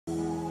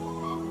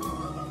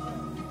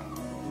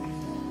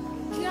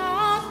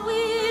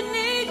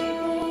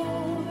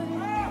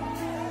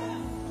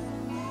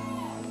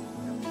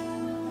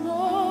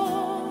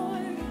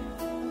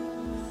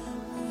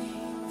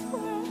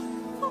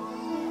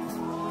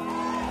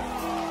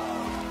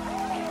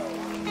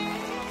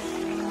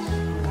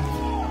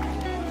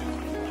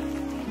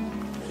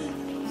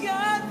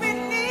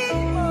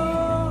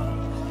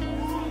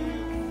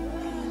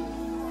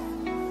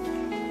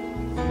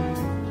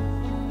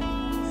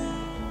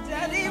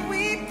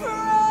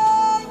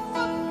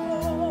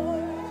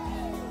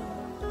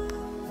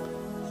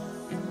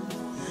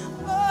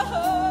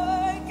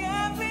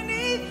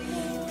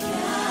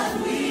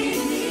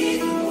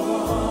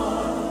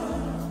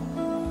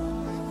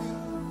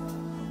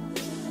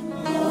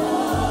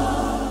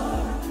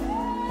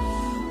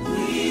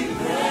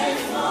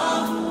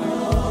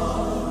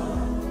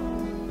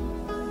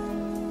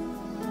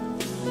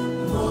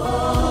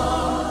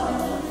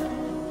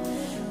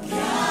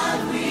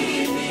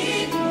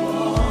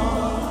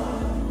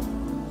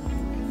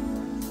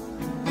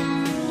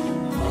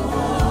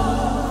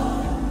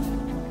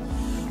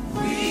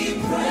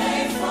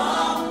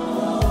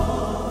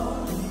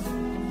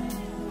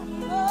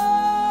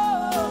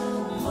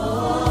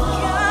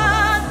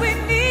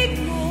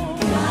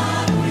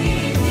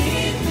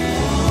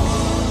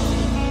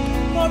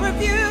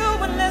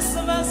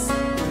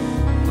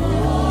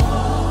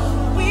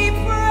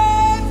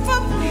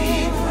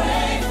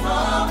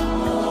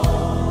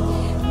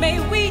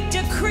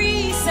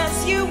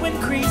as you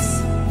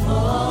increase.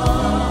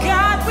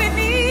 God, we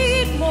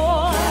need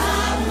more.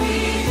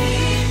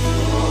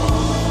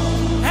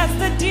 As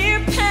the deer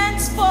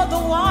pants for the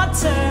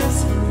waters,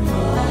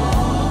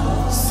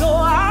 so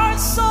our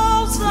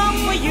souls long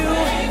for you.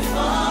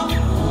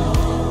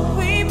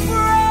 We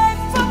pray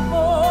for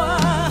more.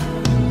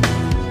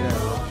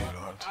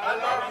 I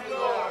love you,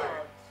 Lord.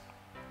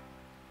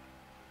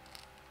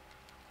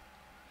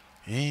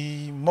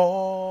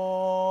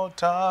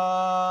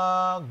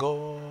 Immortal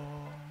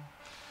God,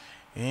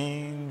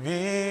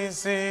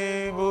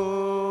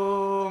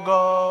 invisible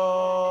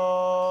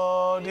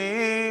God,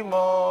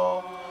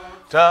 immortal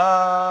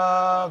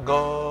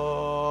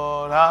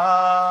God,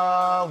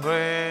 how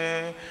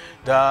great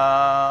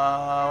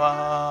thou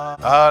art.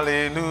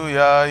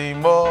 Hallelujah,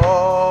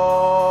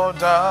 immortal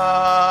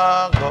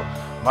God,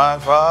 my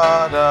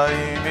Father,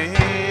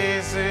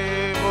 invisible.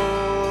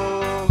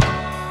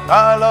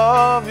 I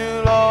love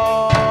you,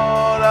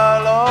 Lord, I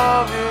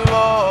love you,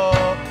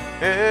 Lord.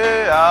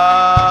 Hey,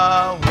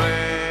 how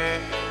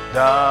great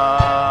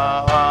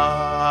thou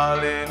art.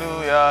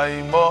 Hallelujah,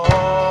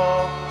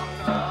 immortal.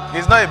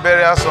 It's not a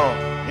burial song.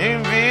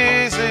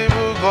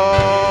 Invisible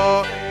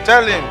God.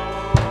 Tell him,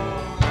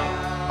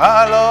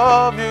 I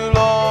love you,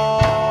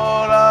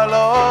 Lord, I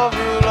love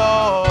you,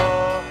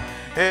 Lord.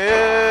 Hey.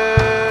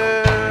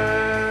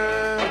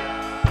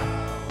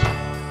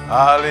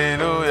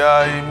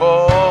 Hallelujah,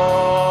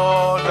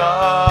 immortal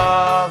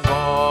God,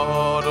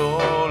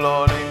 oh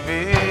Lord,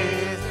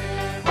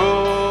 invisible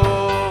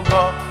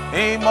God,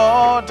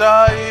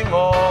 immortal,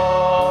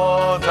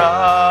 immortal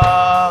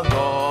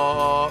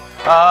God,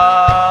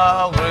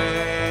 how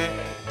great.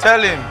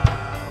 Tell him,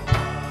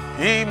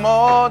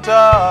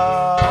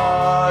 immortal,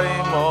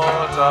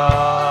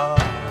 immortal,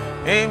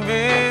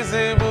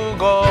 invisible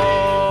God.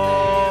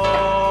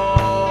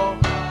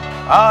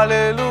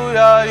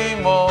 Hallelujah,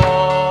 immortal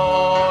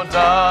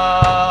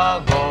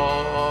God,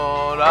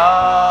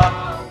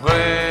 how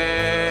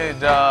great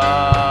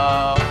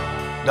thou.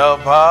 The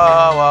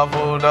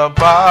powerful,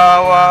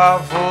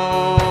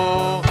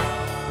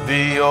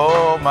 the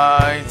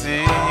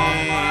Almighty,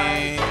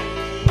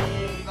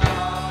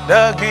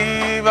 the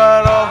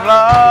giver of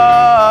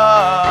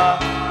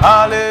life,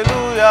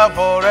 hallelujah,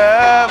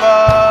 forever.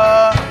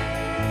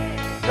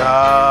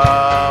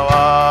 Thou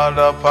art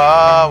the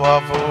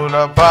powerful,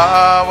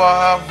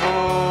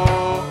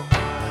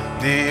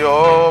 the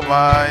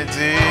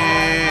Almighty,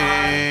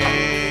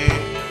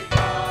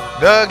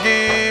 the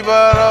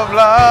giver of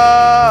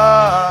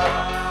life,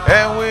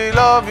 and we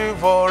love you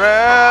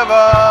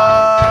forever.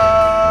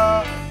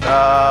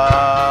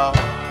 Thou,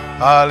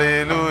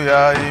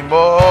 hallelujah,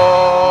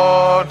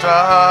 immortal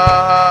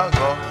God,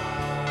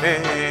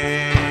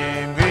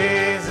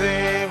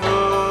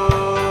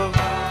 invisible,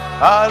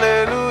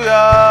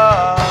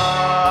 hallelujah,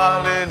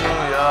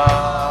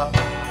 hallelujah,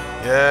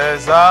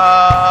 yes,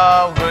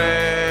 how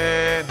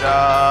great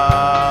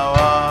thou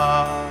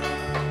art.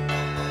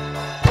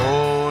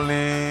 Holy,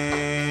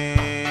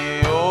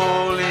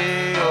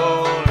 holy,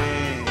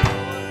 holy,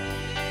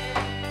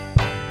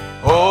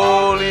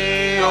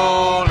 holy,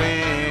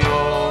 holy,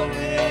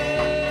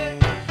 holy,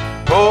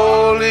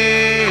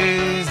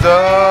 holy is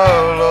the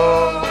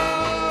Lord.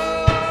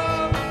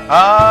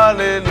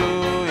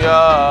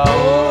 Hallelujah.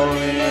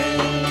 Holy,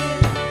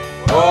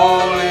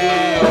 holy,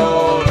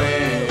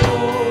 holy,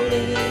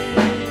 holy,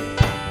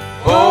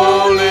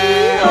 holy,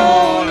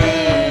 holy,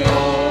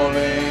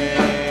 holy,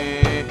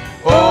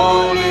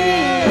 holy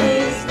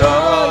is the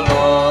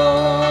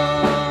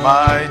Lord.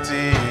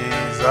 Mighty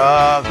is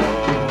our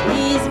God.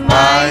 He's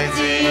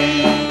mighty,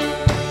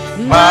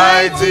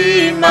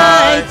 Mighty,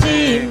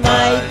 mighty,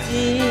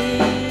 mighty.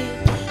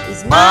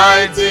 He's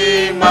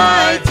mighty,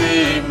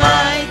 mighty,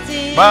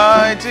 mighty.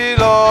 mighty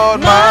Lord,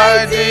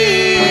 mighty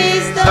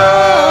is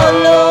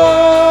the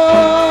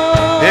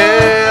Lord.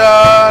 Hey,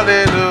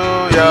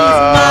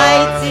 hallelujah.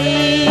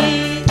 Mighty.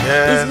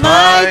 Yes, He's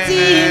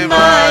mighty,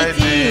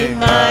 mighty,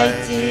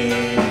 mighty.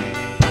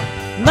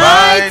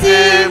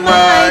 Mighty,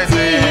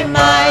 mighty,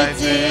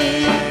 mighty.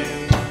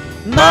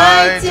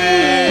 Mighty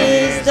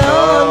is the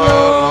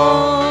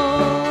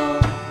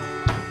Lord.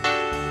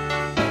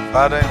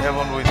 Father in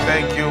heaven, we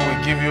thank you. We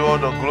give you all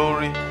the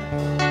glory,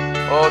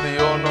 all the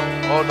honor,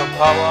 all the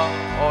power,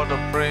 all the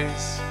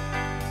praise,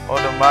 all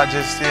the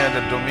majesty and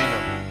the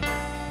dominion.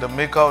 The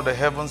maker of the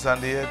heavens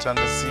and the earth and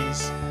the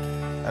seas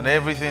and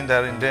everything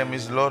that in them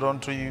is, Lord,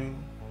 unto you.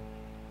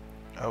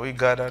 Are we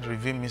gathered?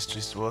 Reveal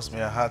mysteries to us.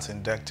 May our hearts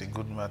induct a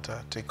good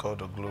matter. Take all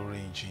the glory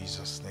in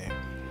Jesus' name.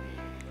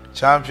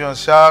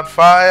 Champions, shout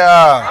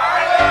fire!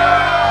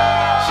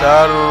 Fire!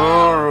 Shout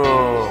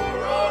ururu!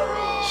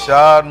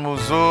 Shout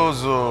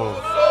muzuzu!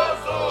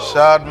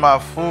 Shout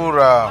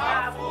mafura!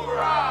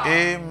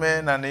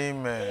 Amen and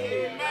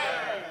amen.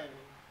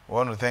 I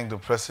want to thank the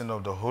President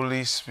of the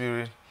Holy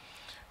Spirit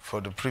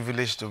for the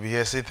privilege to be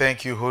here. Say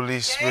thank you, Holy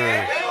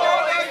Spirit.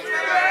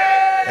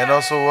 And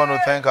also want to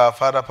thank our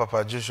father,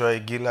 Papa Joshua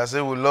Igila.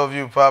 Say, we love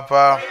you,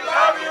 Papa. We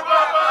love you,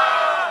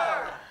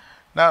 Papa.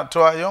 Now, to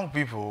our young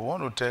people, I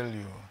want to tell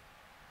you,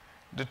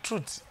 the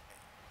truth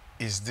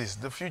is this.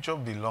 The future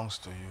belongs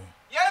to you.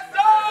 Yes, sir.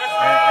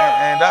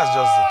 And that's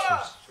just the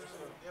truth.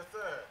 Yes,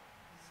 sir.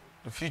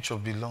 The future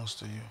belongs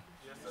to you.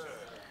 Yes, sir.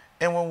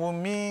 And when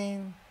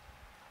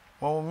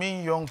we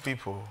mean young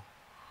people,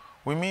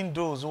 we mean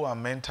those who are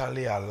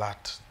mentally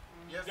alert.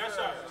 Yes,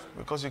 sir.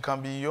 Because you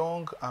can be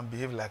young and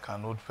behave like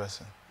an old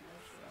person.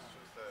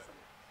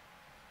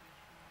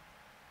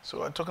 So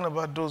we're talking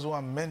about those who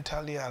are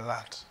mentally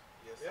alert.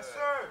 Yes,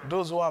 sir.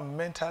 Those who are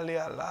mentally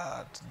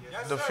alert,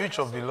 Yes, the sir.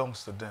 future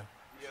belongs to them.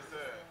 Yes, sir.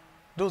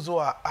 Those who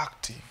are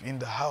active in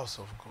the house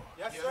of God.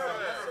 Yes, sir.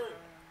 Yes, sir.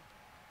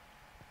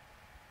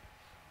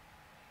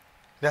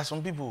 There are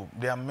some people,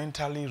 they are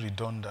mentally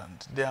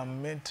redundant. They are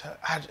mental.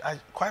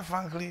 Quite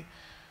frankly,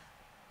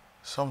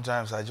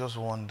 sometimes I just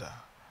wonder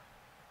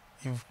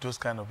if those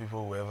kind of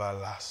people will ever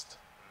last.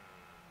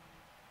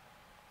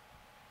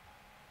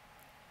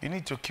 You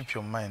need to keep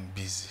your mind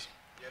busy.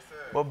 Yes,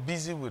 sir. But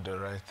busy with the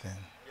right thing.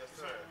 Yes,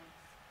 sir.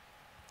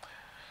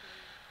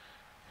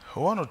 I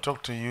want to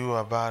talk to you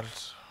about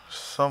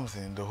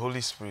something the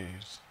Holy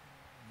Spirit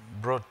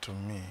brought to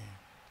me.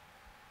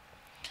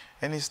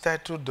 And it's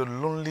titled The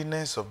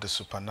Loneliness of the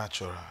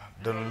Supernatural.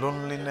 The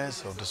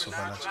loneliness of the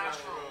supernatural.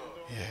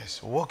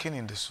 Yes, walking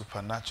in the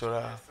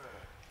supernatural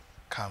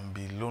can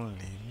be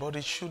lonely, but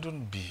it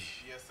shouldn't be.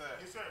 Yes, sir.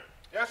 Yes, sir.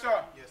 Yes,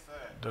 sir. Yes,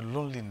 sir. The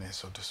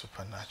loneliness of the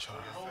supernatural.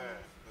 Yes, sir.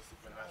 The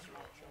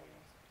supernatural.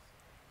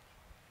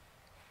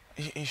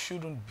 It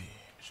shouldn't be.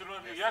 It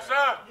shouldn't be. Yes,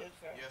 sir. Yes,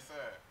 sir. Yes,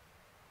 sir.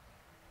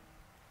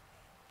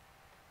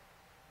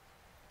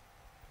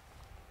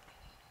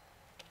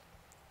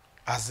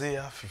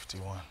 Isaiah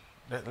 51.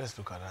 Let's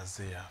look at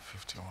Isaiah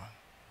 51.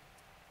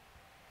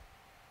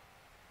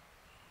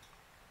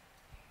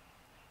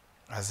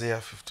 Isaiah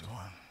 51.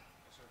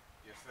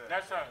 Yes, sir.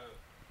 Yes, sir.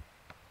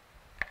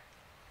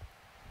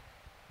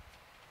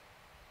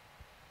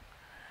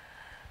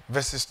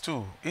 Verses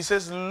 2. It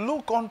says,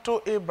 look unto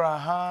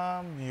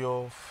Abraham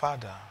your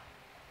father,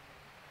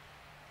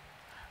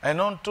 and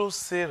unto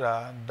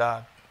Sarah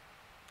that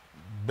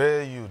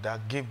bare you,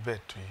 that gave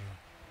birth to you.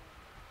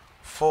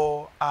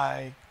 For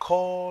I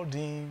called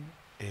him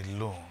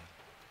alone,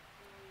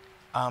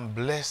 and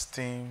blessed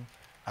him,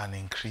 and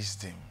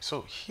increased him.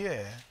 So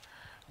here,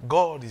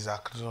 God is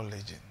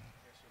acknowledging.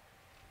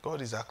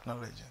 God is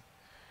acknowledging.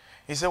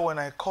 He said, when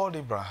I called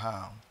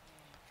Abraham,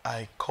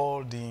 I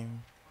called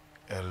him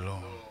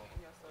alone.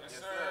 Yes,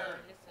 sir.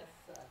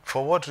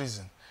 For what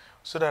reason?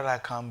 So that I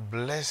can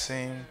bless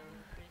him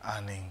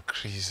and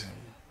increase him.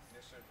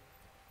 Yes, sir.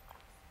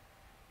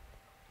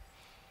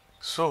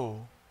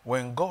 So,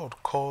 when God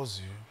calls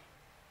you,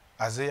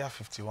 Isaiah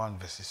 51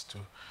 verses 2,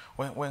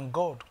 when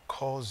God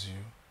calls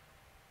you,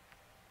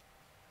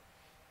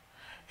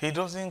 he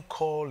doesn't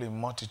call a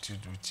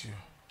multitude with you.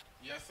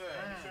 Yes, sir.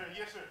 Yes, sir.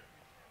 Yes, sir.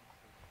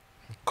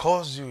 He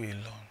calls you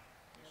alone.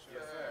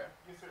 Yes, sir.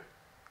 Yes, sir.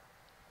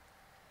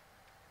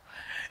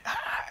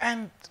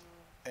 And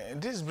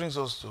this brings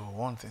us to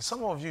one thing.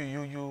 Some of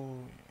you,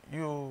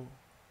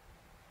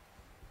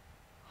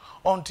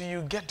 until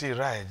you get a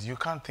ride, you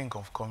can't think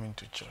of coming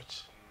to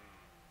church.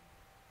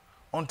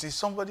 Until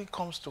somebody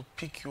comes to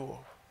pick you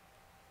up.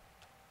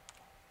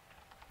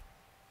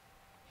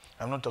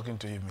 I'm not talking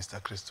to you,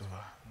 Mr.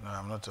 Christopher. No,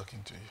 I'm not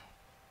talking to you.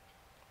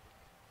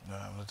 No,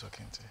 I'm not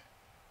talking to you.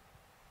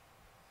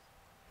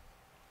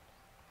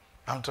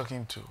 I'm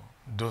talking to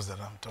those that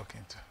I'm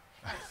talking to.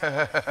 Yes,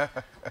 sir.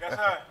 Yes,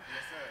 sir.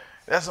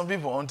 There are some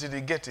people, until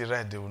they get it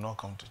right, they will not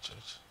come to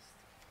church.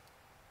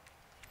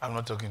 I'm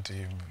not talking to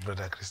you,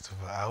 Brother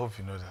Christopher. I hope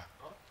you know that.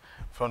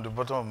 From the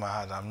bottom of my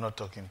heart, I'm not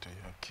talking to you,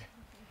 okay?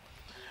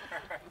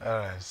 All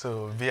right,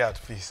 so be at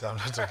peace. I'm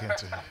not talking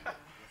to you.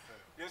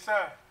 Yes,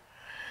 sir.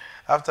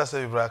 After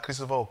service, Brother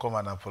Christopher will come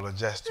and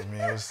apologize to me.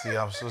 You'll see,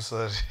 I'm so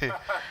sorry.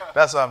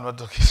 That's why I'm not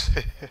talking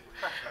to you.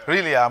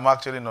 Really, I'm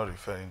actually not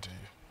referring to you.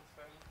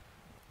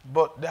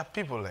 But there are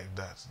people like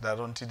that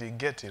until they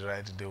get it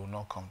right, they will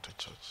not come to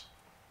church.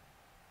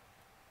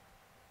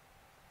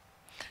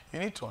 You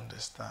need to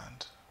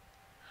understand.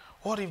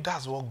 What if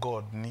that's what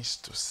God needs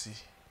to see?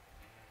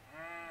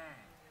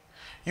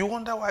 You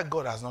wonder why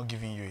God has not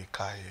given you a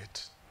car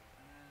yet.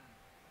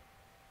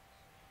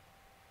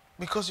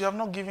 Because you have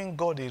not given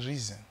God a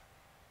reason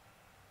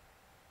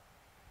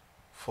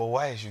for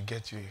why he should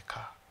get you a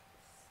car.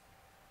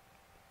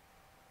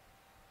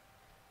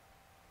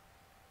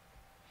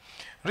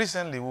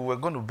 Recently, we were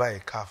going to buy a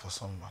car for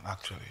someone,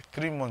 actually.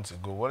 3 months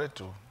ago, we wanted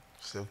to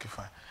say, okay,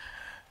 fine.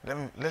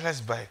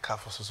 Let's buy a car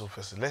for so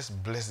person. Let's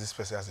bless this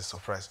person as a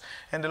surprise.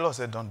 And the Lord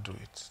said, don't do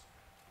it.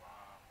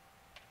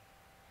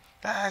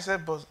 Wow. I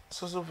said, but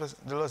so person.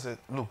 The Lord said,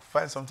 look,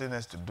 find something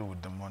else to do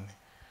with the money.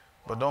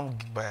 But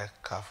don't buy a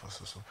car for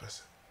so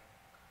person.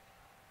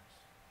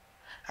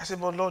 I said,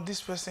 but Lord,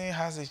 this person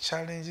has a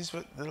challenge.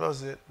 The Lord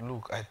said,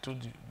 look, I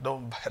told you,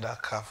 don't buy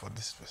that car for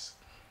this person.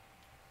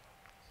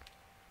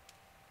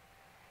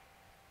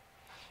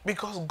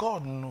 Because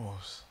God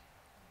knows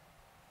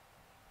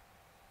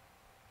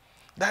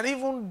that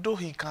even though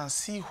he can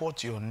see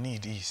what your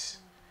need is,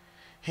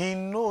 he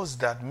knows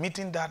that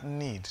meeting that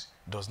need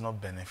does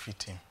not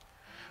benefit him.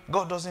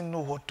 God doesn't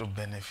know what to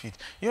benefit.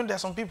 You know, there are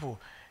some people,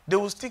 they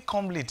will still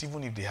come late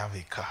even if they have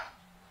a car.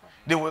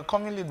 They were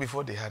coming late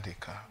before they had a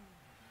car.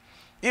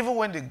 Even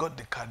when they got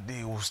the car,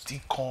 they will still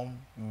come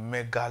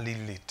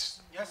megally late.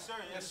 Yes, sir.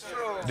 Yes,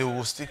 sir. They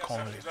will still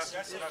come late. Yes,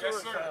 sir.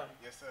 Yes, sir.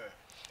 Yes, sir.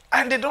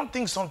 And they don't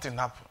think something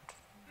happened.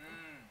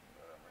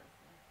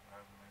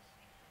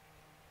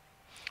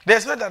 They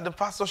expect that the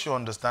pastor should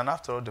understand.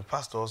 After all, the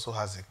pastor also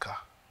has a car.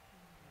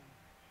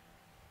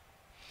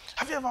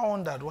 Have you ever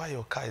wondered why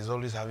your car is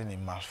always having a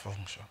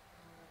malfunction?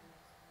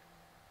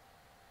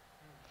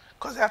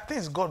 Because there are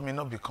things God may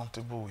not be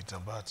comfortable with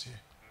about you.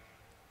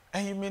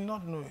 And you may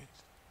not know it.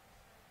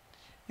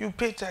 You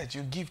pay tithe,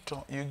 you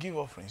give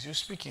offerings, you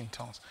speak in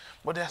tongues.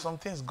 But there are some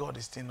things God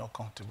is still not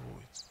comfortable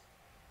with.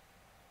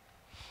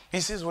 He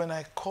says, when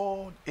I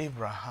called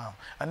Abraham,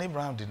 and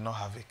Abraham did not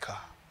have a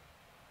car,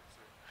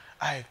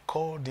 I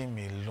called him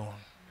alone.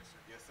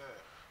 Yes, sir.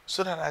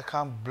 So that I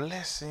can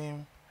bless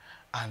him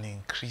and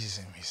increase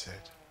him, he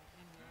said.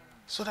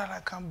 So that I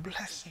can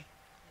bless him.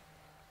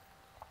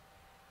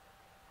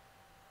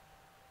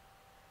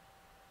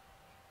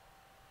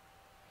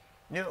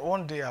 You know,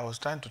 one day I was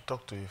trying to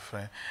talk to a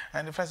friend,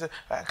 and the friend said,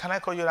 can I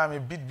call you? I'm a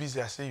bit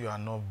busy. I said, you are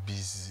not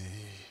busy.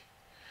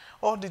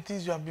 All the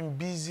things you have been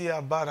busy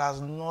about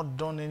has not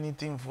done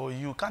anything for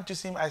you. Can't you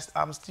see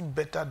I'm still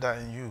better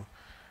than you?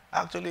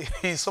 Actually,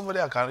 he's somebody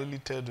I can really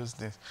tell those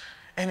things.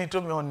 And he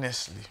told me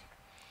honestly,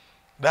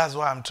 that's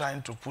why I'm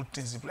trying to put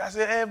things in place. I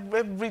said,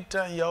 every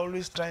time you're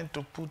always trying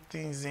to put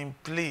things in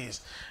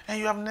place, and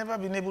you have never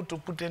been able to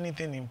put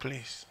anything in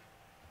place.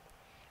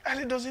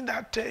 And doesn't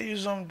that tell you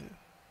something?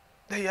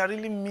 That you are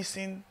really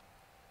missing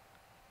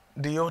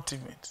the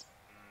ultimate.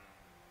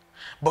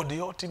 But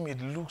the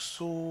ultimate looks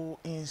so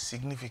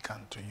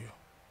insignificant to you.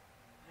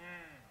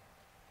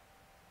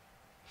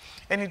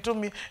 And he told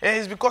me,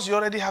 it's because you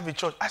already have a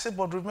church. I said,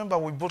 but remember,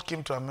 we both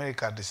came to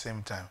America at the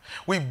same time.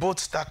 We both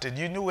started.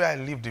 You knew where I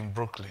lived in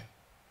Brooklyn.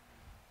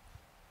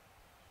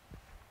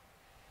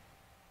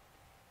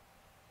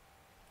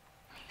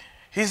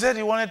 He said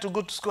he wanted to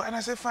go to school. And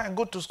I said, fine,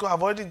 go to school.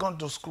 I've already gone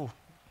to school.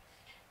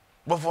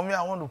 But for me,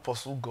 I want to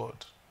pursue God.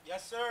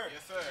 Yes, sir.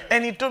 Yes, sir.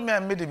 And he told me I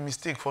made a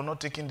mistake for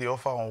not taking the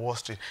offer on Wall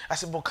Street. I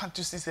said, but can't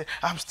you still say,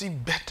 I'm still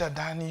better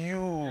than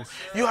you? Yes,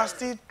 you are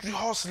still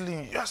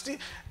hustling. You are still...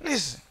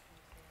 Listen.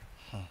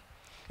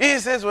 He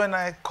says, when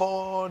I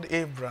called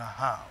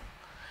Abraham,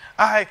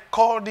 I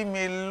called him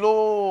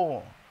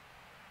alone.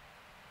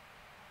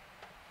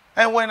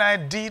 And when I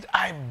did,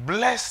 I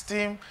blessed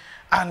him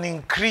and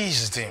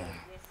increased him.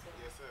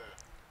 Yes, sir.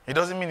 It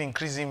doesn't mean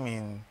increase him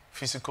in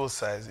physical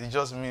size. It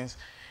just means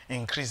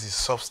increase his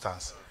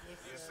substance.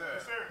 Yes, sir.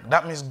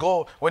 That means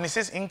God, when he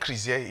says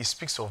increase here, he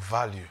speaks of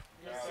value.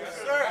 Yes, sir.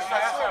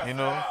 Yes, sir. You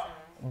know,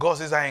 God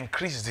says, I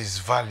increased his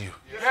value.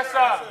 Yes,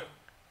 sir.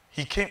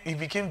 He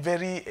became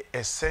very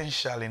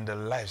essential in the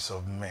lives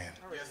of men.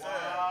 Yes, sir.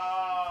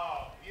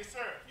 Wow. Yes, sir.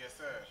 Yes,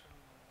 sir.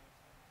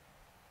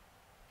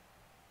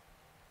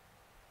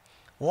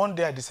 One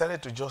day I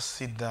decided to just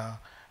sit down.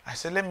 I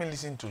said, let me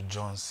listen to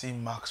John C.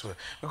 Maxwell.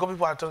 Because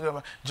people are talking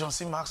about John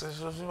C.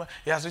 Maxwell.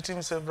 He has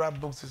written several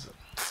books.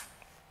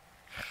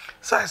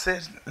 So I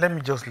said, let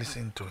me just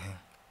listen to him.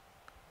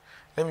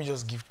 Let me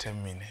just give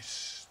 10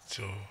 minutes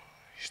to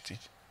his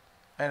teaching.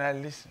 And I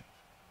listened.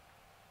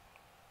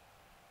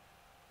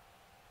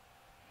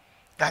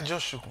 I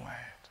just shook my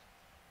head.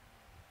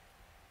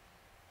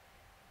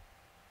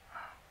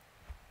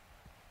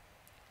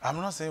 I'm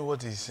not saying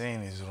what he's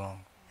saying is wrong.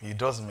 It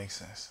does make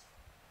sense.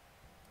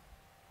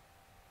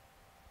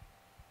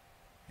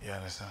 You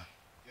understand?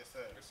 Yes, sir.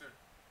 Yes, sir.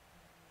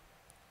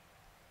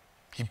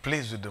 He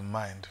plays with the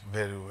mind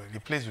very well. He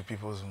plays with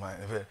people's mind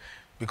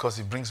because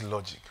he brings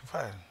logic,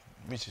 fine,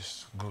 which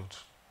is good.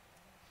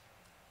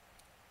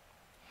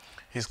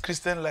 His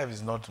Christian life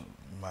is not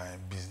my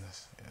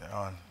business.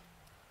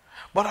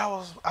 But I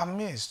was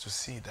amazed to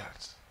see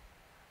that.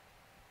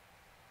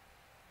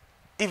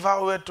 If I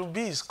were to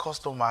be his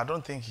customer, I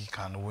don't think he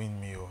can win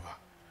me over.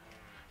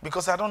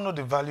 Because I don't know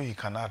the value he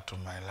can add to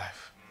my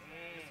life.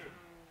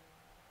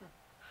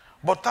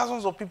 But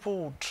thousands of people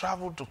will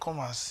travel to come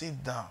and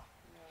sit down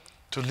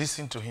to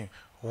listen to him.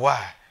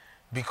 Why?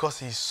 Because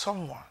he's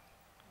someone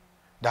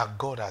that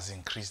God has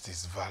increased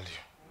his value.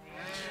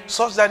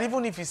 Such that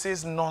even if he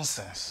says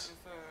nonsense,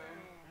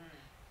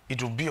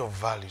 it will be of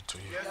value to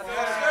you. Yes, sir.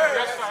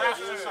 Yes,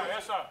 sir. Yes, sir.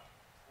 Yes, sir.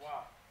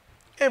 Wow.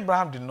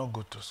 Abraham did not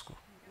go to school.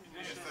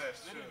 Yes,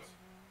 sir. Sure.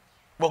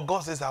 But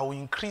God says, I will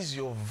increase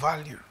your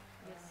value.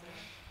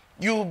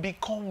 You will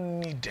become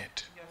needed.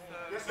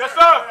 Yes, sir.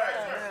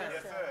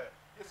 Yes, sir.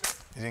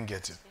 You didn't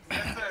get it.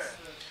 Yes, sir.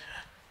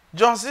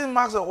 John C.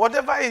 Maxwell,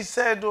 whatever he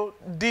said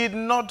did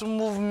not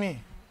move me.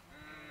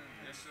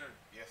 Yes, sir.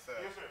 Yes, sir.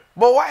 Yes, sir.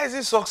 But why is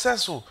he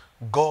successful?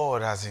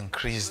 God has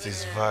increased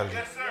his value.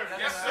 Yes, sir.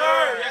 Yes,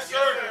 sir. Yes, sir.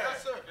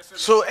 Yes, sir. Yes, sir.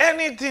 So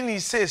anything he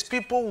says,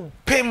 people will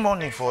pay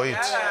money for it.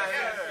 Yes, sir.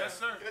 Yes,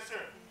 sir. Yes,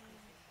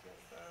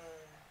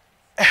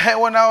 sir.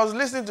 And when I was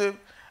listening to him,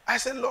 I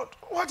said, Lord,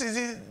 what is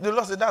it? The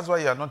Lord said, that's why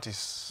you are not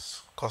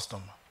his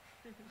customer.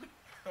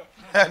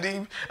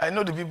 I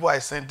know the people I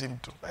sent him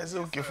to. I said,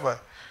 okay, fine.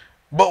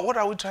 But what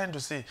are we trying to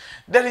say?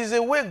 There is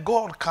a way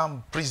God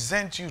can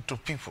present you to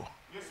people.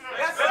 Yes, sir.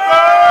 Yes, sir.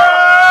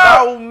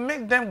 That will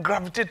make them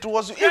gravitate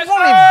towards you, even in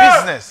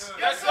business.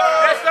 Yes, sir.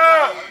 Yes,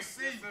 sir.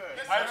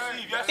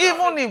 Yes, sir.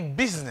 Even in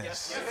business. Yes,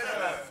 sir.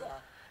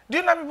 Do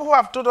you know people who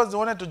have told us they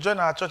wanted to join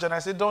our church, and I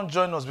said, don't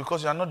join us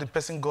because you are not the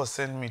person God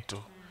sent me to.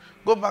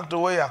 Go back to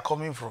where you are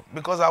coming from,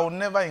 because I will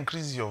never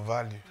increase your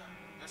value.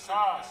 Yes, sir.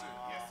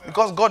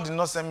 Because God did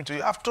not send me to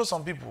you. I've told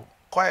some people,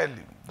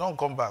 quietly, don't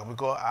come back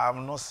because I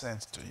am not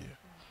sent to you.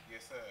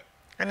 Yes, sir.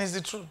 And it's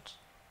the truth.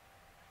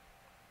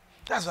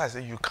 That's why I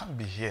say you can't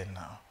be here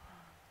now.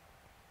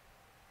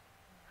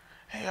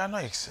 And you are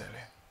not excelling.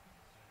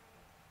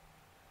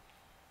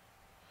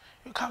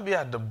 You can't be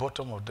at the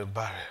bottom of the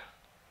barrel.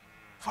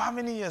 For how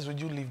many years would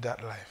you live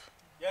that life?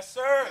 Yes,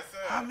 sir. Yes, sir.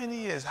 How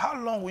many years? How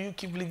long will you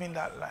keep living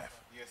that life?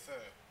 Yes, sir.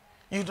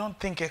 You don't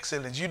think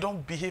excellence. You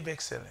don't behave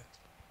excellent.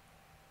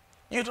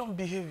 You don't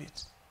behave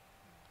it.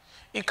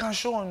 It can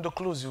show on the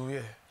clothes you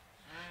wear,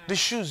 the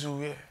shoes you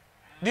wear.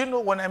 Do you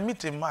know when I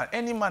meet a man,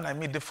 any man I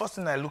meet, the first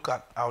thing I look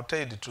at, I'll tell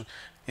you the truth,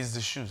 is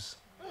the shoes.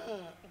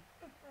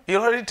 He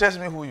already tells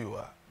me who you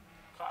are.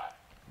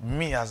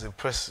 Me as a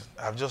person,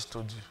 I've just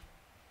told you.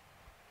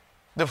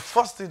 The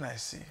first thing I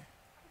see.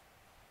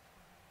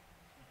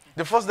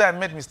 The first day I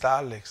met Mr.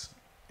 Alex,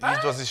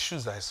 it was his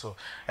shoes I saw.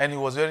 And he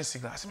was wearing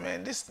sneakers. I said,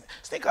 man, this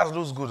sneakers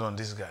looks good on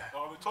this guy.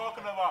 What are we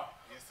talking about?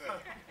 Yes, sir.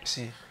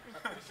 See? Yes,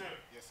 sir.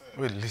 Yes,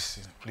 sir. Wait,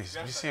 listen, please.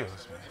 Yes, be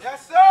serious, man.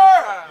 Yes, sir.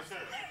 Yes, sir.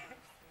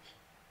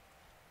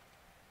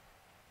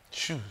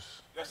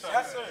 Shoes. Yes, sir.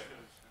 Yes, sir.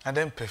 And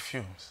then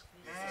perfumes.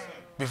 Yes, sir.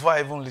 Before I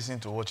even listen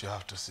to what you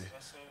have to say.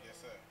 Yes, sir. Yes,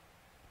 sir.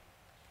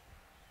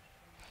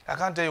 I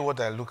can't tell you what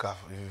I look at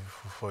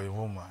for a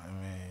woman. I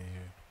mean,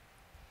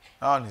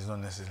 that one is not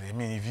necessary. I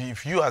mean,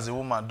 if you as a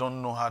woman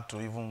don't know how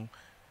to even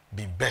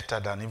be better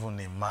than even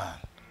a man,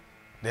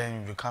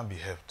 then you can't be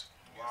helped.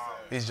 Wow.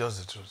 It's just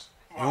the truth.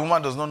 Wow. A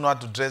woman does not know how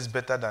to dress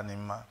better than a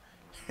man.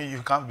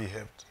 You can't be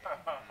helped.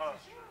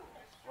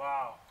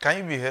 Wow. Can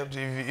you be helped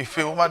if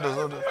a woman does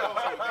not do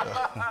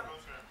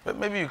But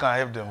maybe you can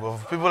help them. But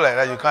for people like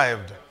that, you can't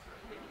help them.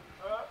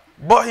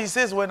 But he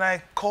says, when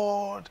I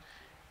called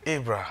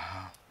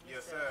Abraham,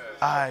 yes, sir.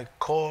 I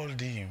called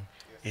him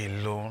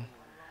alone.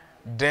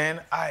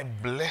 Then I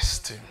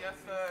blessed him. Yes,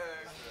 sir.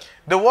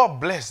 The word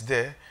blessed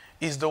there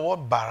is the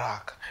word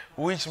barak,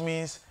 which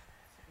means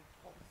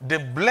the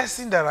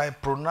blessing that I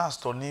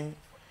pronounced on him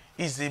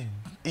is a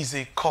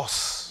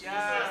curse. Yes,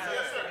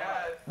 yes,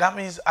 that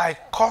means I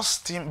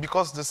cursed him,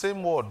 because the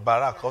same word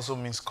barak also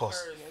means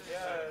curse.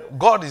 Yes,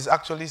 God is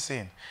actually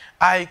saying,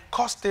 I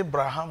cursed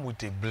Abraham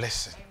with a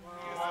blessing.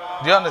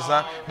 Do you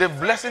understand? The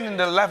blessing in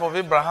the life of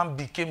Abraham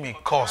became a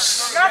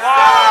curse.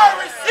 Yes,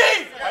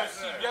 receive.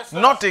 Yes,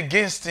 not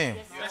against him.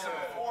 Yes,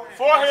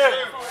 for him.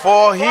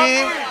 For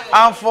him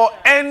and for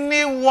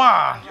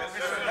anyone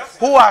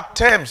who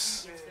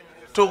attempts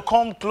to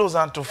come close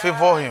and to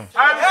favor him.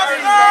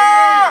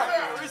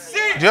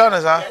 Do you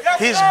understand?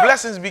 His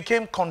blessings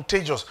became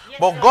contagious.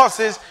 But God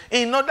says,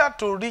 in order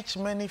to reach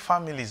many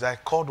families, I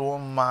called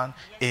one man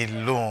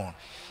alone.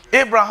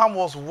 Abraham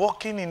was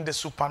walking in the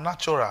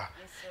supernatural.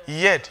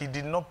 Yet, he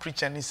did not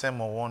preach any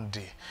sermon one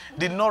day.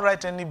 Did not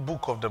write any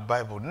book of the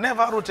Bible.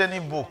 Never wrote any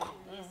book.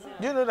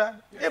 Do you know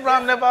that?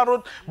 Abraham never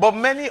wrote. But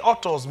many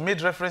authors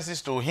made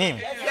references to him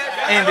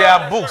in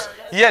their books.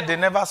 Yet, they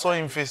never saw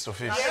him face to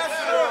face.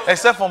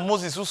 Except for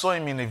Moses, who saw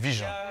him in a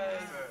vision.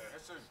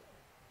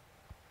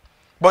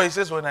 But he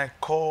says, when I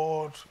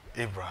called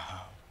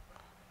Abraham,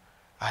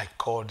 I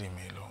called him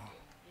alone.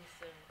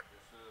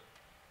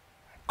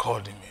 I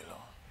called him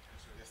alone.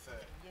 Yes, sir.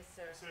 Yes,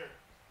 sir. Yes, sir.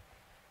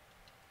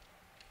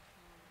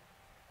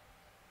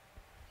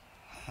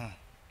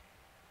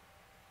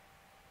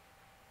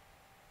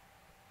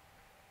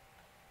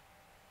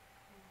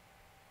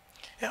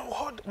 Yeah,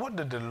 what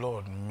did the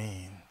Lord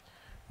mean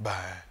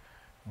by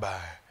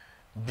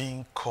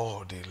being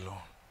called alone?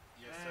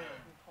 Yes, sir.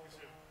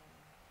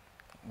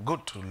 Go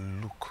to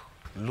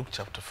Luke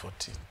chapter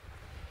 14.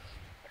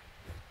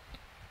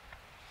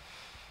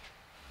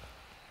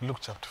 Luke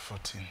chapter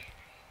 14.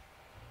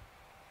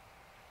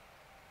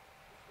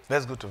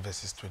 Let's go to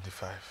verses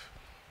 25.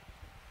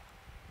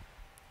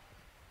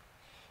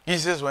 He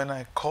says, when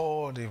I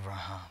called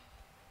Abraham,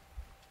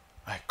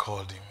 I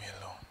called him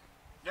alone.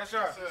 Yes, sir.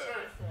 Yes,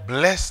 sir.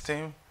 Blessed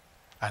him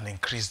and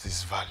increased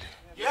his value.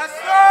 Yes,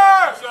 sir.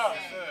 Yes, sir.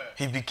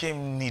 He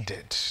became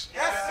needed. Yes,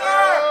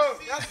 sir.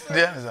 Yes, sir.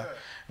 Yes, sir.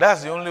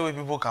 That's the only way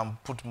people can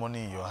put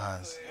money in your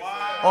hands.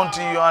 Wow.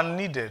 Until you are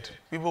needed,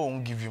 people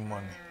won't give you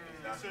money.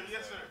 Yes, sir.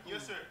 Yes, sir.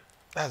 Yes, sir.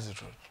 That's the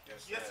truth.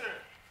 Yes, sir.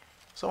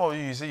 Some of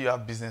you say you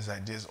have business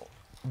ideas.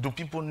 Do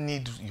people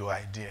need your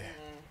idea?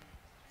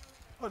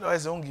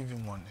 Otherwise, they won't give you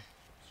money.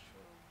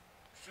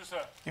 True,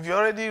 sir. If you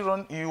already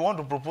you want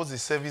to propose a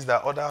service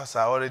that others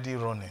are already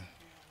running,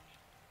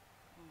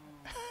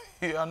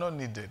 you are not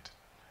needed.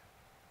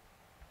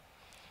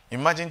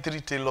 Imagine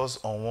 3 tailors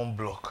on one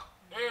block.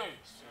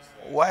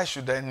 Why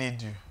should I need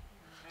you?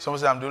 Someone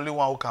say, I'm the only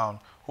one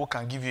who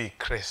can give you a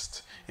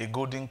crest, a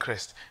golden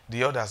crest.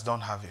 The others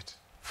don't have it.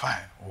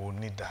 Fine, we'll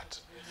need that.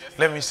 Yes,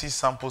 let me see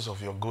samples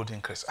of your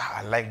golden crest.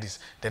 I like this.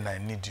 Then I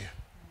need you.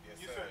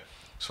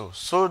 Yes,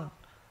 so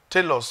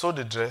tailor, sew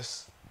the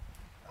dress.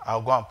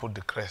 I'll go and put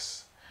the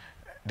crest.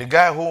 The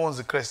guy who owns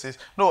the crest says,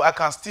 no, I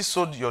can still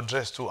sew your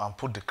dress too and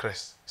put the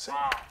crest. Say,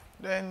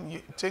 then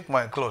you take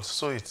my clothes,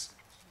 sew it.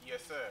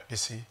 Yes, sir. You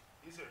see?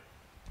 Yes, sir.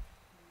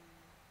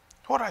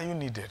 What are you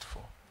needed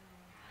for?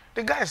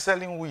 The guy is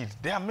selling weed.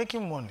 They are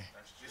making money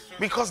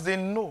because they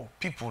know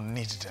people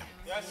need them.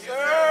 Yes,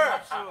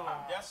 sir.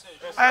 Yes,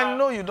 sir. I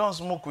know you don't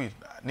smoke weed.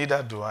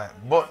 Neither do I.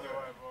 But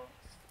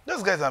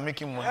those guys are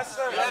making money. Yes,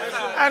 sir. Yes,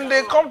 sir. And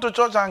they come to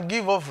church and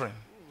give offering.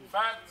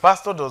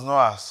 Pastor does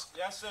not ask.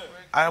 Yes, sir.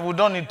 And we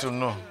don't need to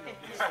know.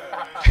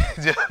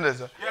 Do you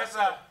understand? Yes,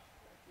 sir.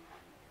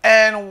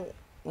 And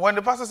when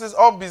the pastor says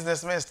all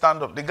businessmen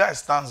stand up, the guy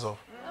stands up.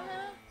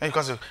 And you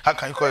can say, how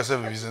can you call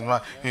yourself a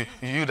businessman?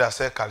 You that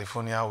sell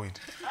California weed.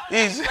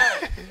 He's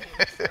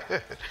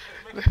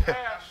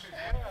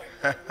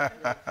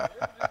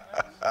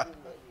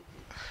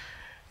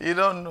you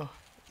don't know.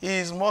 He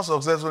is more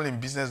successful in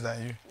business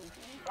than you.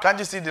 Can't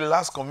you see the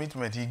last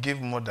commitment? He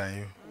gave more than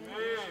you.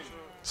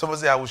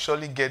 Somebody say, I will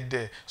surely get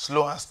there.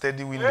 Slow and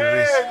steady win the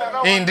race.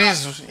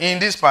 In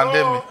this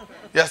pandemic,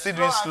 you are still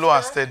doing slow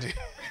and steady.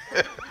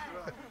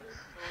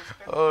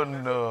 Oh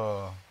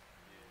no.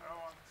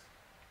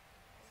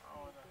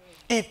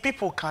 If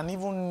people can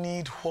even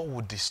need what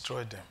would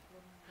destroy them,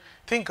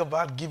 think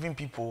about giving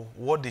people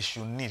what they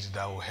should need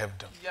that will help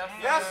them.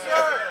 Yes,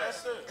 sir.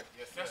 Yes, sir.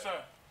 Yes, sir.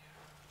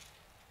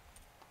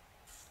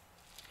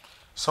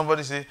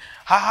 Somebody say,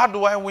 how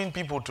do I win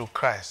people to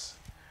Christ?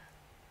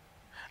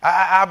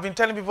 I've been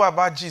telling people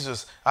about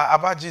Jesus,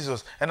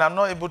 and I'm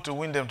not able to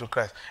win them to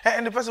Christ.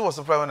 And the person was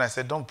surprised when I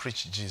said, don't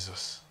preach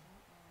Jesus.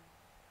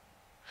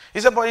 He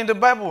said, but in the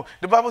Bible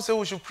says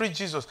we should preach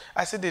Jesus.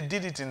 I said, they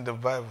did it in the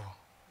Bible,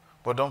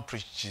 but don't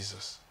preach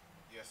Jesus.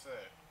 Yes, sir.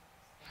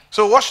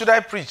 So what should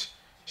I preach?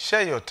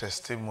 Share your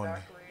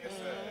testimony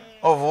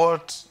of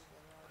what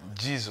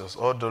Jesus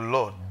or the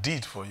Lord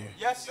did for you.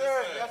 Yes,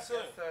 sir. Yes,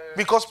 sir.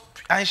 Because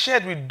I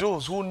shared with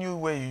those who knew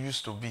where you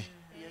used to be.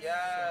 Yes.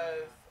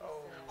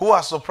 Who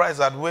are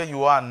surprised at where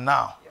you are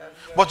now.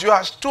 But you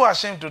are too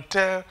ashamed to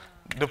tell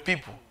the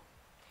people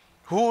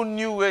who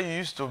knew where you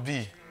used to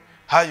be,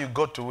 how you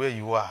got to where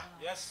you are.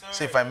 Yes, sir.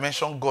 See, if I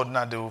mention God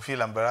now, they will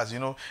feel embarrassed. You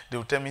know, they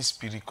will tell me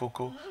spirit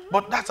cocoa.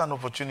 But that's an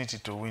opportunity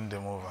to win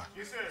them over.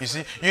 Yes, you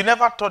see, you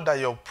never thought that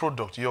your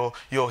product, your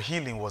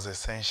healing was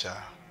essential.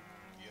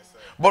 Yes, sir.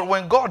 But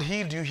when God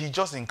healed you, he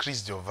just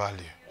increased your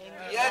value.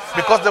 Yes, sir.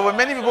 Because there were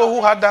many people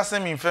who had that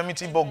same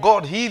infirmity, but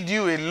God healed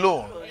you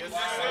alone. Yes, sir.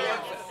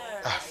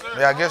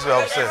 I guess we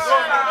are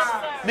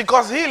upset.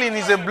 Because healing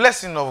is a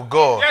blessing of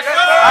God. Yes,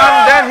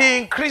 and then he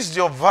increased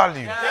your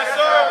value. Yes,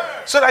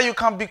 sir. So that you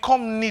can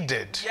become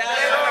needed.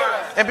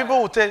 Yes, and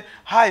people will tell,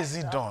 how is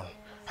it done?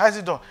 How is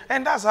it done?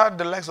 And that's how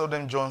the likes of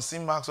them, John C.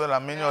 Maxwell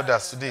and many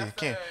others today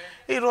came.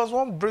 It was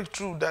one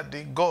breakthrough that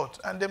they got,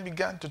 and they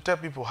began to tell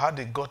people how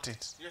they got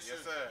it. Yes,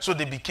 sir. So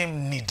they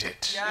became needed.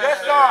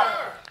 Yes,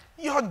 sir.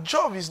 Your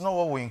job is not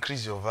what will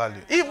increase your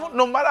value. Even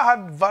no matter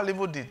how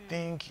valuable they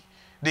think,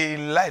 they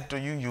lie to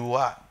you, you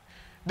are.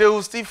 They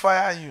will still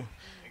fire you.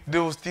 They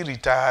will still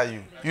retire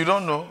you. You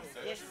don't know?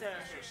 Yes, sir.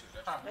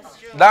 That's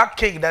true. That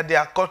cake that they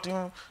are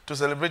cutting to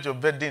celebrate your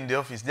birthday in the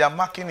office, they are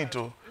marking it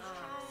too.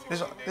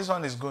 This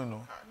one is going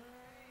on.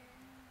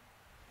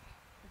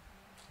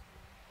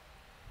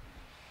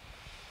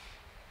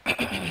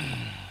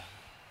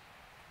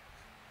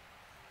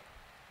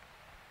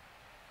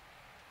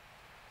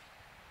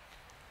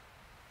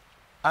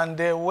 And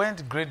there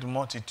went great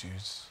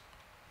multitudes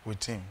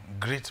with him.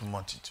 Great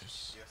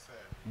multitudes. Yes,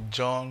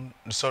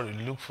 sir.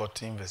 Luke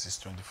 14, verses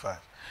 25.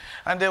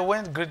 And there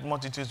went great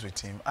multitudes with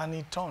him, and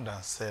he turned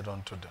and said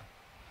unto them,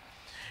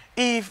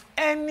 if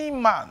any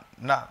man,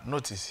 now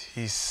notice,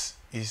 he's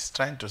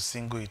trying to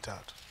single it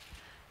out.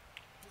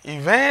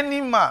 If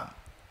any man,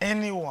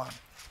 anyone,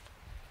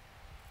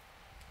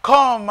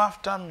 come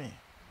after me,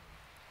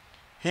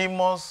 he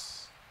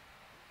must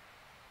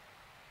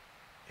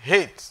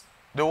hate.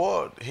 The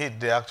word hate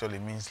there actually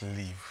means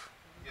leave.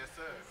 Yes,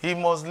 sir. He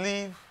must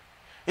leave.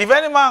 If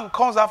any man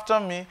comes after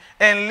me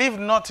and leave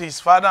not his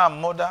father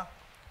and mother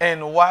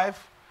and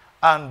wife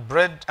and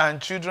bread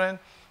and children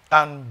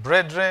and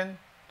brethren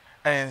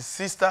and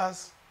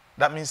sisters,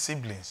 that means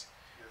siblings,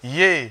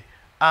 yea,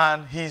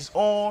 and his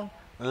own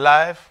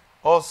life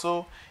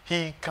also,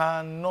 he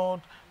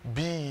cannot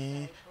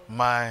be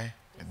my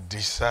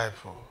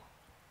disciple.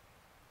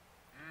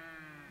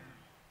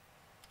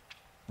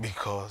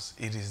 Because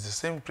it is the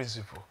same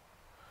principle.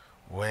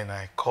 When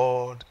I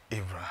called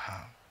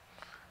Abraham,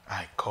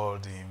 I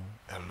called him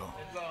alone.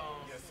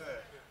 Yes, sir.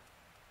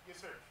 Yes,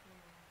 sir.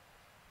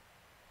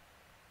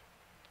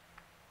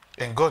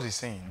 And God is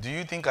saying, do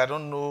you think I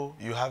don't know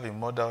you have a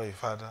mother or a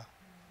father?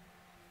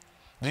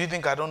 Do you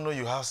think I don't know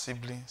you have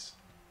siblings?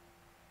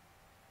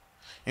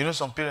 You know,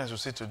 some parents will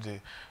say today,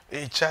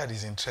 a child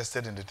is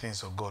interested in the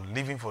things of God,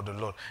 living for the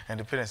Lord. And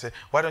the parents say,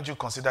 why don't you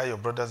consider your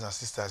brothers and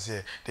sisters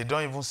here? They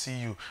don't even see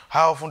you.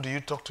 How often do you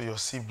talk to your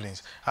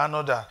siblings? I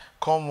know that.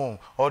 Come home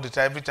all the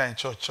time, every time,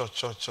 church.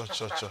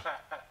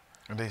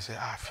 And they say,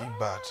 I feel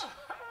bad.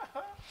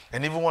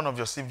 And even one of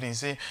your siblings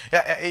say,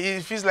 yeah,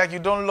 it feels like you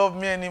don't love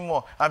me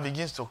anymore, and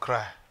begins to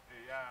cry.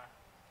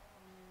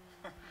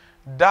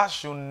 That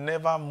should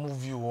never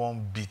move you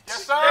one bit.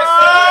 Yes, sir.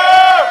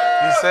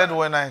 He said,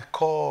 when I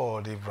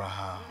called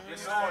Abraham,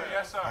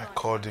 Yes, sir. I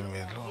called him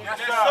alone. Yes,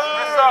 sir.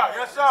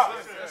 Yes, sir.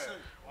 Yes, sir.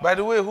 By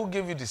the way, who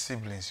gave you the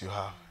siblings you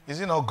have? Is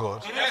it not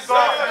God? Yes, sir.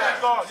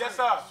 Yes,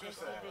 sir.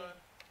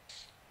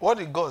 What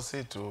did God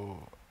say to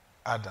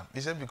Adam?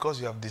 He said,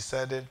 because you have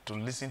decided to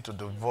listen to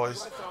the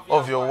voice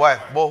of your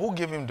wife. But who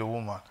gave him the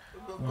woman?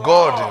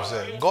 God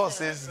himself. God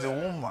says, the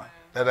woman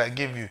that I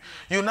gave you.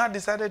 You now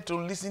decided to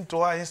listen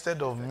to her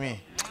instead of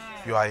me.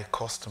 You are a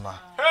customer.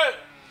 Hey.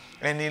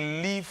 And he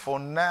lived for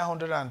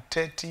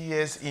 930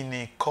 years in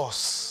a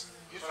curse.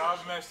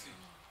 Have mercy.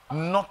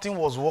 Nothing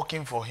was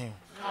working for him.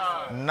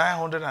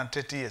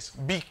 930 years.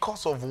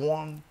 Because of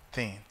one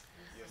thing.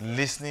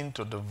 Listening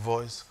to the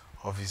voice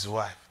of his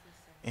wife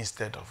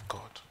instead of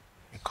God.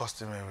 It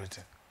cost him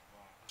everything.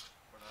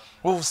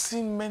 We've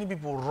seen many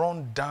people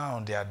run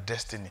down their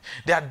destiny.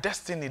 Their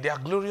destiny, their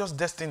glorious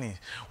destiny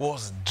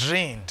was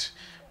drained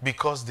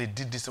because they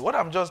did this.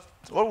 What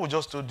we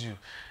just told you,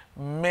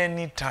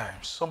 many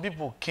times, some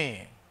people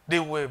came. They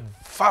were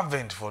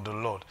fervent for the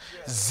Lord,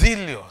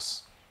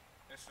 zealous.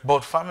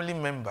 But family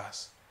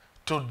members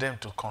told them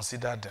to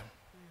consider them.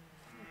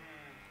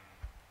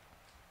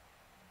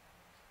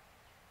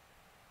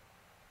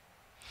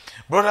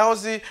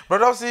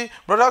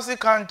 Bro.Osi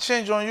can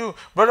change on you.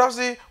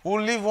 Bro.Osi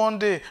will leave one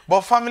day,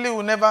 but family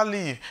will never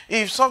leave.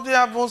 If something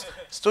happens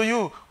to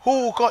you,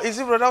 who will come? Is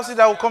it Bro.Osi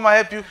that will come and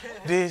help you?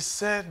 They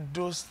said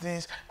those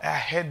things. I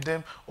heard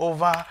them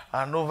over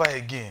and over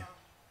again.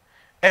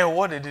 And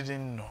what they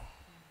didn't know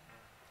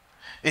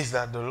is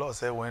that the Lord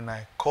said, when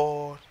I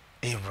called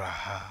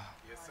Abraham,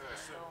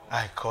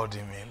 I called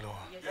him alone.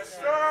 Yes,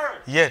 sir.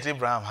 Yet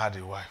Abraham had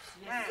a wife.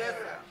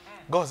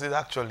 God said,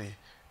 actually,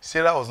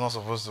 Sarah was not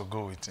supposed to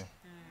go with him.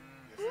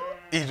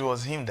 It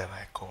was him that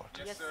I called.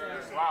 Yes, sir.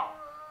 Wow.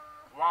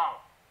 Wow.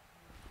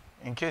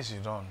 In case you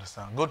don't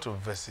understand, go to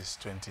verses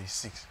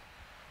 26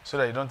 so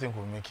that you don't think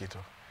we'll make it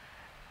up.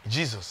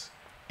 Jesus,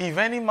 if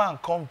any man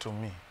come to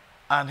me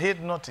and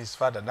hate not his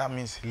father, that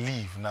means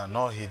leave now,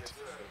 not hate.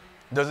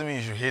 Doesn't mean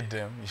you should hate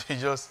them. You should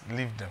just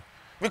leave them.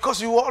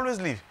 Because you will always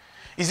leave.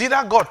 It's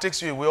either God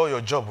takes you away or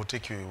your job will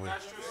take you away.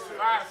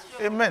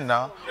 Amen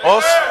now.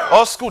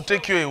 Or school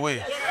take you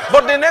away.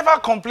 But they never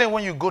complain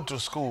when you go to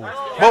school.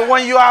 But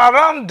when you are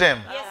around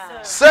them,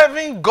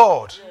 serving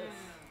God,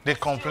 they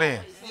complain.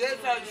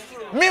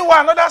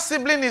 Meanwhile, another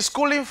sibling is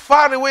schooling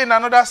far away in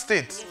another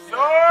state.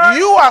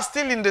 You are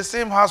still in the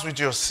same house with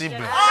your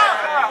siblings.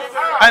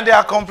 And they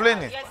are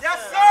complaining.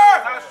 Yes,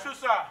 sir. That's true,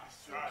 sir.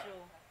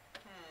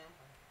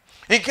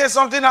 In case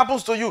something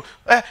happens to you,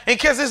 in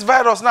case this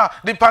virus now,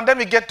 the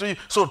pandemic get to you,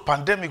 so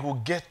pandemic will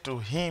get to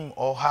him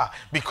or her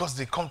because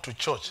they come to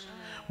church.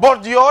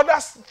 But the other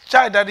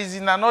child that is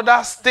in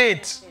another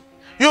state,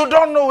 you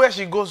don't know where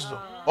she goes to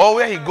or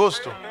where he goes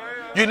to.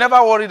 You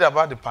never worried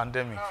about the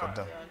pandemic for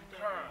them.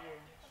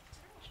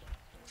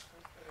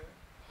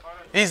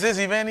 He says,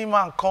 if any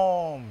man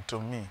come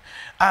to me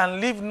and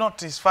leave not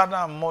his father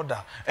and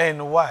mother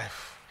and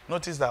wife,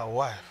 notice that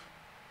wife.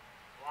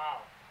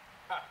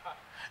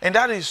 And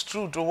that is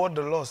true to what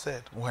the Lord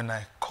said. When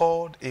I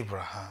called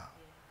Abraham,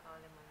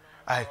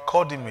 I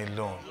called him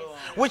alone.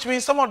 Which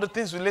means some of the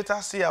things we later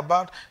see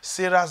about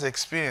Sarah's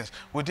experience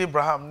with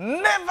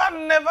Abraham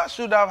never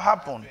should have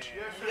happened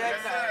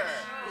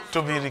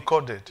to be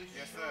recorded.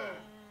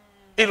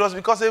 It was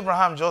because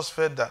Abraham just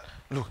felt that,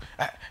 look,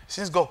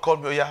 since God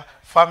called me, yeah,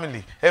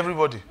 family,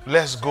 everybody,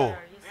 let's go.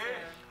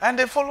 And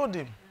they followed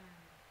him.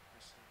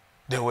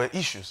 There were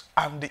issues.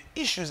 And the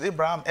issues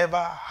Abraham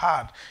ever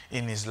had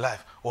in his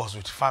life was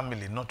with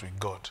family, not with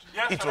God.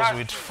 Yes, it was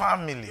with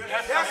family,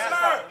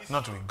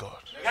 not with God.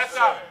 Yes,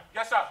 sir.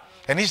 Yes, sir.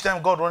 And each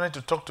time God wanted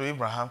to talk to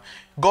Abraham,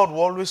 God will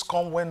always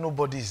come when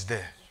nobody is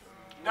there.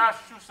 That's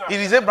true, sir.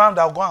 It is Abraham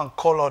that will go and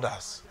call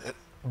others.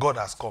 God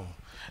has come.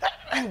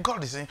 And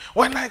God is saying,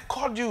 when I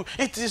called you,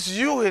 it is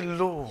you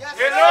alone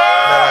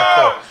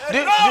that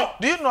I called.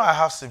 Do you know I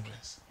have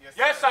siblings?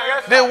 Yes, sir.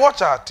 Yes, sir. They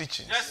watch our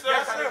teachings. Yes, sir.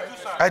 Yes,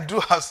 sir. I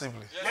do have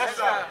siblings. Yes,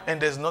 sir. And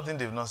there's nothing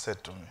they've not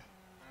said to me.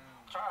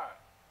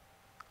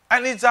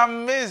 And it's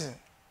amazing.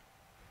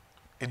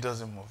 It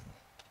doesn't move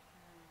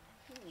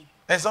me.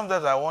 And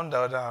sometimes I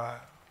wonder whether I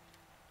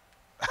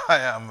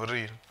am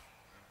real.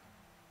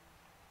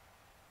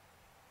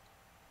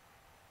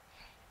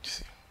 You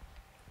see,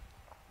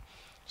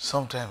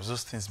 sometimes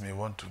those things may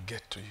want to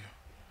get to you.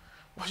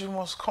 But you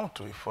must come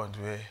to a point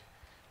where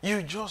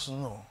you just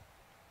know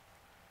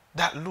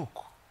that,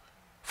 look,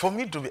 for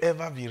me to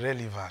ever be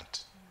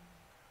relevant,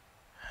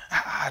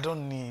 I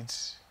don't need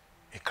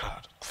a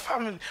crowd.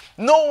 Family.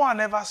 No one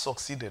ever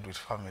succeeded with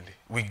family.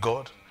 With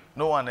God,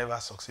 no one ever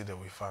succeeded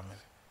with family.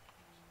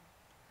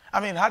 I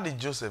mean, how did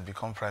Joseph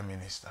become prime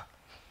minister?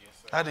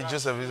 How did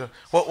Joseph become?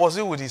 Was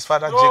it with his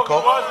father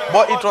Jacob?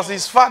 But it was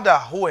his father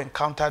who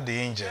encountered the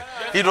angel.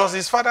 It was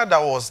his father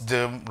that was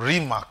the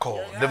Rima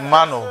called, the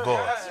man of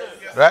God.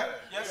 Right?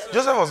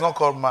 Joseph was not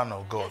called man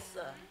of God.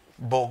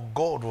 But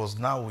God was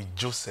now with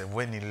Joseph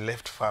when he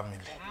left family.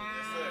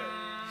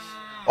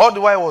 All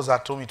the while he was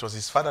at home, it was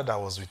his father that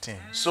was with him.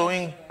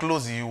 Sewing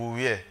clothes he will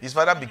wear. His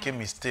father became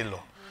his tailor.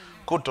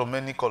 Coat of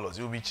many colors.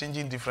 He will be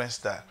changing different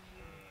style.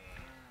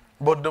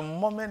 But the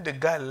moment the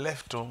guy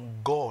left home,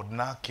 God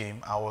now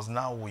came and was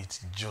now with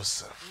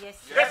Joseph. Yes,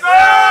 sir. Yes,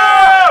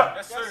 sir.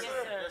 Yes,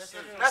 sir.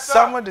 Yes, sir.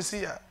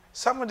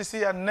 Samuel the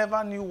seer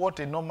never knew what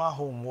a normal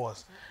home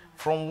was.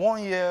 From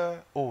 1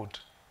 year old,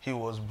 he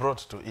was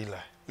brought to Eli,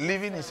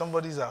 living in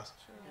somebody's house.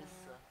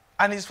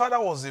 And his father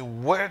was a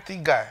wealthy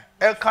guy.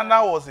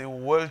 Elkanah was a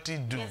wealthy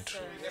dude.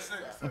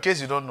 In case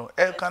you don't know,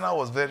 Elkanah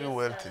was very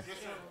wealthy.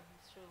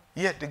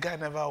 Yet the guy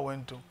never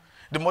went to.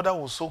 The mother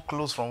was so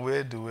close from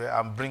where they were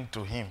and bring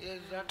to him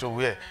to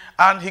wear.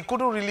 And he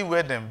couldn't really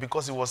wear them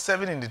because he was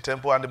serving in the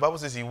temple, and the Bible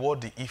says he wore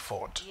the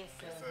ephod. Yes,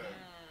 sir.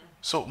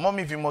 So,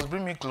 mommy, if you must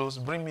bring me clothes,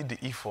 bring me the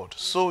ephod.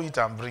 Sew it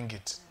and bring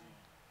it.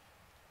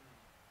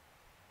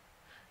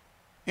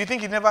 You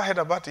think he never heard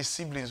about his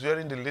siblings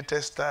wearing the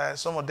latest style,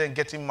 some of them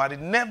getting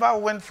married, never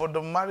went for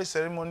the marriage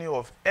ceremony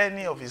of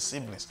any of his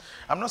siblings.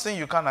 I'm not saying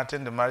you can't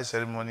attend the marriage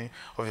ceremony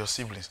of your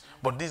siblings,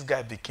 but this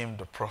guy became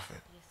the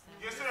prophet.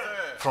 Yes, sir.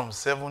 From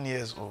 7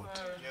 years old.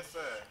 Yes, sir.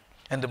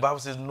 And the Bible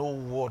says no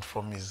word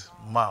from his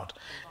mouth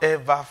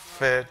ever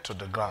fell to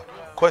the ground.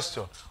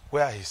 Question,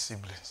 where are his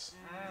siblings?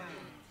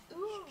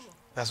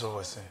 That's what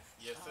we're saying.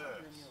 Yes, sir.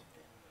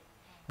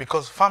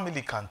 Because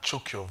family can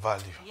choke your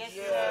value. Yes,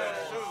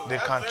 They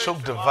can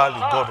choke the value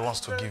God wants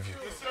to give you.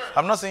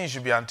 I'm not saying you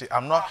should be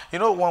I'm not, you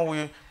know, when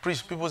we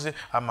preach, people say,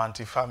 I'm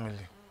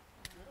anti-family.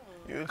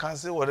 You can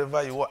say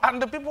whatever you want.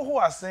 And the people who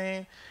are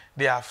saying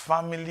they are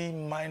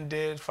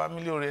family-minded,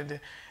 family-oriented,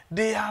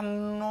 they are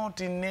not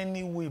in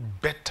any way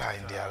better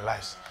in their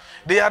lives.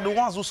 They are the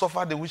ones who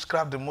suffer the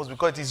witchcraft the most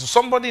because it is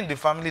somebody in the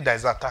family that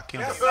is attacking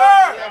them. Yes,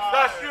 sir.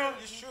 That's true.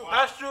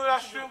 That's true.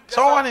 That's true.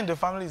 Someone in the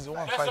family is the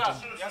one Yes, fighting.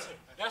 sir. Yes, sir.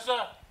 Yes,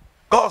 sir.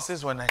 God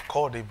says, when I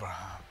called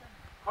Abraham,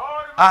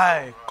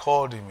 I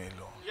called him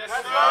alone. Yes,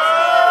 sir.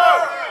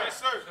 Yes,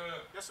 sir.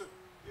 Yes, sir.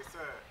 Yes, sir.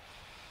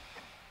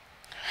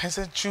 He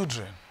said,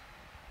 children.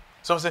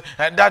 Some say,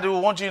 Daddy, we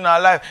want you in our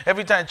life.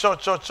 Every time,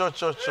 church. Go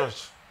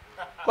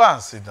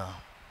and sit down.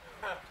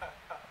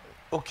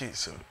 Okay,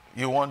 so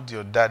you want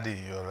your daddy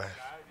in your life.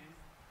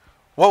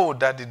 What would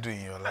daddy do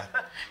in your life?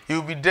 He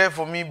will be there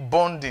for me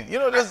bonding. You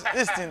know, those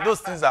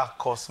things are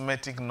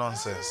cosmetic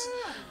nonsense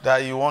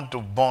that you want to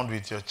bond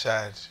with your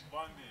child.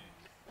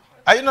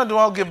 Are you not the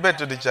one who gave birth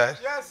to the child?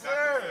 Yes,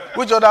 sir.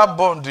 Which other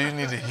bond do you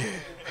need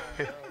again?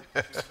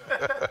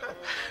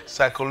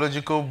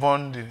 Psychological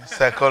bonding,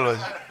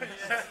 psychology.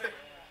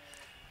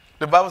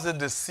 The Bible said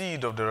the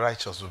seed of the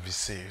righteous will be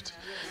saved.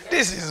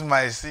 This is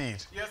my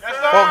seed. Yes,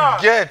 sir.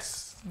 Forget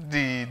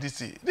this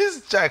seed.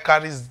 This child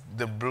carries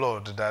the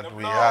blood that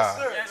we have.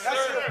 Yes,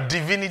 sir.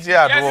 Divinity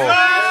at work.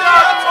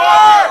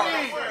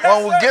 Yes,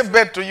 When we give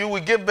birth to you, we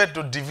give birth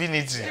to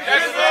divinity.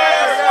 yes,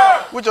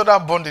 sir. Which other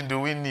bonding do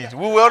we need?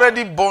 We were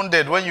already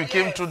bonded when you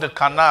came through the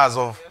canals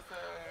of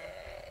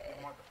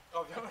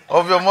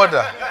your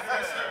mother.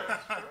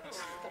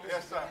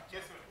 Yes, sir.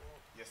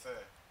 Yes, sir.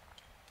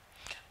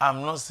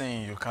 I'm not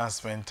saying you can't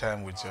spend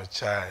time with your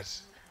child.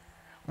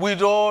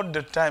 With all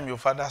the time your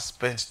father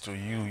spent to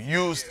you,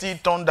 you still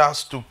turned out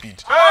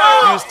stupid.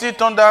 You still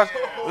turned out...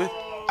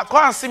 I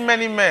can't see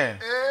many men.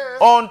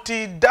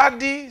 Until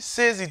daddy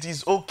says it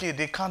is okay,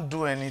 they can't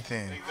do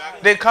anything.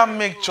 They can't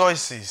make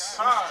choices.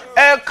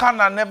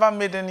 Elkanah never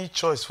made any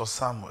choice for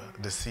Samuel,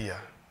 the seer.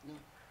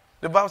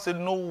 The Bible said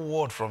no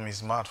word from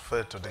his mouth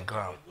fell to the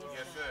ground. Yes,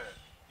 sir.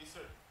 Yes,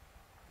 sir.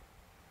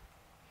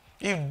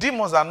 If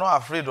demons are not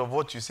afraid of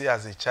what you say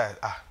as a child,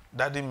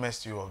 daddy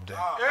messed you up there.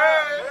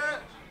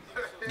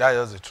 That's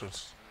just the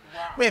truth.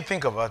 I mean,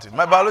 think about it.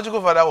 My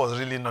biological father was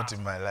really not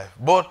in my life.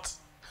 But,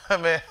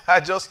 I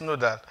just know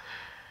that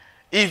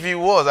if he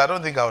was, I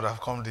don't think I would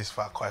have come this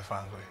far, quite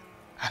frankly.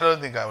 I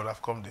don't think I would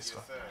have come this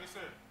far. Yes, sir.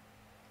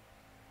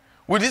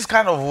 With this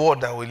kind of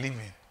world that we live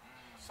in,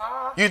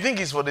 you think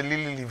it's for the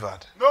lily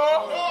livered?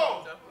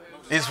 No.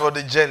 It's for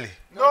the jelly.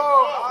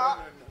 No.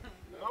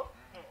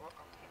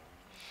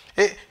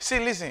 Hey, see,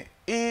 listen.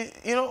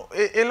 You know,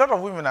 a lot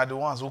of women are the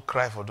ones who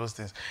cry for those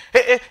things.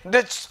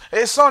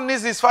 A son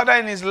needs his father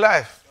in his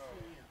life.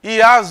 He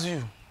has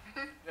you.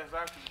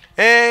 Exactly.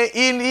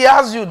 He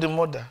has you, the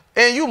mother.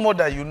 And you,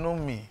 mother, you know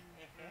me.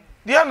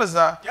 Do you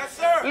understand? Yes,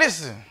 sir.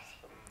 Listen.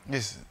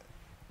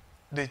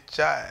 The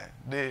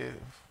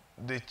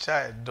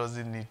child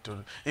doesn't need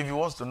to. If he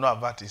wants to know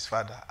about his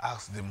father,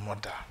 ask the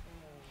mother.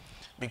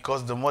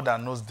 Because the mother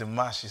knows the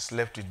man she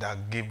slept with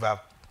that gave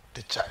up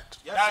the child.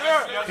 Yes,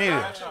 sir.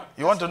 Period.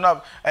 You want to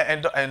know,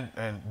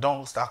 and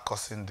don't start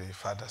cursing the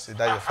father. Say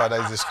that your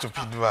father is a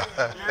stupid man.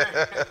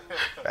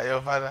 That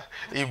your father,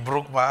 he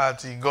broke my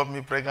heart. He got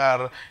me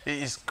pregnant.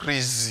 He is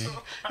crazy.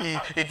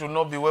 It will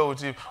not be well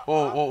with him.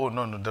 Oh,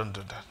 no, don't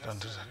do that. Don't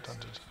do that. Don't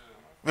do that.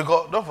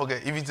 Because don't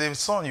forget, if it's a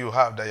son you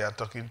have that you are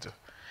talking to,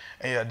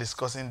 and you are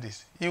discussing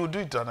this, he will do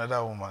it to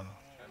another woman.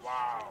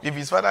 Wow. If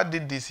his father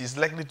did this, he's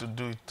likely to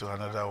do it to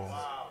another woman.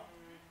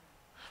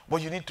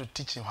 But you need to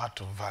teach him how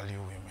to value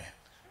women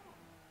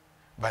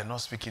by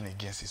not speaking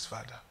against his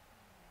father.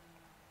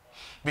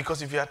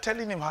 Because if you are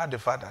telling him how the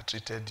father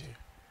treated you,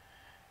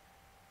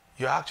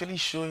 you are actually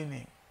showing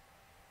him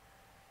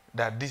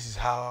that this is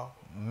how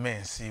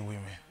men see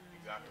women.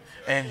 Exactly,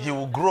 and he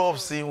will grow up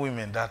seeing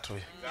women that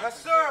way.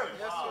 Yes, sir.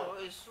 Yes,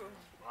 sir. It's true.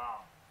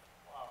 Wow.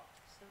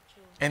 So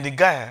true. And the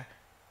guy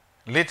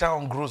later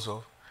on grows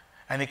up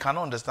and he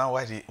cannot understand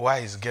why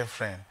his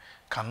girlfriend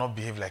cannot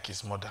behave like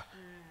his mother.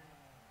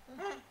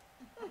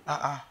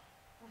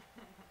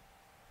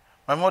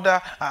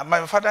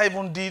 My father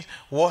even did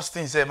worse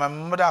things. My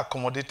mother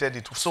accommodated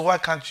it. So why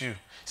can't you?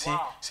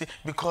 See,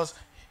 because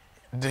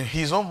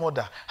his own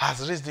mother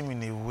has raised him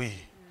in a way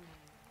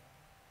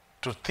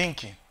to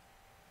thinking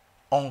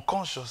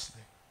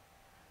unconsciously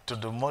to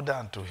the mother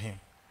and to him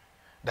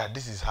that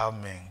this is how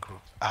men grow.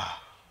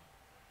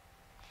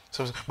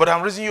 But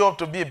I'm raising you up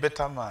to be a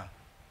better man.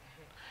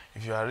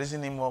 If you are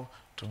raising him up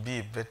to be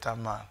a better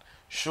man,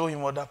 show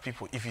him other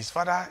people. If his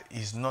father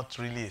is not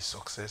really a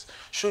success,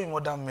 show him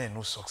other men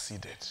who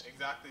succeeded.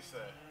 Exactly, sir.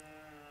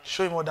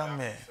 Show him other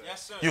men.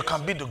 Yes, sir. You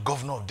can be the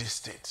governor of this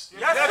state.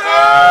 Yes,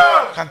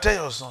 sir. You can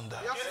tell your son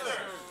that. Yes,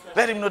 sir.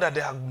 Let him know that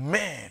there are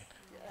men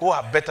who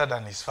are better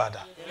than his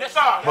father. Yes,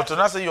 sir. But to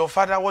not say your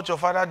father, what your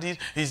father did,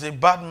 is a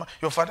bad man.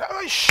 Your father,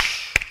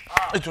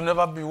 it will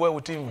never be well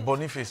with him,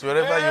 Boniface.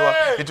 Wherever you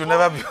are, it will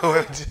never be well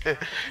with you.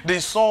 The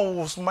sun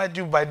will smite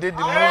you by day, the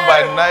moon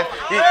by night.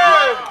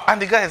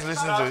 And the guy is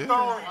listening to you.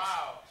 Wow.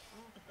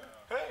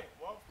 Hey,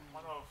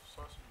 one of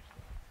sorcery.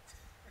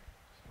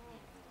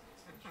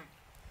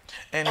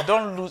 And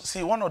don't lose.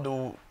 See, one of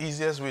the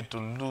easiest way to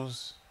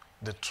lose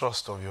the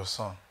trust of your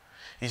son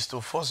is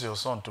to force your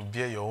son to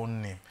bear your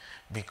own name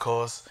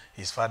because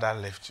his father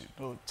left you.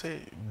 No, say,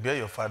 bear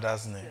your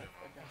father's name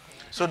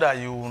so that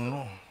you will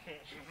know.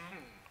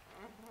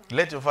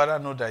 Let your father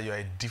know that you are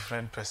a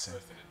different person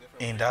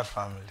in that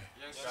family.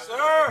 Yes,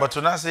 sir. But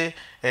to not say,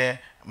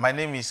 my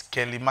name is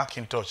Kelly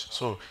McIntosh,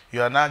 so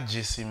you are not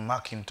JC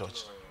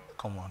McIntosh.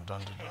 Come on,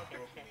 don't do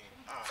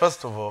that.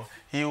 First of all,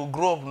 he will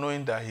grow up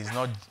knowing that he's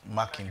not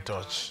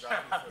McIntosh.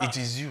 It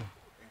is you.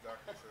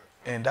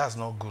 And that's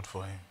not good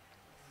for him.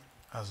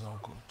 That's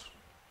not good.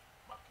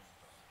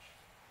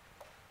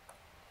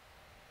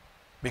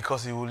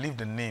 Because he will leave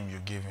the name you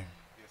gave him.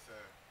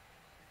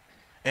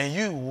 And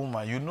you,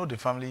 woman, you know the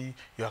family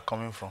you are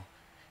coming from.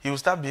 He will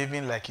start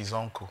behaving like his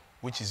uncle,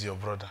 which is your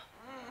brother.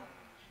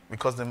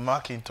 Because the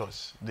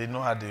Macintosh, they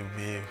know how they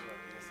behave.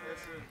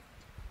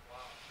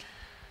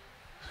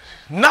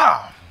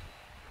 Now,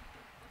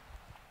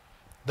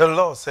 the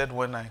Lord said,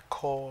 when I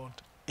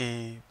called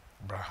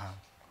Abraham,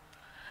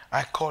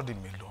 I called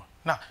him alone.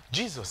 Now,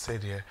 Jesus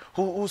said here,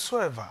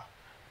 whosoever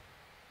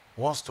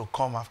wants to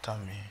come after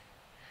me,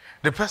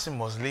 the person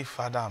must leave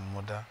father and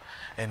mother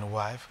and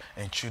wife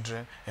and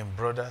children and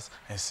brothers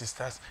and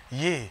sisters,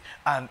 yea,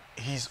 and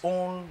his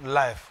own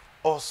life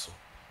also.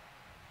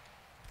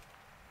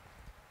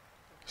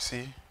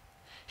 See,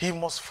 he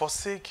must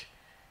forsake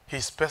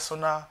his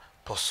personal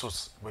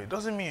pursuits. But it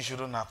doesn't mean you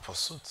shouldn't have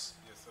pursuits.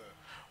 Yes, sir.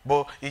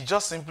 But it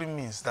just simply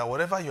means that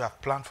whatever you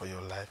have planned for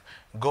your life,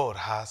 God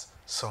has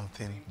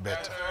something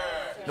better.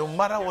 No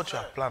matter what you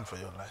have planned for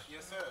your life,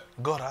 Yes, sir.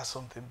 God has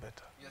something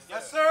better.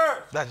 Yes,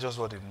 sir. That's just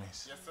what it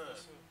means. Yes, sir.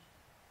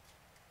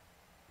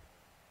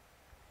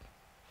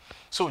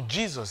 So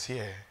Jesus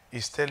here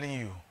is telling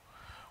you,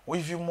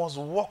 if you must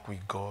walk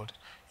with God,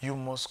 you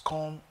must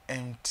come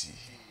empty.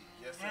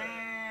 Yes, sir.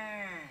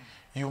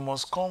 You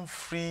must come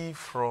free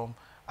from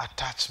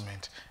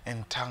attachment,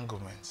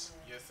 entanglements.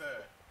 Yes,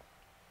 sir.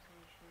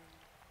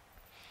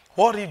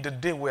 What if the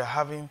day we're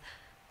having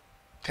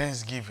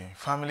Thanksgiving,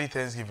 family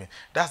Thanksgiving,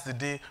 that's the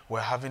day we're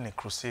having a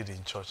crusade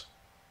in church?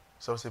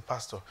 So I say,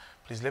 Pastor,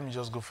 please let me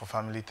just go for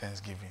family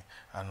Thanksgiving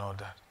and all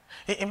that.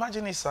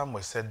 Imagine if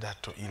Samuel said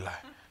that to Eli.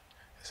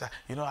 Sir,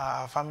 you know,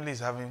 our family is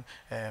having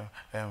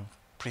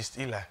priest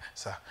Eli,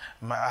 sir.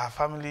 Our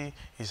family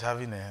is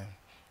having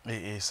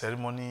a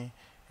ceremony,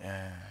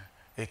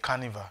 a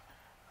carnival.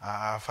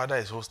 Our father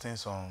is hosting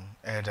some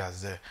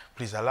elders there.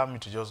 Please allow me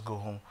to just go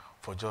home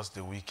for just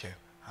the weekend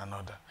and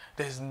all that.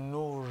 There's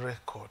no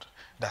record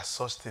that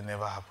such thing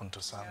ever happened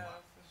to Samuel.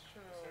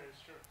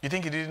 You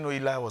think he didn't know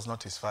Eli was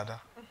not his father?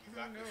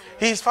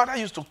 His father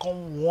used to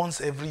come once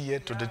every year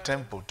to the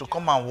temple to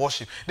come and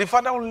worship. The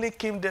father only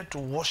came there to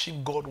worship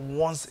God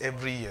once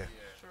every year.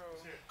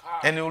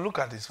 And he will look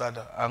at his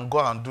father and go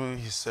and do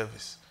his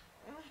service.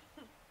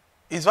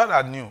 His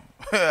father knew,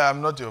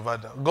 I'm not your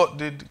father.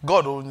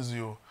 God owns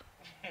you.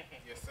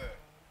 Yes, sir.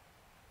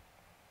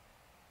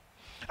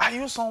 Are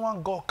you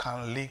someone God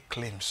can lay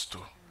claims to?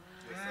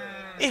 Yes,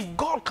 If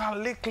God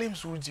can lay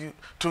claims with you,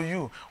 to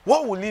you,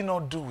 what will he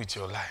not do with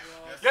your life?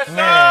 Yes, sir.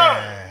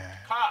 Man.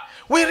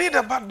 We read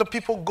about the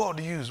people God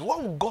used.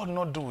 What will God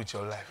not do with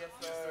your life?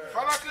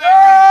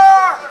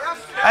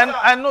 And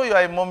I know you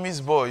are a mommy's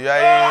boy. You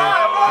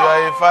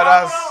are a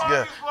father's.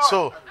 Yeah.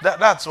 So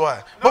that's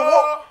why.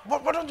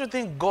 But don't you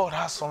think God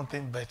has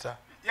something better?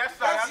 Yes,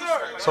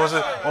 sir. So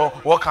say, oh,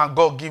 what can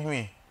God give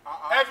me?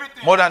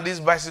 Everything. More than this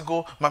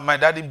bicycle my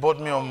daddy bought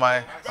me on my.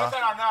 Better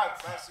than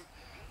that.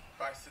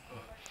 Bicycle.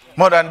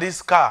 More than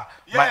this car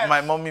Yes.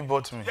 my mommy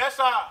bought me. Yes,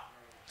 sir.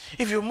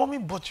 If your mommy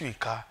bought you a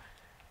car,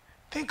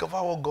 think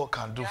about what God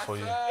can do for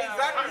you.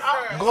 Exactly,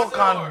 sir. God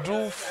can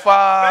do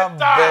far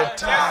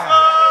better.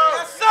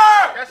 Yes,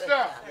 sir. Yes,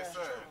 sir. Yes,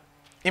 sir.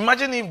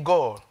 Imagine if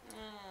God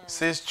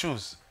says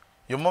choose.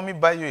 Your mommy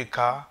buy you a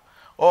car,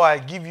 or I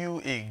give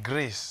you a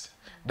grace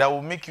that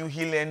will make you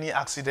heal any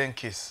accident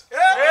case.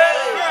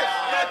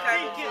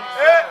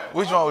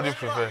 Which one would you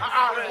prefer?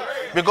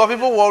 Because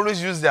people will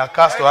always use their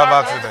cars to have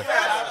accidents.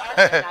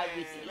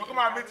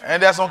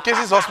 And there are some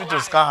cases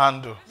hospitals can't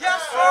handle.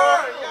 Yes,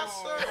 sir.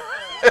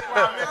 Yes,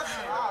 sir.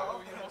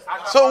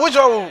 So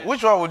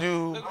which one would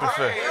you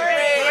prefer?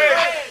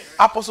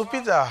 Apostle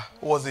Peter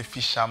was a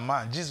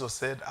fisherman. Jesus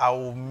said, I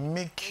will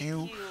make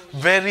you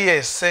very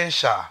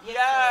essential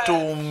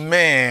to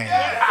men.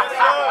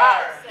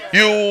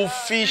 You will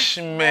fish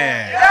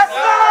men.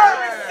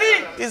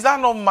 Is that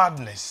not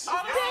madness?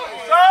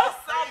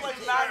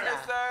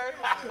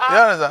 You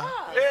understand?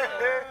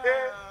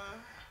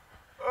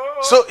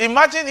 So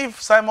imagine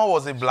if Simon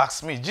was a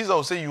blacksmith. Jesus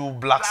would say, you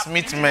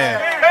blacksmith men.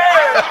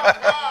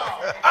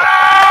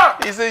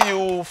 He said, you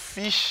will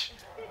fish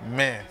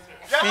men.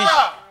 Fish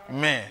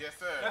men. Yes,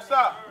 sir. Yes,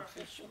 sir.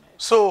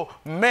 So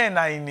men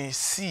are in a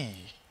sea.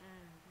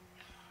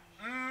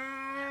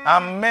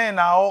 And men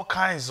are all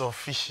kinds of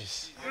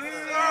fishes.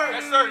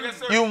 Yes, sir. Yes,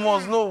 sir. You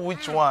must know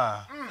which one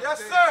Yes,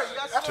 sir.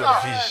 Yes, to sir.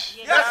 fish.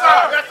 Yes,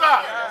 sir. Yes,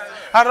 sir.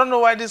 I don't know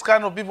why this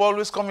kind of people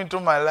always come into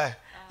my life.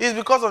 It's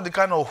because of the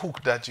kind of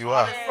hook that you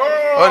are.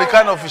 Or the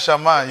kind of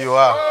fisherman you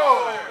are.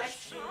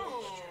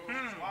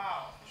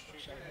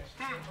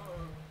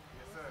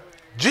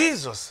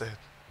 Jesus said,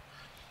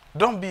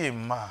 don't be a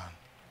man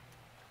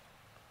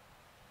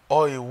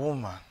or a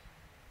woman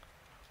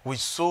with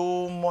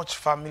so much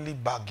family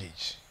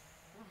baggage.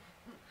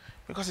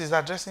 Because he's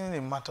addressing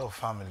a matter of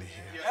family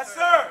here. Yes,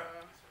 sir.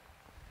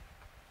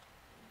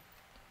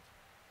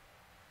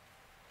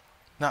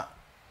 Now,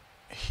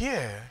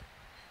 here,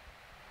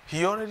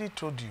 he already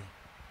told you,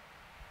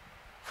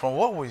 from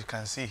what we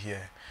can see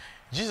here,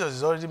 Jesus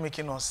is already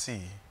making us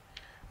see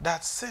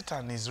that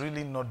Satan is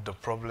really not the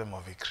problem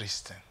of a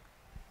Christian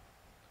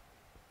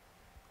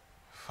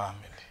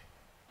family.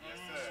 Yes,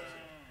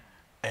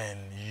 sir. And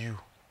you.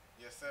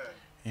 Yes, sir.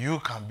 You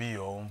can be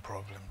your own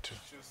problem too.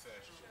 True, sir.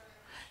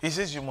 He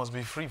says you must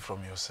be free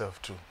from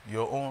yourself too.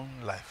 Your own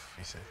life,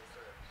 he said.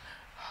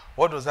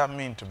 What does that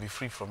mean to be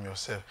free from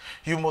yourself?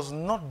 You must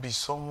not be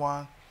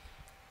someone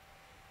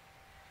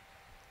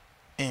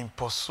in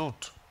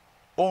pursuit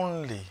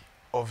only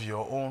of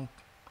your own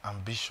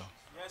ambition,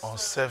 Yes,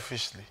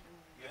 unselfishly,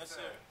 Yes,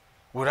 sir.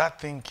 without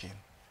thinking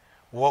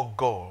what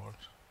God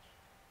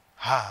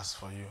has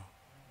for you.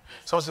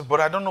 Someone says, but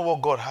I don't know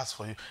what God has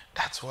for you.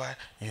 That's why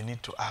you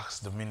need to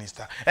ask the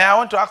minister. And I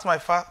want to ask my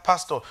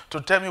pastor to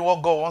tell me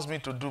what God wants me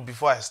to do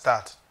before I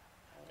start.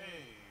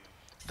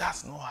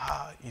 That's not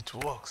how it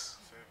works.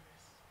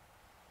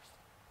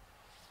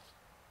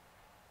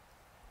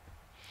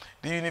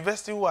 The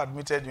university who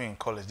admitted you in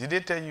college, did they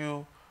tell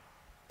you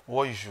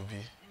what you should be?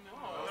 No.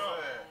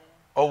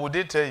 Or would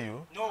they tell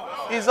you? No.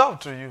 It's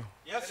up to you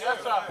Yes, sir.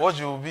 what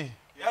you will be.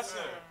 Yes,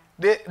 sir.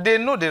 They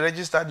know they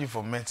registered you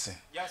for medicine.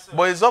 Yes, sir.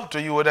 But it's up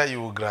to you whether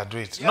you will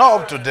graduate. Yes, Not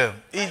sir. up to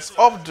them. It's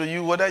up to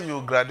you whether you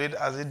will graduate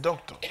as a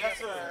doctor. Yes,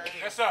 sir.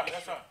 Yes, sir.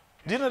 Yes, sir.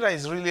 Do you know that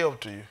it's really up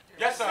to you?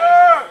 Yes,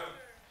 sir.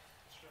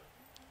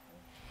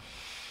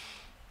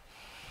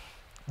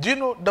 Do you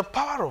know the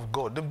power of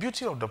God, the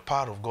beauty of the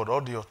power of God,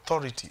 or the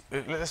authority,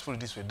 let's put it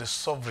this way, the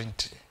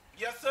sovereignty.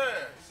 Yes,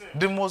 sir.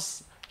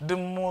 The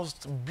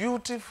most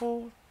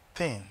beautiful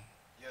thing,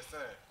 Yes, sir.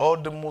 or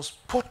the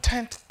most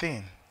potent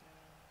thing,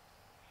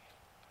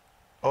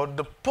 or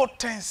the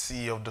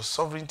potency of the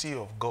sovereignty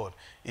of God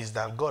is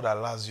that God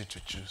allows you to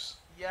choose.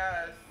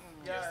 Yes.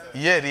 Yes.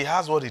 Yet he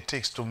has what it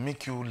takes to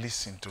make you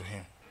listen to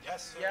him.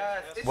 Yes, sir.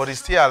 Yes. But he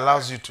still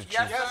allows you to choose.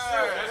 Yes, Yes,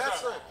 sir.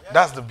 Yes, sir.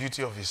 That's the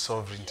beauty of his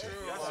sovereignty.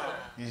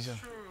 You see?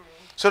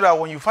 So that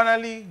when you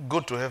finally go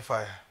to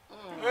hellfire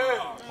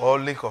or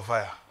lake of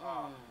fire,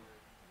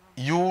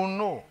 you will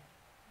know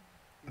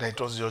that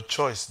it was your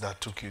choice that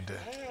took you there.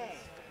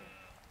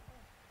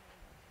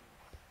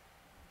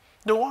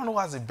 The one who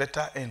has a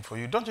better end for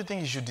you, don't you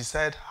think you should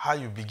decide how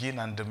you begin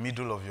and the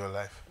middle of your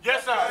life?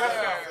 Yes, sir. Yes,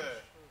 sir.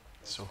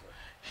 So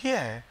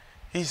here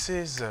he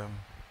says,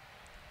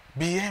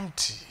 be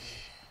empty.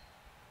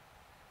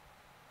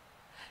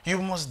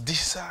 You must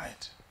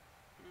decide.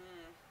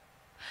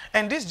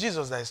 And this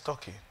Jesus that is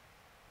talking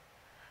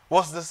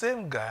was the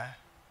same guy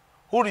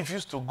who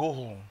refused to go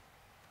home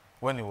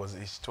when he was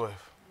age 12.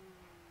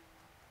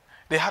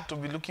 They had to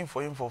be looking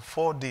for him for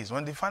 4 days.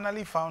 When they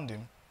finally found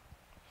him,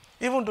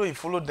 even though he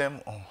followed them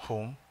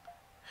home,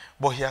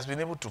 but he has been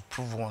able to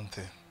prove one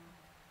thing.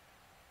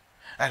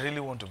 I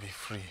really want to be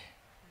free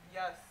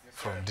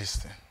from this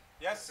thing.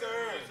 Yes, sir.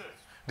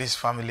 This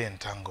family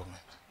entanglement.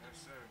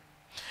 Yes,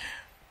 sir.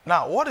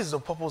 Now, what is the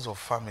purpose of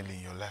family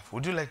in your life?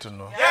 Would you like to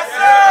know? Yes,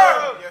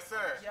 sir. Yes,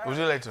 sir. Would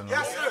you like to know?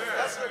 Yes, sir.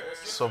 Yes, sir.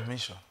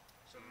 Submission.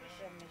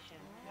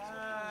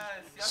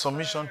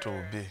 Submission to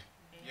obey.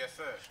 Yes,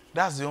 sir.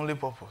 That's the only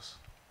purpose.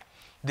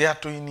 They are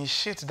to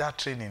initiate that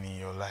training in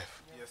your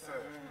life. Yes, sir.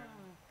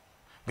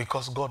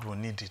 Because God will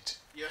need it.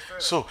 Yes, sir.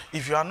 So,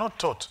 if you are not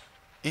taught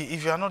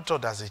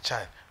as a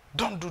child,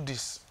 don't do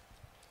this.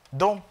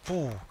 Don't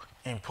poo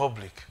in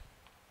public.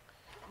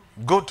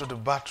 Go to the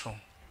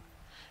bathroom.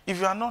 If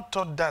you are not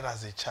taught that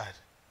as a child,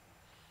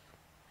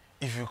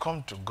 if you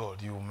come to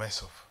God, you will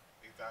mess up.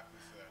 Exactly,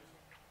 sir.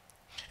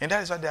 And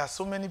that is why there are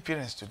so many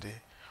parents today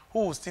who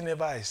will still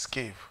never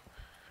escape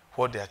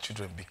what their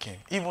children became.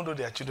 Even though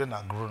their children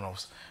are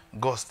grown-ups,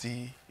 God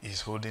still is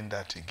holding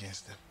that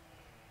against them.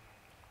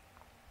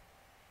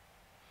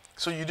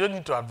 So you don't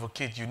need to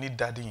advocate, you need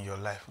daddy in your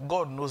life.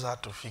 God knows how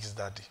to fix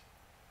daddy.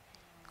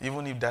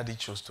 Even if daddy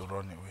chose to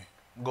run away,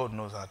 God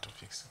knows how to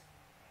fix it.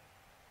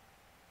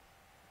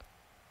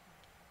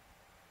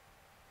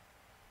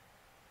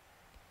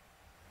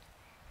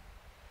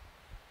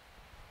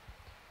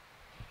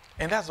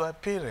 And that's why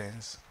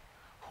parents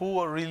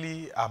who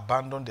really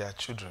abandon their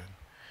children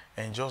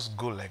and just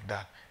go like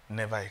that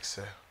never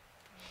excel.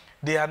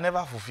 They are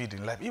never fulfilled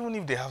in life. Even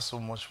if they have so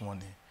much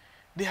money,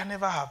 they are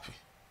never happy.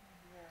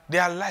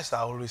 Their lives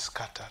are always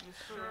scattered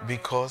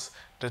because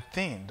the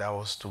thing that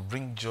was to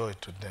bring joy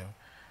to them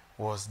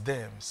was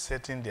them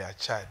setting their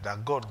child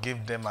that God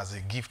gave them as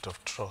a gift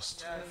of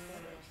trust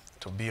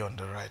to be on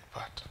the right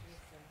path.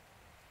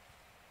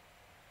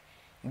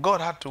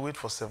 God had to wait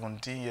for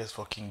 17 years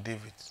for King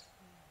David.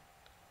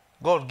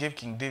 God gave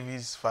King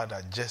David's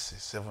father Jesse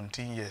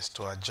 17 years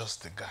to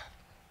adjust the guy.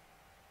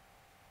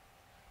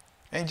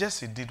 And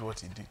Jesse did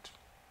what he did.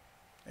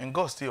 And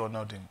God still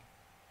honored him.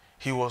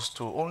 He was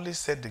to only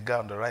set the guy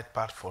on the right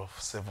path for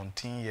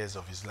 17 years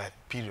of his life,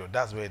 period.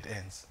 That's where it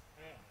ends.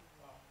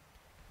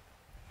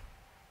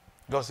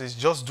 God says,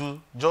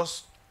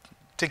 just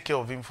take care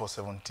of him for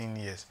 17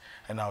 years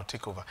and I'll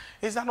take over.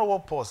 Is that not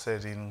what Paul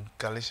said in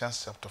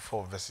Galatians chapter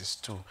 4, verses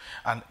 2?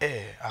 An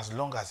heir, as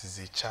long as he's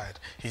a child,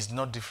 he's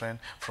not different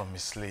from a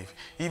slave.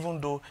 Even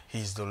though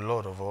he's the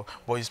Lord of all,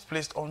 but he's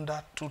placed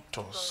under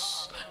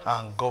tutors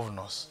and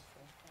governors.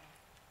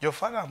 Your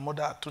father and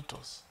mother are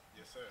tutors.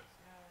 Yes, sir.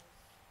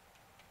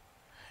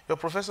 Your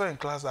professor in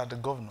class are the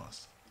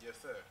governors. Yes,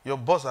 sir. Your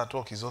boss at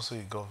work is also a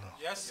governor.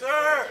 Yes,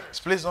 sir.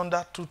 It's placed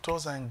under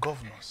tutors and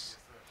governors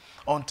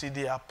until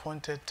the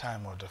appointed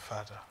time of the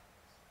father.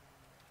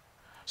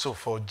 So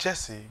for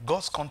Jesse,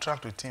 God's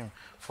contract with him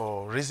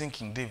for raising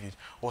King David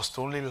was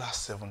to only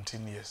last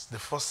 17 years, the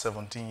first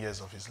 17 years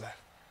of his life.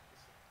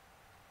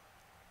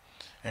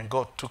 And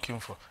God took him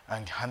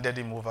and handed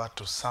him over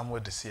to Samuel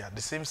the seer,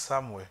 the same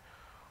Samuel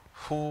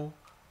who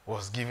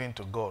was given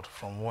to God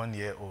from 1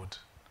 year old.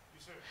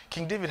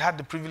 King David had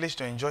the privilege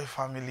to enjoy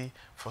family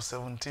for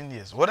 17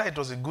 years. Whether it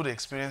was a good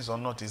experience or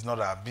not is not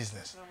our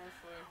business.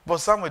 But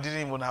Samuel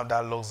didn't even have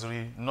that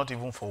luxury, not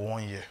even for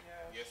 1 year.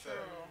 Yes, sir.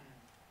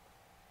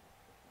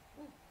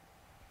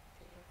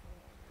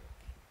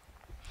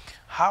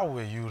 How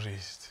were you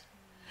raised?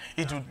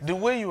 The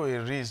way you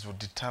were raised would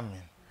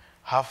determine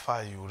how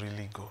far you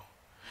really go.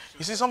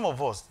 You see, some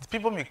of us,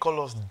 people may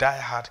call us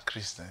die-hard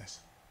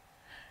Christians.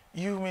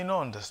 You may not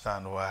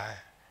understand why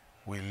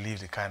we live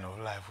the kind of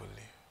life we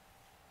live.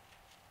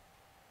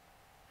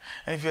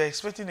 And if you're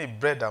expecting a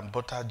bread and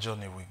butter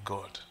journey with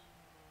God,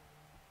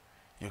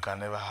 you can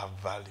never have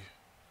value.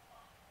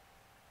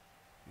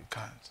 You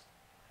can't.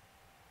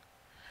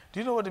 Do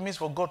you know what it means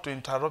for God to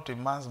interrupt a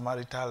man's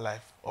marital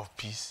life of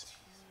peace?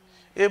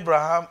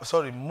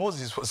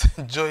 Moses was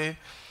enjoying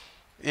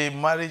a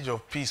marriage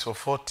of peace for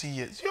 40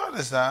 years. Do you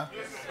understand?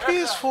 Yes,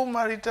 peaceful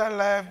marital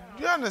life.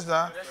 Do you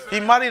understand? Yes, he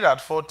married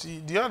at 40.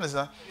 Do you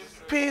understand?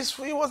 Yes,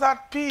 peaceful. He was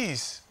at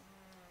peace.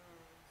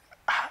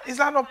 Is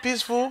that not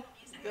peaceful?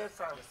 Yes,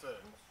 sir. Yes, sir.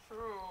 True.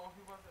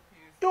 He was at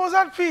peace. He was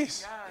at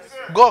peace.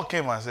 Yes. God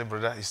came and said,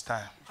 brother, it's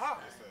time. Yes,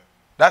 sir.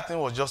 That thing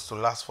was just to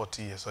last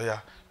 40 years. So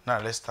yeah, now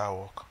let's start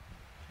work.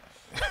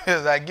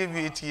 Yes, I give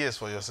you 80 years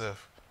for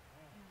yourself.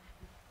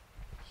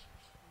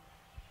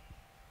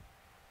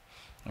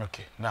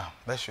 Okay, now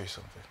let's show you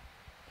something.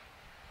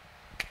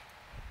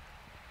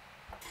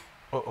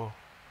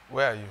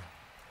 Where are you?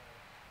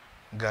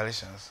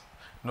 Galatians.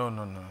 No.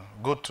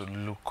 Go to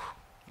Luke.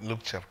 Luke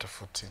chapter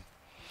 14.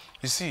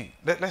 You see,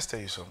 let's tell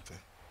you something.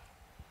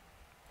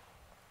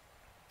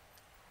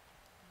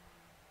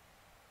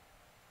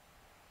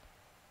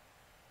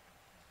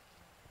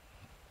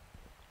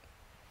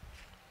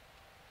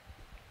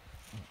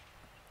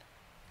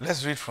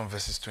 Let's read from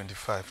verses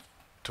 25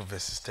 to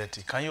verses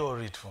 30. Can you all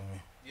read for me?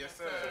 Yes,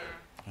 sir.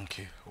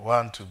 Okay,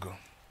 1 to go.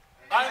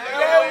 And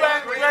there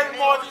went great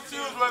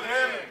multitudes with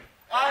him,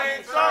 and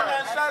he turned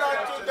and said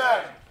unto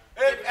them,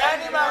 If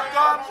any man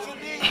come to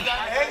me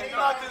and hate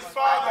not his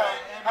father,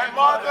 and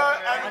mother,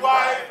 and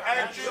wife,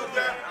 and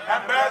children,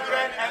 and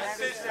brethren, and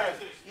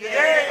sisters,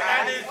 yea,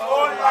 and his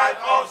own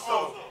life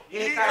also,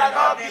 he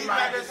cannot be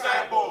my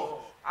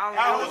disciple. And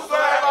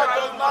whosoever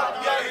does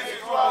not bear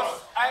his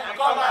cross and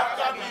come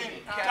after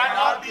me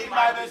cannot be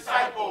my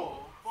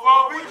disciple.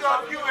 For which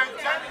of you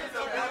intending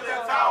to build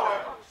a tower,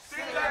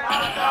 sit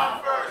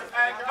down first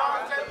and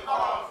counted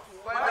off,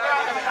 whether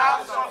he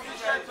has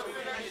sufficient to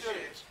finish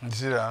it? You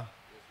see that?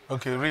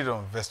 Okay, read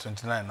on verse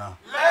 29 now.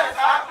 Lest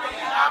happening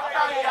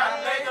after he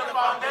has laid the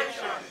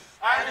foundation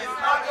and is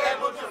not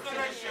able to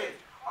finish it,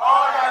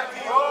 all that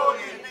behold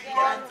he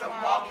began to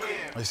mock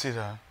him. You see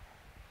that?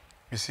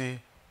 You see,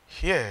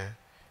 here,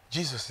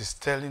 Jesus is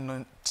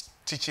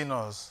teaching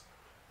us,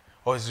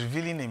 or is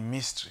revealing a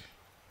mystery.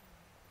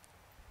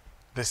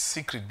 The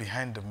secret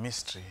behind the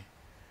mystery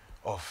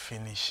of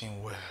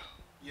finishing well.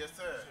 Yes,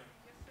 sir.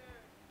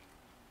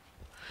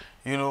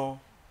 You know,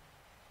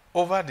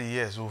 over the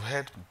years, we've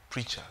heard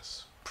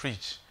preachers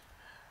preach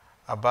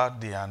about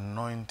the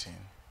anointing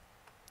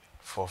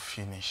for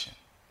finishing.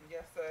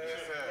 Yes, sir.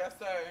 Yes,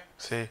 sir.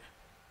 Say,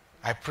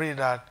 I pray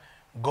that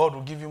God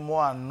will give you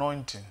more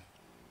anointing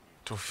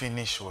to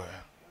finish well.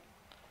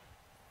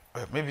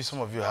 Well, maybe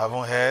some of you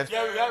haven't heard.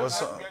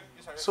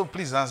 So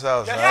please answer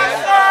us. Yes,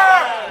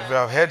 Right? We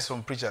have heard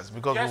some preachers,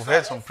 because we've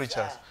heard some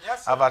preachers.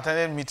 Yes, I've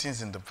attended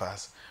meetings in the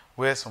past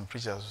where some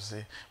preachers will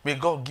say, may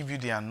God give you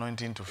the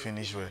anointing to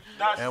finish well.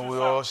 And we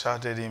all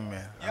shouted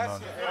amen. And all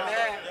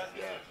that.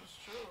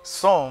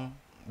 Some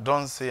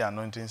don't say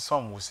anointing,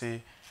 some will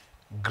say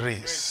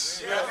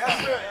grace.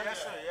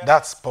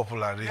 That's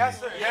popular, really. Yes,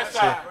 Say,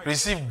 sir.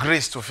 receive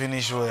grace to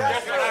finish well.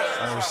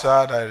 And we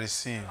shout, I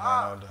receive, and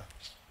all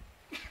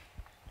that.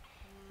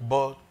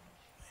 But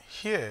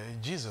here,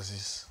 Jesus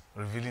is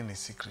revealing a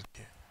secret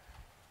here.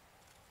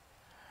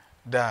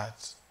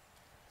 That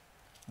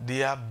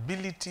the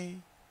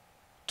ability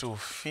to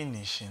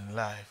finish in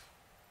life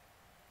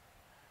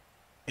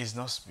is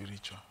not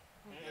spiritual.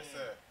 Yes,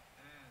 sir.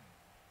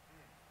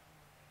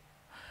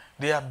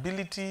 The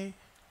ability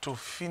to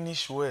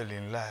finish well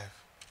in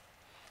life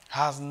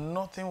has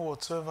nothing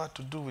whatsoever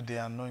to do with the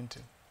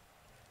anointing.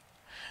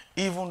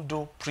 Even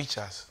though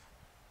preachers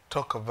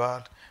talk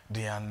about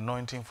the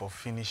anointing for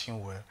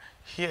finishing well,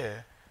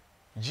 here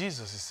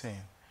Jesus is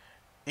saying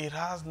it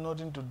has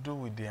nothing to do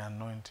with the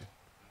anointing.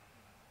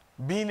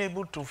 Being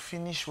able to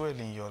finish well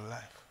in your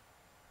life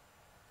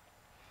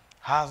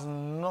has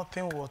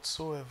nothing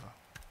whatsoever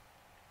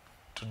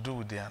to do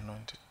with the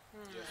anointing.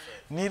 Yes,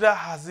 Neither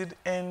has it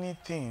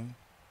anything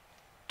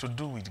to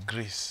do with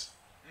grace.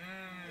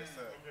 Yes,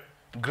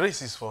 sir.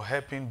 Grace is for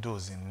helping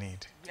those in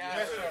need.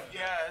 Yes, sir.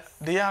 Yes.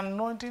 The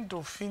anointing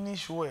to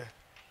finish well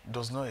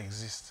does not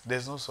exist.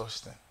 There's no such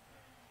thing.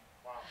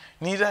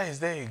 Neither is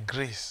there a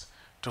grace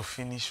to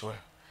finish well.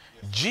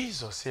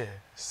 Jesus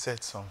here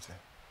said something.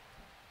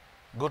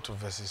 Go to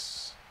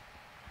verses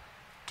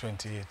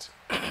 28.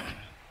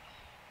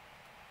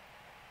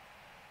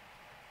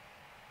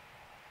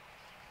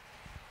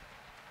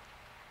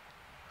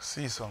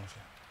 See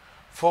something.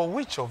 For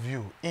which of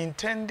you,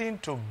 intending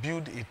to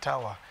build a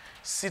tower,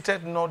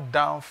 seated not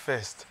down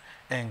first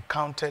and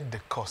counted the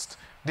cost?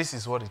 This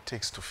is what it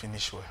takes to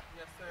finish well.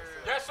 Yes, sir.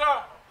 Yes,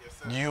 sir. Yes,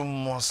 sir. You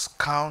must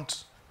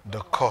count the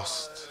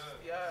cost.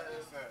 Yes.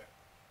 Yes, sir.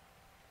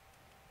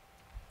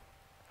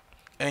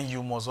 And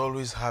you must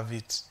always have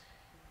it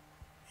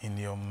in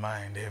your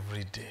mind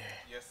every day.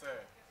 Yes, sir.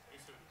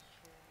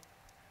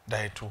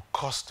 That it will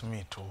cost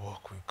me to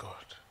walk with God.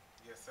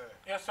 Yes, sir.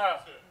 Yes, sir.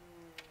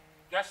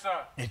 Yes, sir.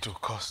 It will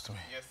cost me.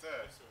 Yes, sir.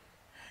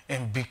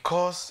 And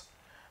because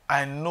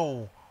I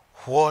know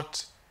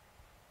what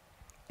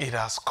it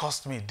has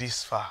cost me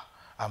this far,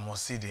 I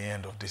must see the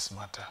end of this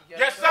matter.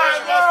 Yes, sir.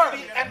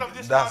 What's the end of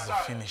this That's the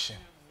matter? finishing.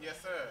 Yes,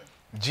 sir.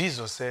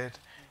 Jesus said,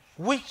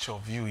 which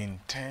of you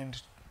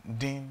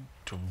intending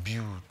to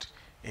build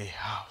a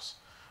house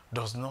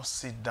does not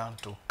sit down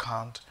to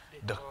count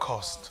the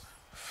cost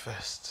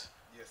first?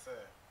 Yes, sir.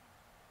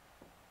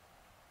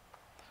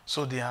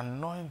 So the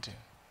anointing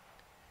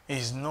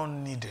is not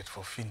needed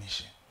for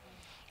finishing.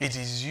 It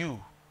is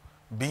you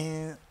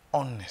being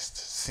honest,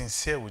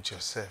 sincere with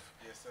yourself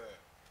Yes, sir.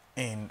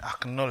 in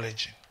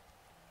acknowledging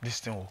this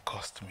thing will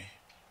cost me.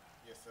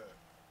 Yes, sir.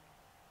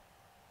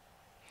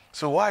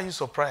 So why are you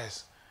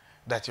surprised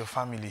that your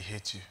family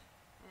hates you?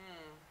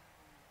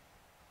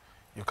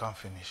 You can't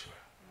finish well.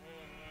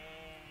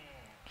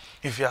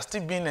 If you are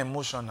still being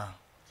emotional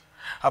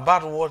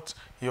about what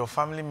your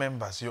family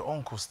members, your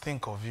uncles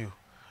think of you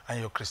and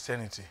your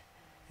Christianity,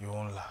 you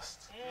won't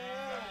last.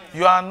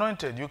 You are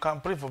anointed. You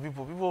can pray for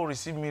people. People will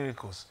receive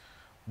miracles.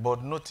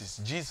 But notice,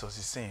 Jesus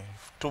is saying,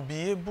 to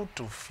be able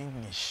to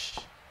finish,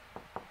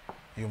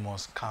 you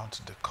must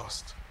count the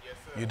cost. Yes,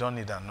 sir. You don't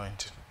need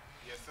anointing.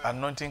 Yes, sir.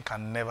 Anointing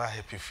can never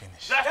help you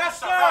finish. Yes,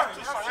 sir.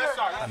 Yes,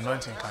 sir.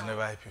 Anointing can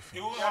never help you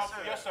finish.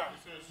 Yes, sir.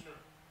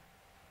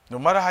 No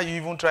matter how you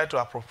even try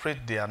to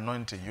appropriate the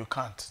anointing, you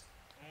can't.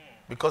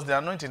 Because the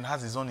anointing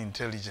has its own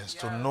intelligence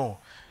to know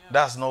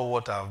that's not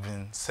what I've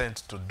been sent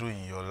to do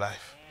in your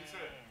life.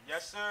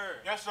 Yes, sir.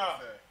 Yes, sir.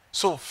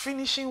 So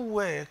finishing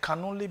well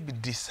can only be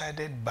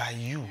decided by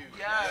you.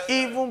 Yes.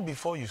 Even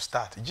before you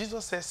start.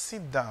 Jesus says,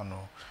 sit down.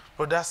 Oh.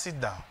 Brother,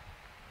 sit down.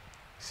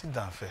 Sit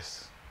down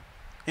first.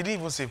 He didn't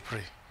even say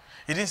pray.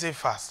 He didn't say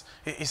fast.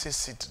 He said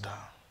sit down.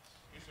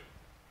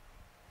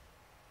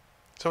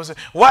 So we say,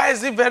 why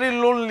is it very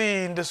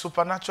lonely in the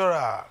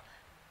supernatural?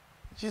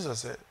 Jesus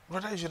said,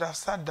 brother, you should have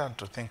sat down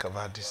to think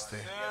about this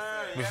thing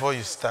before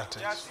you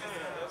started. Yes, sir.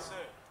 Yes, sir.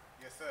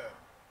 Yes, sir.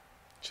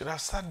 You should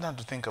have sat down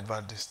to think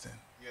about this thing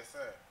Yes,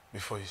 sir.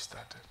 before you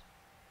started.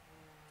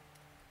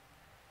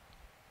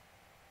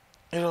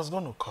 It was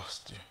going to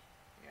cost you.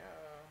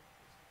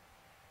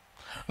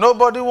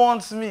 Nobody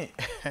wants me.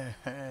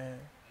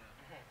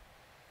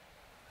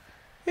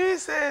 He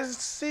says,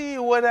 see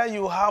whether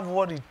you have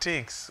what it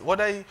takes,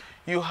 whether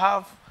you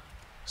have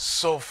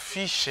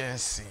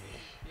sufficiency.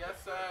 Yes,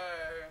 sir.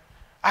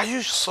 Are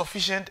you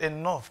sufficient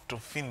enough to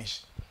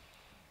finish?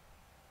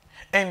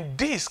 And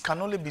this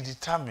can only be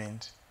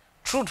determined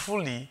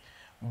truthfully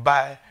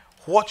by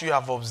what you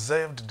have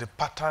observed the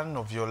pattern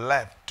of your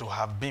life to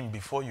have been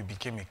before you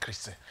became a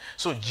Christian.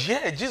 So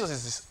yeah, Jesus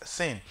is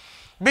saying,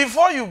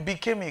 before you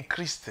became a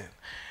Christian,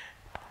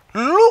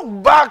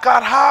 look back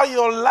at how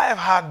your life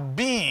had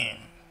been.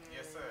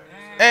 Yes, sir.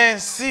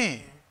 And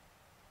see.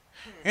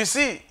 You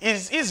see,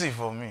 it's easy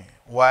for me.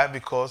 Why?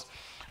 Because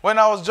when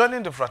I was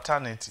joining the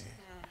fraternity,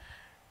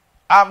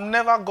 I've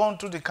never gone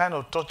through the kind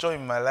of torture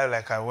in my life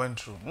like I went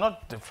through.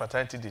 Not the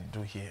fraternity they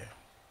do here.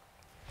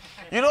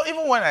 You know,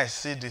 even when I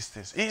say these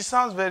things, it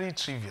sounds very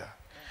trivial.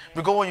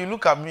 Because when you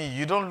look at me,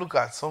 you don't look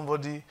at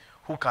somebody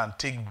who can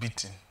take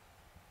beating.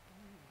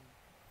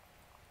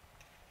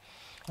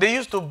 They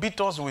used to beat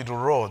us with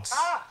rods.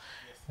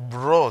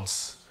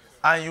 Rods.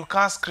 And you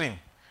can't scream.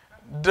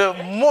 The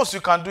most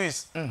you can do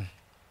is,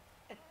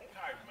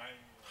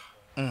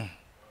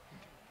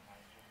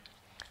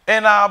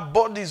 And our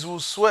bodies will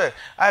swear.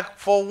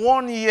 For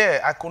 1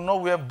 year, I could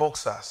not wear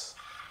boxers.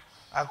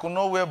 I could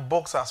not wear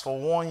boxers for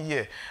 1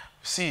 year.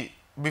 See,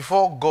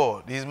 before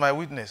God, He is my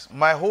witness.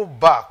 My whole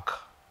back,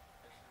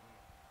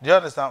 do you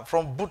understand?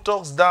 From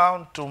buttocks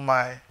down to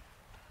my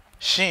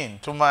shin,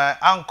 to my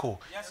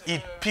ankle,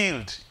 it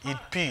peeled. It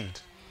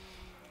peeled.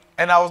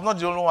 And I was not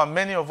the only one.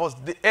 Many of us,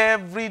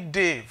 every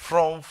day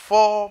from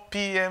 4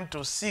 p.m.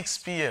 to 6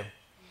 p.m.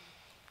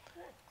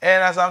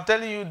 And as I'm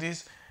telling you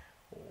this,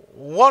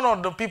 one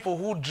of the people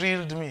who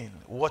drilled me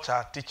watch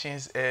our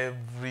teachings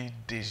every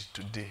day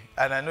today.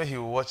 And I know he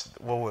will watch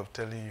what we're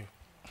telling you.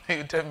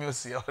 He tell me,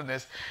 see,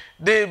 honest.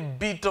 They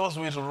beat us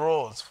with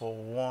rods for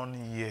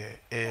 1 year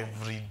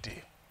every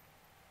day.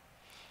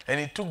 And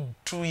it took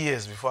 2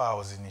 years before I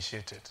was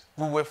initiated.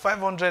 We were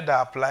 500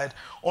 that applied.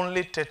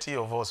 Only 30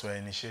 of us were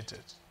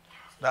initiated.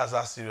 That's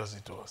how serious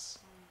it was.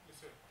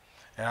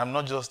 And I'm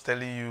not just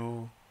telling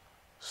you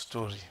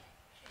story.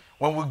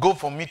 When we go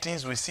for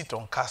meetings, we sit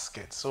on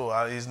casket. So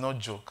it's no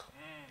joke.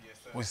 Yes,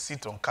 sir. We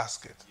sit on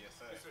casket. Yes,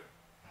 sir.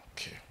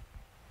 Okay.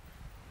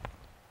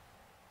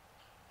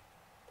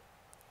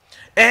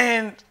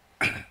 And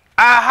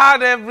I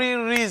had every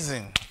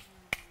reason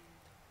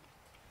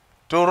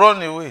to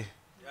run away.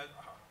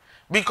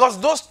 Because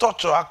those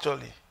torture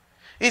actually,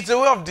 it's a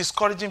way of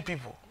discouraging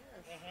people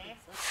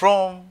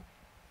from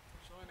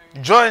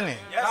joining.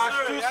 Yes,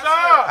 sir. Yes, sir.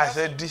 I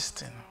said, this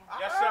thing,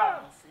 Yes, sir.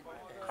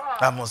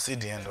 I must see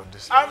the end of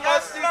this. I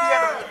must see the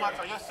end of the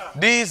matter. Yes, sir.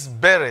 This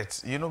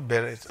beret, you know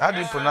beret? How do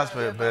you pronounce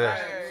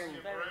beret?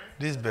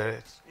 This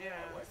beret.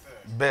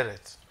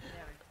 Beret.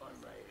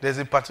 There's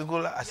a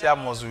particular, I say I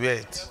must wear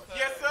it.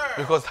 Yes, sir.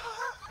 Because,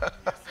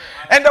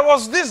 and there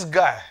was this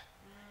guy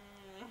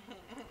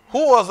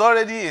who was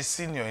already a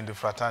senior in the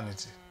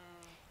fraternity.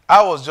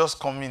 I was just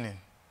coming in.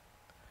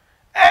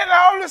 And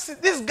I always see,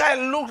 this guy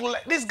looked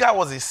like, this guy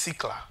was a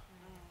sickler.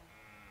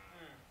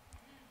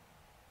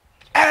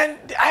 And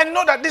I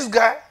know that this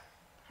guy,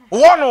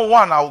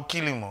 one-on-one, I will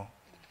kill him.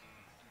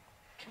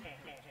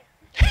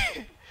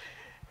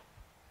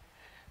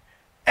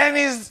 And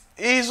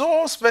his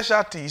own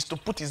specialty is to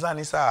put his hand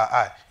inside our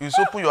eye. You just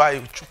open your eye,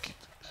 you choke it.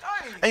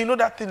 And you know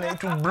that thing,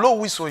 it will blow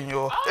whistle in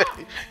your,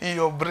 in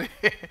your brain.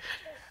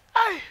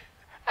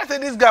 I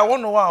said, this guy,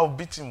 one-on-one, I will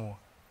beat him.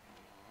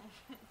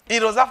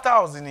 It was after I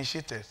was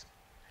initiated.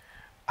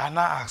 And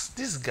I asked,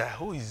 this guy,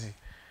 who is he?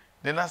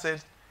 Then I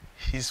said,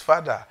 his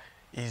father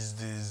is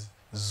this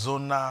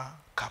Zona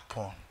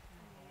Capone.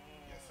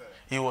 Yes, sir.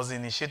 He was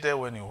initiated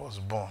when he was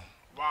born.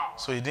 Wow.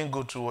 So he didn't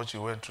go through what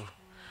you went through.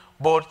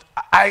 But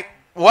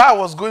while I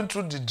was going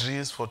through the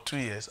drills for 2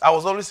 years, I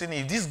was always saying,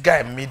 if this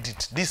guy made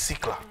it, this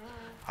sickler,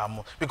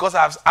 because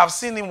I've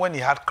seen him when he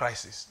had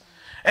crisis.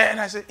 And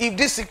I said, if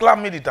this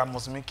sickler made it, I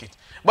must make it.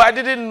 But I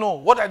didn't know.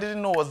 What I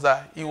didn't know was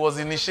that he was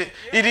initiated.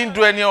 He didn't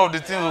do any of the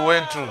things we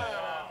went through.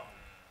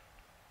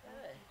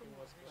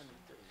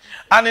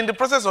 And in the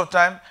process of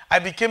time, I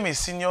became a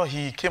senior.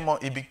 He came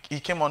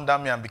under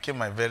me and became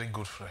my very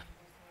good friend.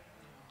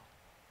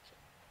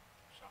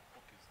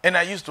 And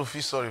I used to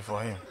feel sorry for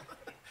him.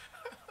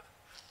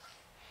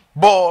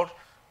 But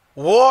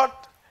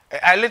what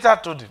I later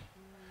told him,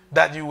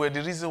 that you were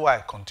the reason why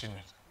I continued.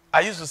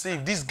 I used to say,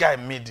 if this guy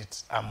made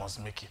it, I must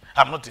make it.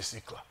 I'm not a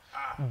sickler.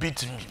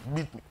 Beat me,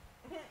 beat me.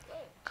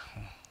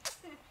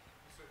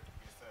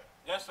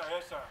 Yes, sir.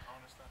 Yes, sir. I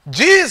understand.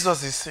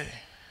 Jesus is saying,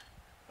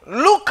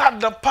 look at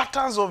the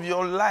patterns of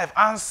your life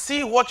and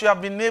see what you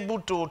have been able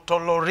to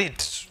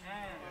tolerate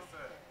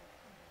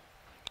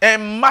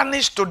and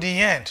manage to the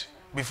end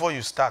before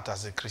you start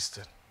as a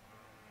Christian.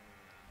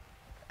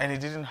 And he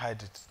didn't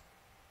hide it.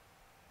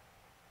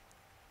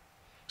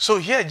 So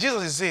here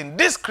Jesus is saying,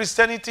 this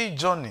Christianity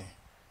journey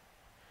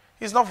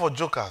is not for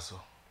jokers.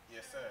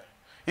 Yes, sir.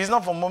 It's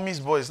not for mommy's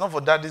boy. It's not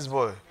for daddy's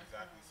boy.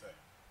 Exactly, sir.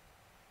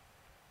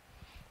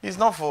 It's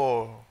not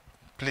for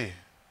play.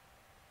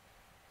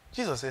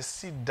 Jesus says,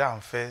 sit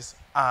down first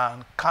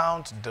and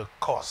count the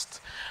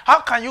cost. How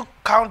can you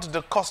count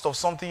the cost of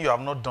something you have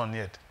not done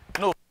yet?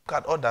 No, look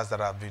at others that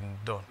have been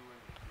done.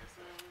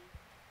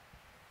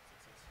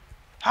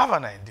 Have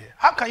an idea.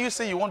 How can you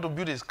say you want to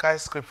build a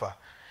skyscraper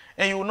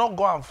and you will not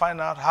go and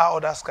find out how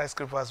other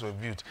skyscrapers were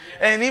built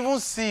and even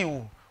see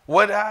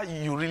whether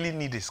you really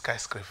need a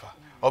skyscraper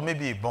or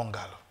maybe a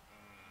bungalow?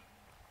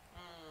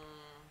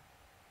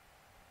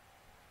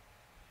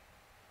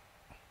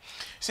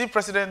 See,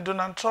 President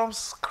Donald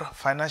Trump's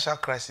financial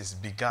crisis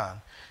began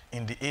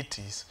in the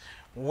 80s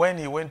when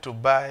he went to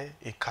buy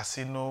a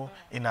casino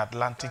in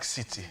Atlantic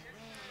City.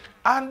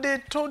 And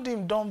they told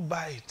him, don't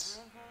buy it.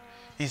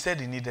 He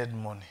said he needed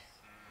money.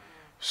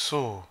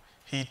 So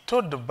he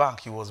told the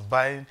bank he was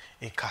buying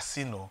a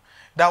casino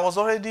that was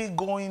already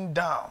going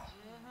down.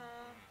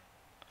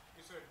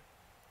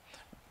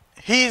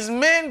 His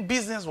main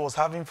business was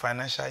having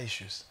financial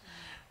issues.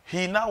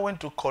 He now went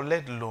to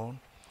collect loan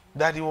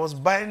that he was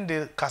buying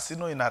the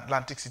casino in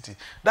Atlantic City.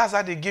 That's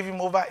how they gave him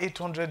over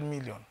 800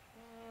 million.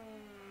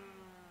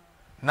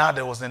 Now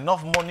there was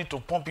enough money to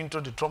pump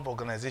into the Trump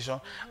organization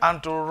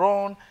and to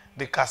run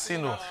the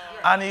casino.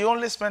 And he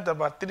only spent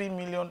about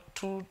 $2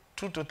 to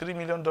 $3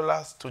 million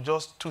to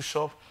just touch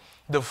up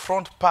the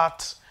front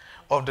part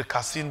of the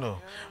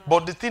casino.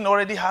 But the thing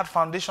already had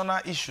foundational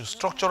issues,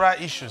 structural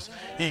issues.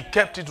 He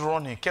kept it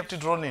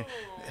running,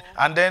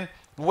 and then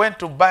went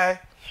to buy.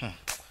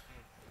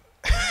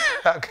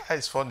 That guy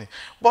is funny.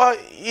 But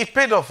it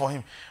paid off for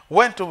him.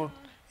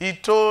 He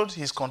told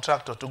his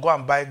contractor to go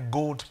and buy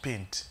gold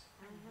paint.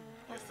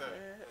 Yes,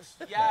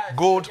 sir. Yes.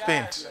 Gold Yes.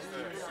 paint.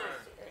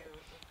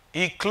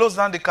 He closed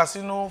down the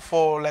casino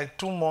for like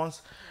 2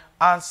 months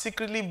and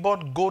secretly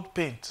bought gold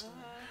paint.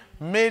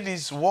 Made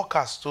his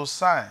workers to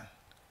sign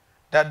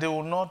that they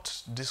will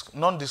not,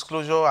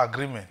 non-disclosure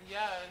agreement.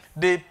 Yes.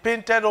 They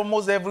painted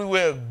almost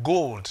everywhere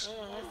gold.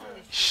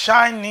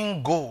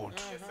 Shining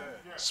gold.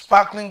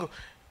 Sparkling gold.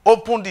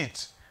 Opened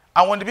it.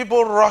 And when the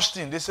people rushed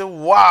in, they said,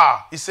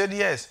 wow. He said,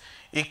 yes.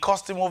 It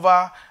cost him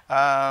over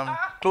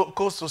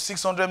close to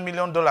 $600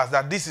 million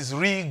that this is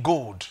real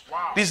gold.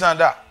 Wow. This and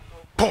that.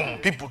 Boom.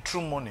 People threw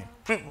money.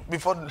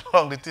 Before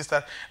long, the thing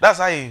started. That's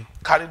how he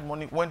carried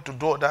money, went to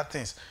do other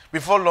things.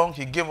 Before long,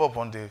 he gave up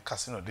on the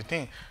casino. The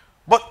thing.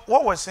 But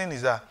what we're saying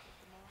is that,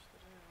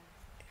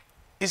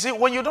 you see,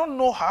 when you don't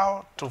know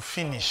how to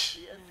finish,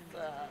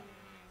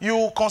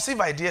 you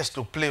conceive ideas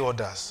to play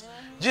others.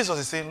 Jesus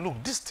is saying,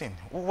 look, this thing,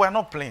 we're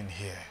not playing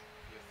here.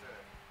 Yes, sir.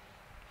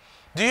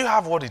 Do you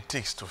have what it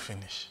takes to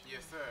finish?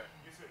 Yes, sir.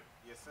 Yes, sir.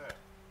 Yes, sir.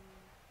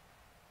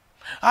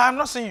 I'm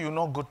not saying you will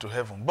not go to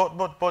heaven,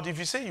 but if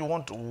you say you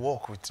want to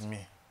walk with me,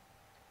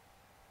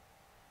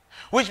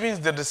 which means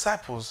the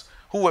disciples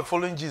who were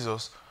following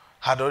Jesus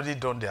had already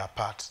done their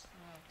part.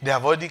 They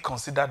have already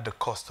considered the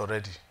cost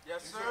already.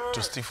 Yes, sir.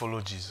 To still follow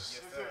Jesus.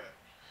 Yes, sir.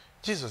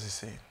 Jesus is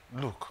saying,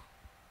 look,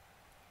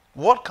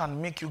 what can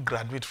make you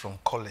graduate from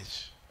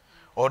college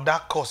or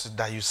that course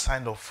that you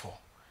signed up for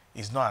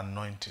is not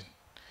anointing,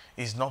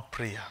 is not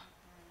prayer,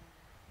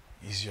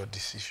 is your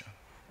decision.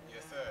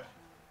 Yes, sir.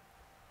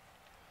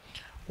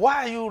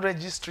 Why are you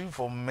registering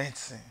for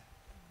medicine?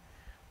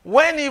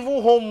 When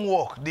even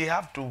homework, they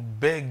have to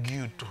beg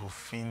you to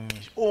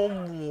finish.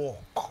 Homework.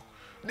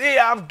 They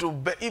have to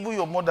beg. Even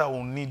your mother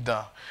will kneel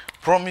down.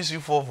 Promise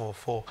you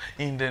 4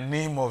 in the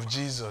name of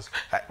Jesus.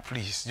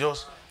 Please,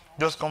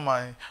 just come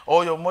on.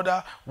 Or your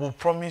mother will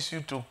promise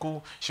you to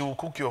cook. She will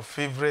cook your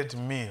favorite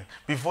meal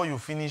before you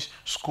finish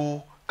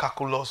school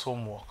calculus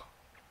homework.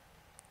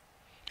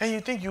 And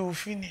you think you will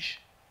finish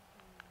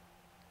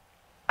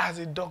as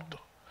a doctor.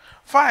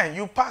 Fine,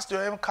 you passed your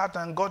MCAT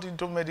and got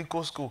into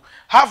medical school.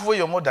 Halfway,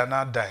 your mother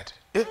now died.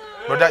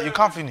 Brother, you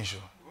can't finish.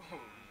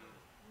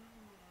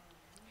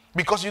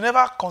 Because you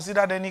never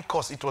considered any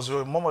course. It was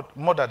your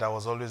mother that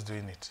was always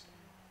doing it.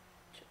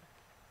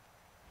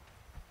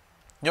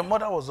 Your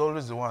mother was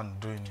always the one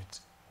doing it.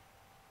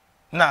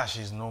 Now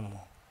she's no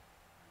more.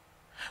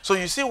 So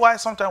you see why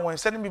sometimes when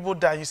certain people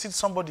die, you see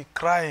somebody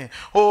crying,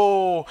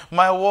 oh,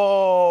 my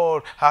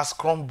world has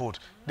crumbled.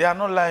 They are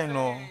not lying,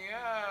 no.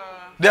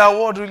 Their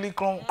world really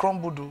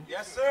crumbled.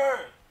 Yes,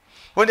 sir.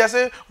 When they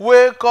say,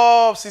 wake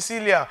up,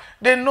 Cecilia,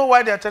 they know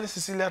why they are telling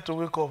Cecilia to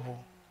wake up.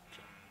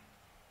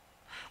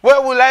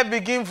 Where will I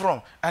begin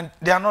from? And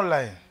they are not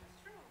lying.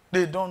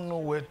 They don't know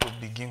where to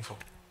begin from.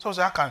 So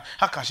how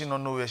can she not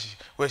know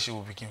where she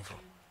will begin from?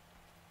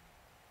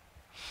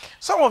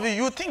 Some of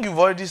you think you've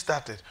already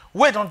started.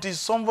 Wait until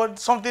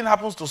something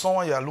happens to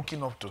someone you are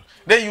looking up to.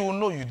 Then you will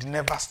know you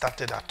never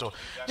started at all.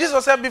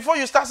 Jesus said, before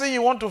you start saying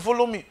you want to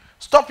follow me,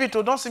 stop it.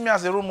 Don't see me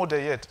as a role model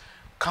yet.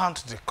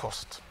 Count the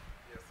cost.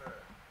 Yes, sir.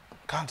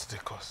 Count the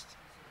cost.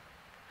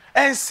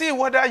 And see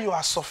whether you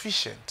are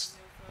sufficient.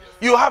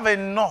 You have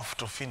enough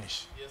to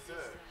finish. Yes, sir.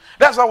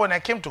 That's why when I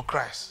came to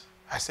Christ,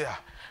 I said,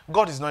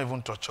 God is not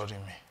even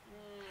torturing me.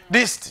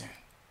 This thing,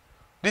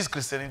 this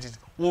Christianity,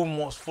 we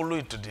must follow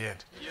it to the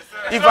end. Yes,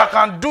 sir. If I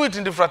can do it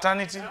in the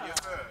fraternity,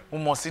 Yes, sir. we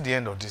must see the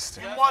end of this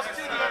thing. You must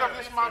see the end of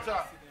this matter.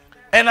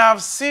 And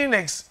I've seen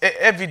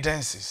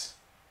evidences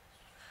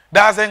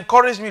that has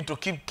encouraged me to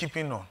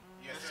keeping on.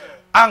 Yes, sir.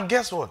 And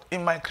guess what?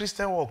 In my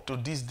Christian walk to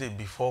this day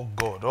before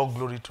God, all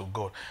glory to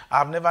God,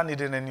 I've never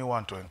needed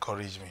anyone to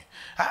encourage me.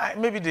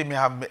 Maybe they may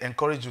have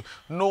encouraged you.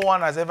 No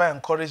one has ever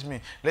encouraged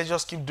me. Let's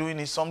just keep doing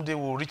it. Someday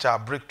we'll reach our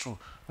breakthrough.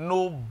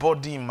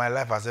 Nobody in my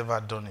life has ever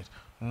done it.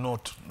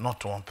 Not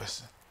one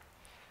person.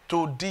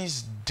 To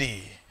this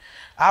day,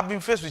 I've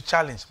been faced with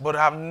challenge, but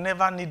I've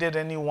never needed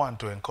anyone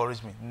to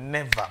encourage me.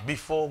 Never.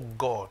 Before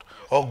God.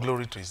 All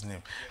glory to his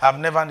name. I've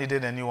never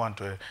needed anyone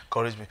to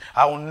encourage me.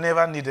 I will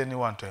never need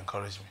anyone to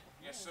encourage me.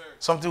 Yes, sir.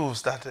 Something we've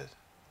started.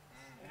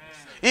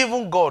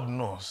 Even God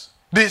knows.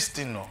 This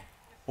thing, no.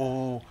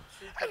 Oh.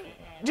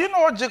 Do you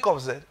know what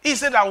Jacob said? He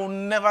said, I will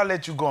never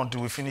let you go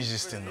until we finish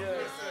this thing. No. Yes,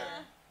 sir.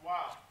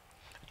 Wow.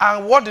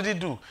 And what did he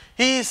do?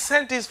 He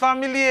sent his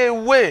family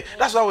away.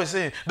 That's why we're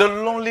saying the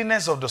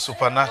loneliness of the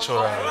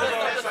supernatural.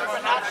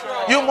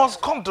 You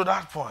must come to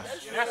that point.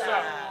 Yes,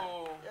 sir.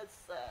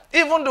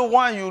 Even the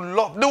one you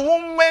love, the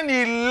woman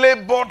he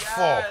labored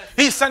for,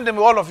 he sent them,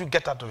 all of you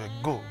get out of it.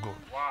 Go, go.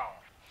 Wow.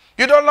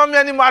 You don't love me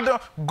anymore.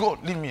 Go,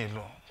 leave me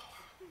alone.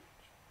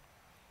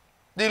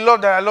 The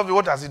Lord that I love you,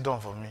 what has he done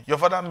for me? Your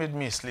father made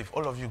me a slave.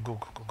 All of you go,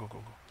 go, go, go, go,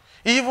 go.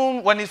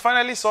 Even when he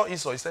finally saw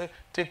Esau, he said,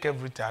 take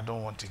everything, I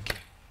don't want again.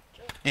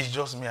 It's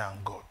just me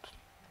and God.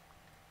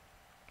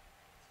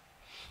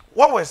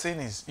 What we're saying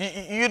is,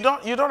 you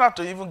don't have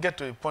to even get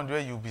to a point where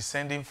you'll be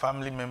sending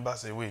family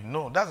members away.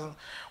 No, that's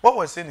what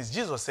we're saying is,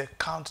 Jesus said,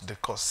 count the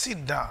cost.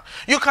 Sit down.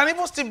 You can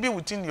even still be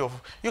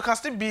you can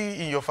still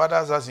be in your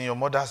father's house, in your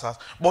mother's house,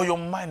 but your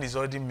mind is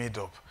already made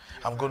up.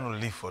 I'm going to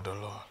live for the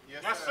Lord.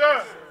 Yes,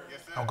 sir.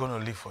 Yes, sir. I'm going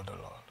to live for the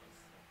Lord.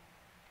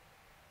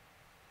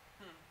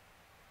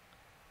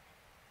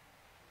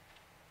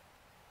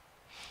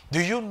 Do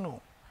you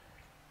know,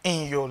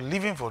 in your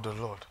living for the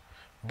Lord,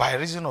 by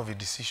reason of a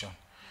decision,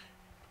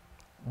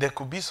 there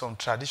could be some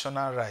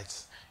traditional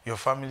rites your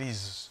family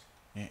is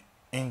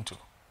into,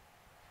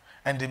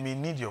 and they may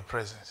need your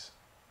presence.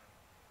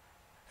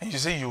 And you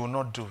say you will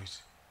not do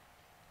it.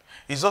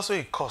 It's also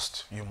a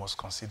cost you must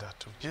consider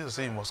too. Jesus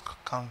said you must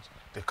count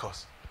the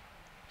cost.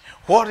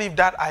 What if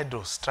that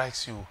idol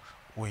strikes you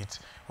with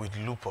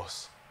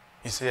lupus?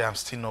 You say, I'm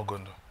still not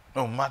going to.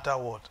 No matter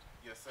what.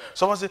 Yes, sir.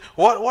 Someone say,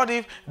 what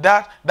if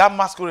that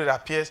masquerade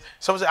appears?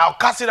 Someone say, I'll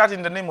cast it out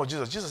in the name of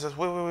Jesus. Jesus says,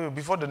 wait,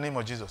 before the name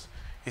of Jesus.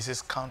 He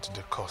says, count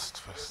the cost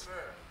first.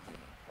 Yes,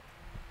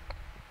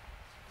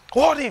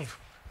 What if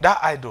that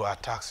idol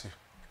attacks you?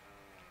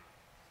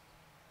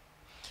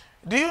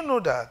 Do you know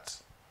that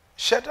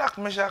Shadrach,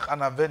 Meshach,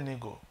 and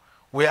Abednego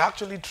were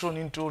actually thrown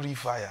into real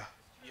fire?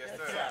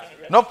 yes,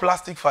 sir. Not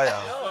plastic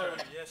fire.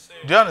 Yes, sir.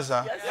 Do you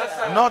understand? Yes,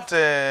 sir. Not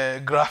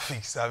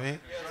graphics, have you?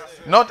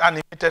 Not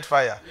animated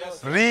fire.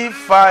 Real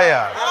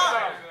fire.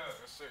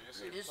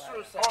 It's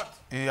true, sir.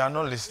 You are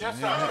not listening.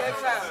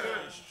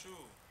 It's true.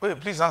 Wait,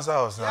 please answer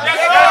us now.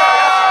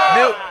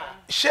 Yes,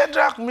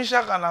 Shadrach,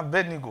 Meshach, and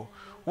Abednego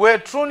were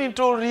thrown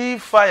into real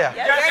fire.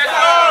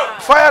 sir.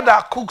 Fire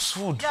that cooks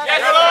food.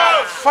 Yes,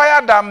 sir.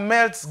 Fire that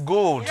melts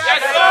gold.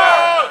 Yes,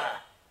 sir.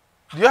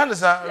 Do you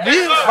understand?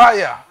 Real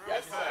fire.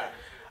 Yes, sir.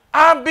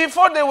 And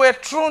before they were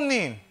thrown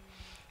in,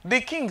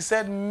 the king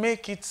said,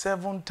 make it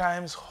 7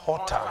 times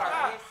hotter.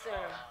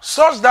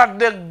 Such that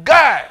the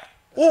guy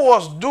who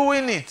was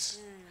doing it,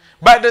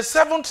 by the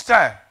 7th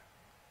time,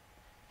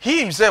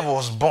 he himself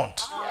was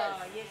burnt.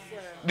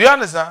 Do you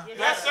understand?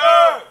 Yes,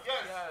 sir.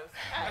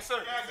 Yes,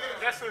 sir.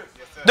 Yes, sir.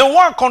 The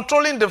one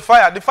controlling the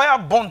fire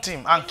burnt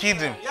him and killed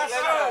him. Yes,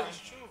 sir. It's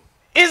true.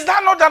 Is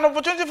that not an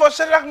opportunity for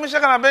Shadrach,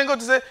 Meshach, and Abednego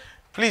to say,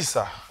 please,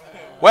 sir,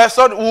 well,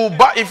 so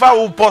if I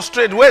will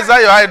prostrate, where is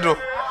that your idol?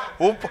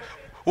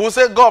 Who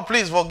say, God,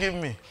 please forgive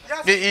me.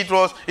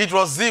 Yes. It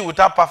was thee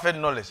without perfect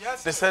knowledge.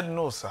 Yes. They said,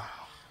 no, sir.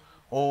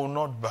 Oh,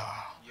 not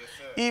bow. Yes,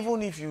 sir.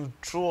 Even if you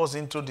throw us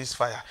into this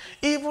fire,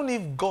 even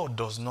if God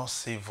does not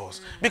save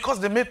us, because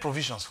they made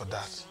provisions for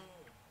that.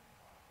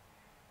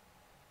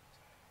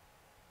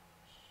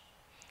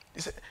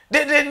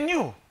 They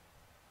knew.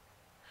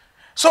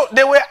 So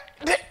they were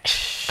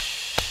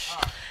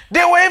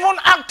even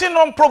acting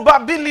on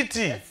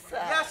probability.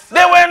 Yes, sir.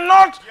 They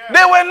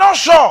were not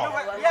sure.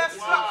 Yes,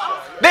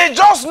 sir. They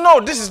just know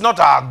this is not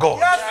our God.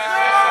 Yes,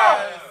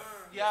 sir.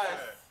 Yes.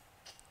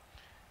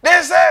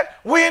 They said,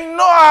 we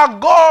know our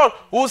God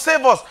will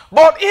save us.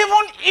 But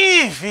even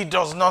if he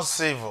does not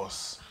save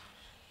us,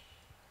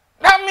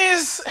 that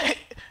means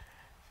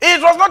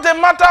It was not a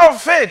matter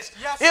of faith.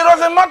 It was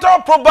a matter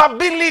of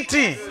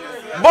probability.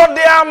 But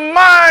their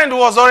mind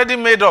was already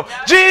made up.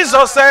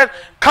 Jesus said,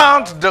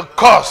 count the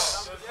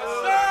cost.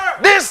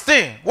 This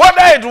thing,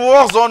 whether it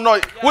was or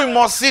not, we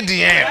must see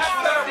the end.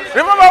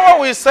 Remember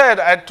what we said?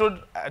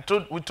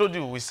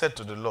 We said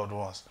to the Lord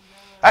once.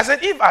 I said,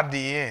 if at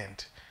the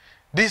end,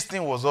 this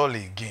thing was all a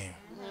game,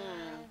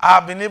 I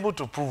have been able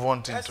to prove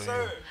one thing to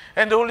you.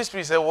 And the Holy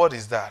Spirit said, what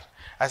is that?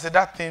 I said,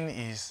 that thing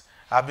is,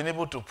 I've been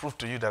able to prove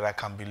to you that I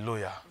can be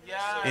loyal.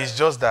 It's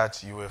just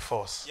that you were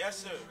false. Yes,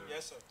 sir.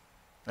 Yes, sir.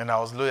 And I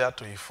was loyal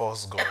to a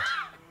false God.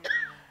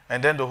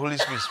 And then the Holy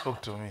Spirit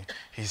spoke to me.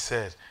 He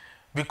said,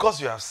 because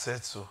you have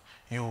said so,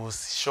 you will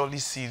surely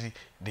see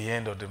the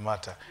end of the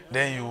matter.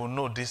 Then you will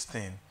know this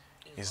thing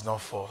is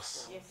not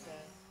false. Yes, sir.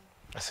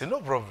 I said, no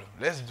problem.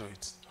 Let's do it.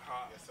 Yes,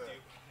 sir.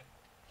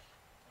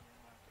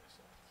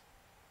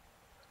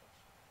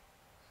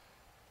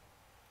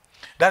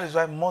 That is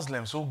why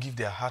Muslims who give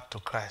their heart to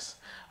Christ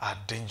are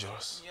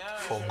dangerous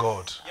for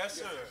God. Yes,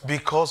 sir.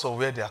 Because of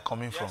where they are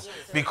coming from.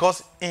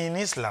 Because in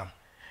Islam,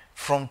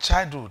 from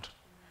childhood,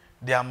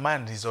 their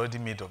mind is already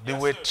made up. They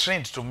were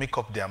trained to make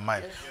up their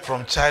mind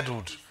from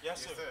childhood.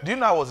 Yes, sir. Do you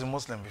know I was a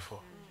Muslim before?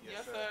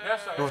 Yes, sir.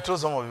 Yes, sir. You've told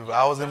some of you,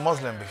 I was a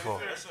Muslim before.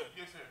 Yes, sir.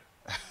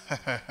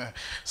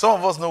 Some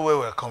of us know where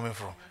we're coming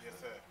from. Yes,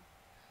 sir.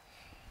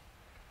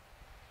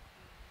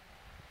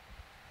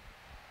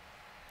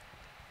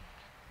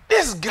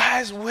 These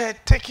guys were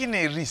taking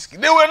a risk.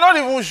 They were not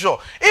even sure.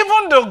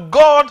 Even the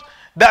God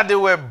that they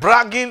were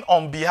bragging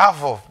on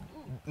behalf of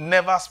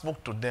never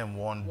spoke to them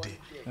one day.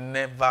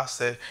 Never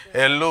said,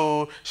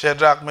 hello,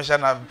 Shadrach,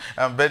 Meshach, and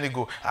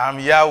Abednego, I'm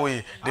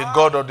Yahweh, the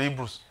God of the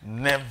Hebrews.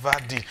 Never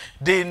did.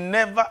 They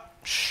never,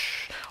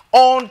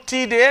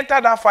 until they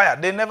entered that fire,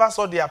 they never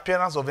saw the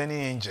appearance of any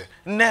angel.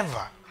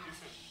 Never.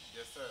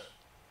 Yes, sir.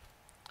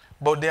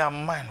 But their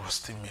mind was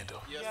still made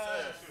up. Yes,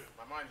 sir.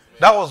 My mind is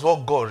made. That was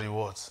what God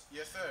rewards.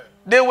 Yes, sir.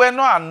 They were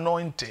not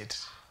anointed,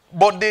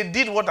 but they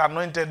did what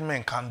anointed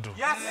men can do.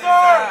 Yes,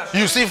 sir.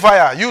 You see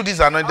fire, you this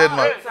anointed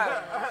man.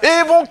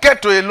 Even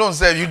Keto alone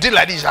said, you did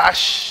like this.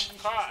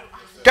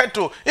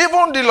 Keto,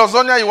 even the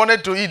lasagna you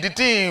wanted to eat, the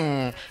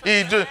thing,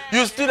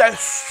 you still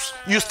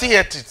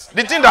ate it.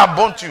 The thing that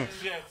burnt you.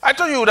 I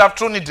thought you would have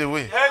thrown it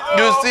away.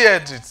 You still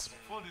ate it.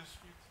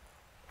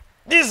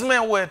 These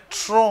men were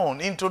thrown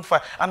into the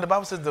fire. And the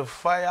Bible says the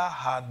fire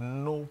had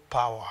no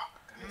power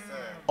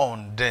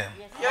on them,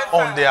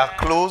 on their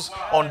clothes,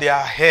 on their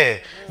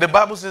hair. The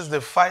Bible says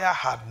the fire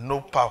had no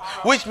power,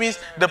 which means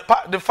the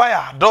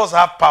fire does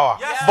have power,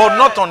 but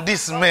not on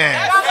this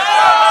man.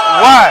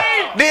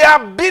 Why? The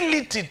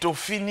ability to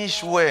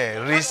finish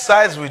well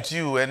resides with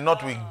you and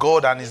not with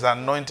God and His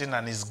anointing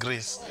and His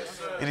grace.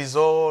 It is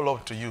all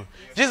up to you.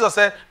 Jesus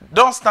said,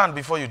 don't stand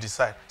before you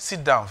decide.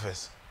 Sit down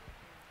first.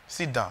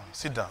 Sit down.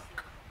 Sit down.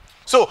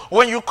 So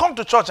when you come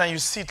to church and you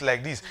sit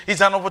like this,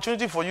 it's an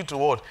opportunity for you to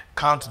what?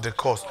 Count the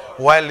cost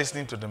while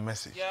listening to the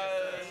message.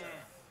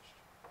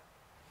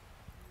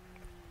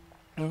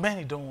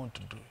 Many don't want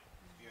to do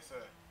it. Yes, sir.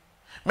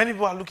 Many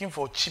people are looking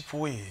for cheap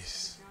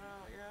ways.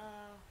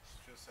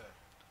 True, sir.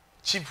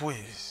 Cheap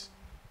ways.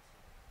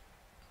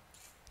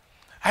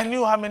 I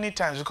knew how many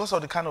times, because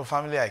of the kind of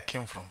family I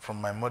came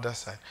from my mother's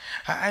side,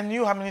 I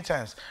knew how many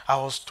times I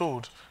was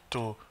told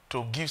to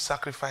give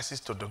sacrifices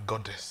to the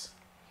goddess.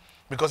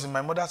 Because in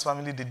my mother's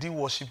family, they did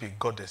worship a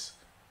goddess,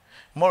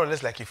 more or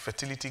less like a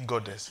fertility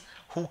goddess,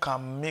 who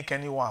can make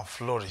anyone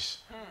flourish,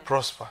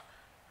 prosper.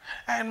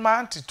 And my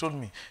auntie told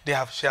me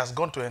she has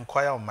gone to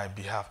inquire on my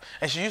behalf.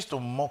 And she used to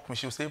mock me.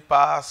 She would say,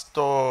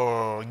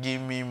 Pastor, give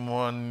me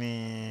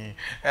money.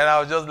 And I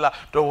would just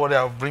laugh, don't worry,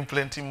 I'll bring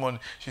plenty money.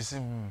 She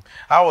said,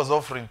 I was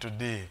offering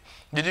today.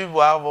 Did you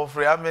have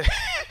offering? How many?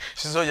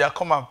 She said, yeah,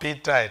 come and pay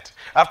tithe.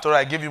 After all,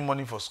 I gave you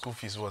money for school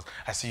fees.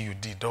 I said, you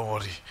did, don't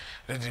worry.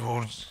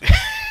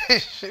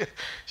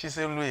 She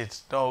said,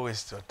 wait, don't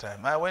waste your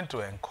time. I went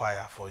to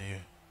inquire for you.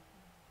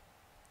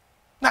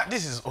 Now,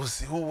 this is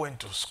Osi who went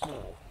to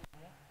school.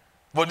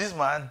 But this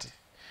my auntie,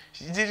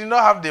 she did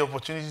not have the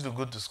opportunity to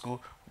go to school,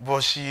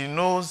 but she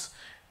knows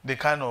the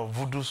kind of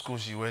voodoo school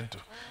she went to.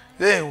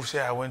 Then will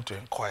say, I went to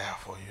inquire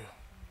for you.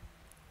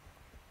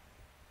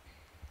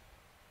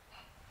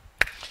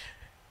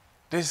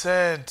 They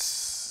said,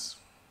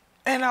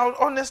 and I will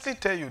honestly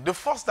tell you, the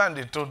first time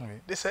they told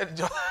me, they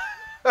said,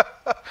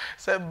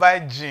 buy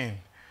gin,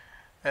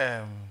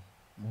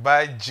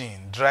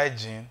 dry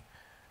gin,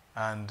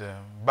 and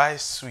buy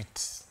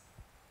sweets,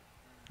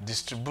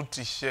 distribute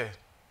it, share.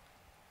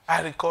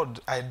 I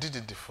record, I did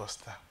it the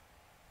first time.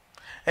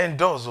 And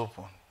doors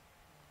open.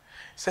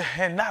 Say,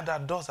 hey, now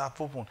that doors are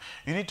open,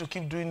 you need to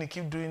keep doing it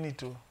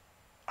too. And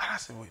I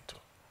said, wait too.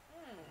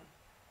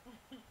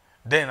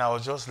 Then I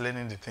was just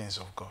learning the things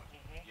of God.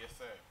 Yes,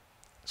 sir.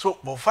 So,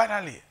 but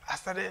finally, I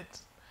started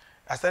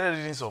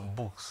reading some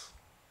books.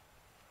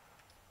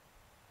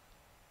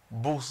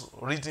 Books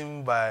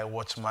written by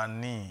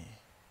Watchman Nee,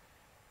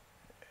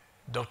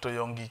 Dr.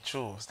 Yonggi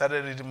Cho.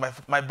 Started reading,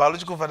 my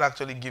biological father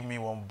actually gave me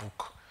one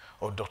book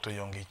of Dr.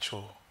 Yonggi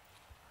Cho.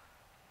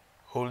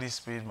 Holy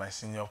Spirit, my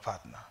senior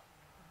partner.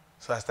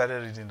 So I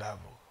started reading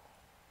that book.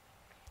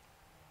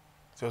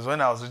 So it was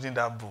when I was reading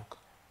that book,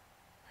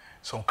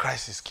 some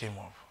crisis came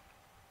up.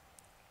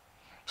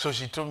 So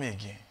she told me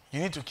again,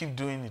 you need to keep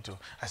doing it.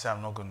 I said,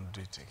 I'm not going to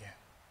do it again.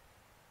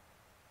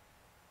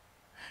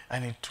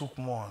 And it took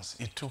months.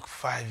 It took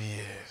 5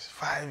 years.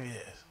 5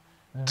 years.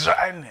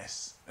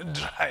 Dryness.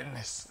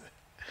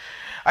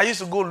 I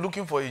used to go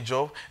looking for a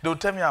job. They would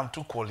tell me I'm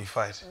too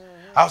qualified.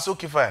 I was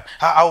okay, fine.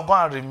 I'll go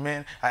and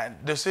remain.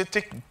 They'll say,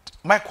 take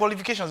my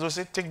qualifications. They'll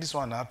say, take this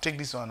one out, take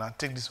this one out,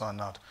 take this one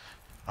out.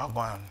 I'll go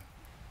and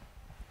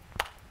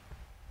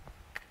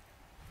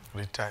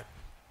retype.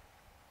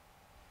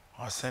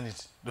 I'll send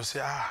it. They'll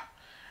say,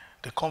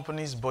 the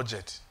company's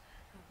budget.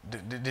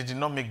 They did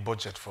not make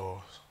budget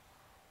for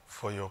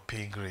your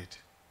pay grade.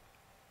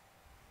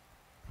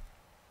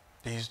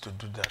 They used to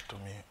do that to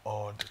me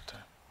all the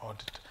time,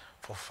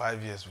 for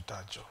 5 years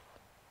without job.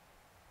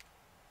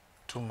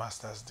 2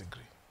 master's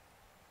degree,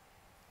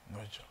 no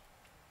job.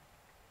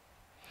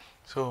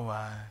 So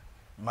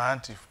my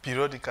auntie,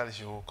 periodically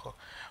she will call,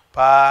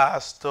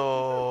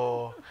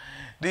 Pastor,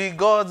 the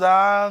gods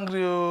are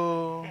angry.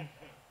 Oh.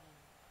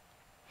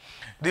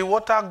 The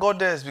water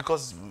goddess,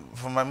 because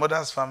from my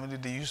mother's family,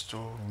 they used to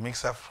make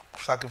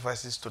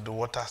sacrifices to the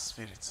water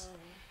spirits.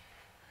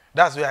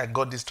 That's where I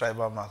got these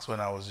tribal marks when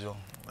I was young.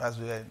 That's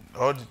where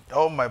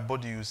all my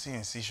body you see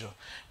incision,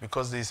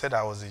 because they said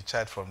I was a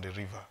child from the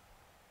river.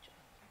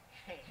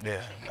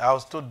 Yeah, I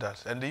was told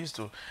that. And they used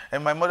to,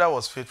 and my mother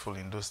was faithful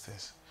in those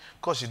things,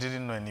 because she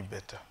didn't know any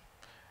better.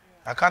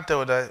 I can't tell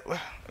whether, well,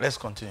 let's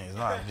continue, it's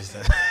not our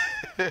business.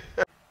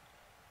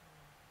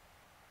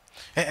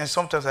 And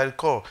sometimes I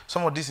recall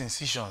some of these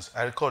incisions,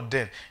 I recall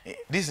then,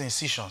 these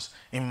incisions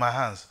in my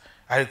hands,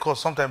 I recall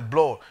sometimes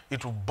blood,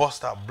 it will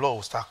burst out, blood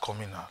will start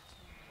coming out.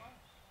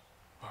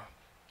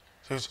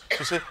 So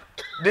say,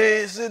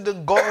 they say the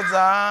gods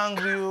are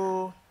angry.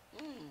 Oh.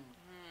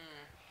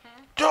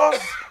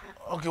 Just,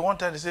 okay, one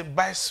time they say,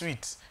 buy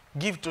sweets,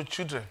 give to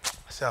children.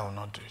 I said, I will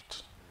not do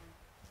it.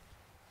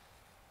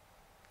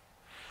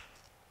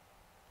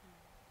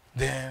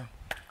 Then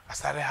I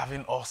started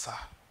having ulcer.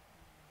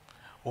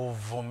 Oh,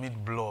 vomit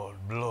blood.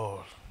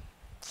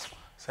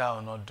 Say, I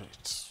will not do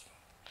it.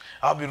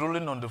 I'll be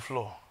rolling on the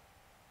floor.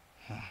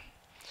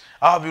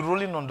 I'll be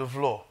rolling on the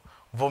floor,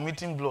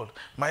 vomiting blood.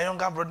 My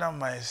younger brother,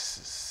 my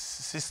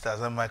sisters,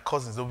 and my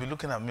cousins, they'll be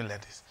looking at me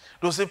like this.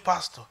 They'll say,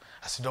 Pastor.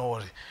 I said, don't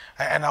worry.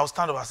 And I'll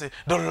stand up and say,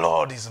 the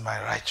Lord is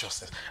my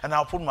righteousness. And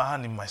I'll put my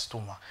hand in my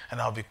stomach and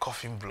I'll be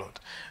coughing blood.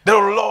 The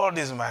Lord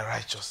is my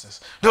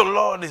righteousness. The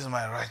Lord is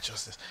my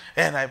righteousness.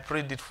 And I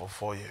prayed it for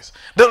 4 years.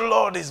 The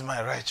Lord is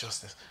my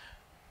righteousness.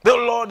 The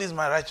Lord is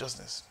my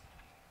righteousness.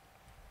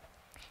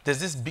 There's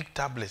this big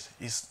tablet,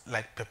 it's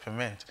like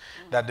peppermint,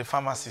 that the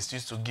pharmacist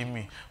used to give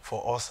me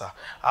for ulcer.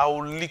 I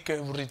will lick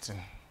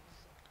everything.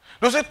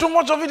 They say too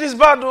much of it is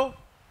bad, though.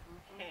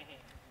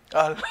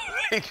 I'll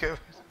lick everything.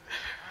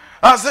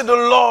 I said, the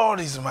Lord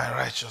is my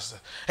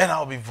righteousness. And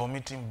I'll be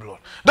vomiting blood.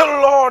 The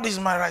Lord is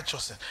my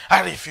righteousness.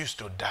 I refuse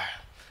to die.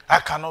 I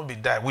cannot be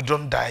died. We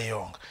don't die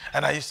young.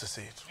 And I used to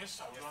say it. Yes,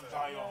 sir. We don't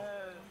die young.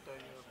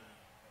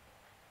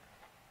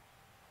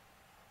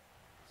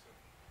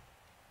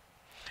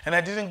 And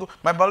I didn't go.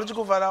 My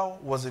biological father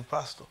was a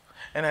pastor.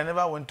 And I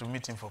never went to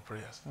meet him for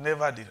prayers.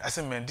 Never did. I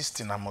said, man, this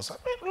thing I must have.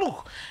 Man,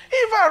 look,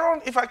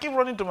 if I keep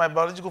running to my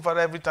biological father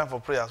every time for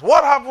prayers,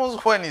 what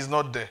happens when he's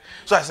not there?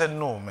 So I said,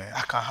 no, man,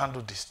 I can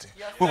handle this thing.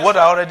 Yes, with what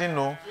I already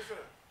know.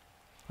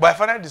 But I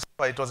finally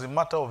discovered it was a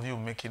matter of you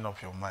making up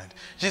your mind.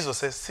 Jesus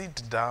said,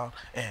 sit down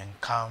and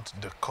count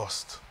the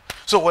cost.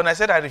 So when I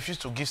said I refuse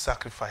to give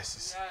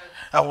sacrifices, yes.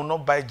 I will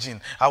not buy gin.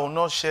 I will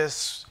not share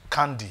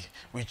candy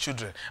with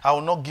children. I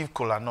will not give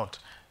kola nut.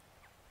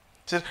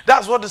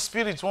 That's what the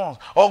Spirit wants.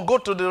 Or go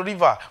to the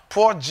river,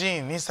 pour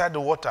gin inside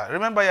the water.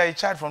 Remember, you're a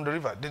child from the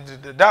river.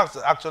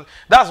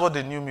 That's what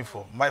they knew me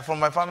for. From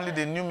my family,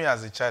 they knew me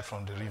as a child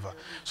from the river.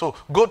 So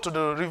go to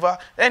the river,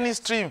 any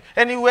stream,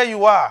 anywhere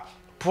you are,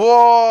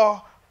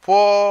 pour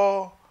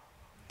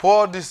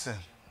this in.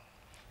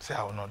 Say,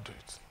 I will not do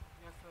it.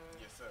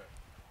 Yes, sir.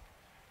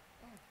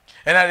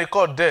 And I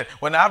recall then,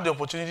 when I have the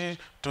opportunity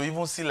to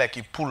even see like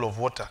a pool of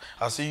water,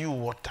 I'll say, you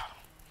water.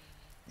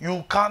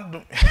 You can't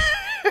do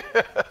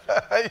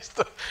I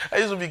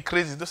used to be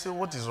crazy. They say,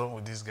 what is wrong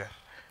with this guy?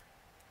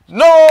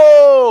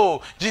 No!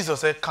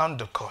 Jesus said, count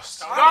the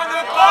cost. Count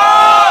the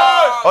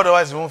cost!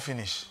 Otherwise, you won't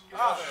finish.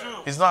 That's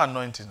true. It's not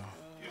anointing. No.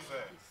 Yes,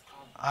 sir.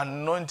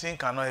 Anointing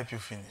cannot help you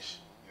finish.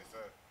 Yes, sir.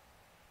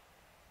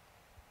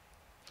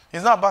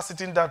 It's not about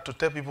sitting down to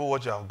tell people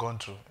what you have gone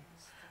through.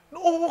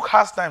 No, who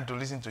has time to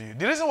listen to you?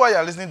 The reason why you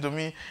are listening to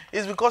me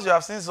is because you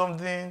have seen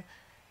something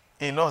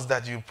in us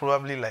that you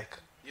probably like.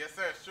 Yes,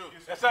 sir. It's true.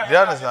 Yes, sir. Do you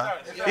understand?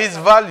 It's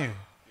value.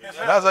 Yes,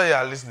 sir. That's why you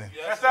are listening.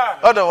 Yes, sir.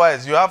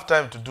 Otherwise, you have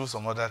time to do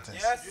some other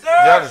things. Yes, sir. Do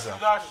you understand?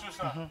 That's true,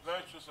 sir.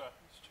 Very true, sir.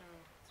 It's true.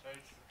 Very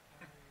true.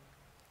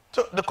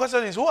 So the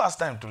question is, who has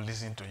time to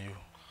listen to you?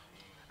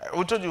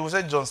 We told you, we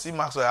said John C.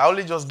 Maxwell. I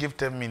only just give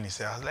 10 minutes.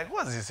 I was like,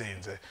 what's he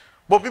saying?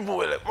 But people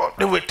were like, oh,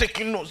 they were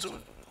taking notes.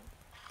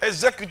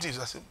 Executives.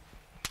 I said,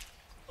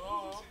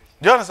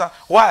 Do you understand?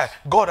 Why?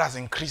 God has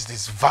increased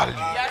his value.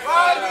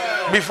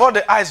 Yes, Before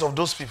the eyes of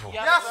those people.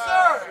 yes,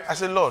 sir. I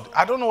said, Lord,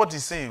 I don't know what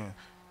he's saying.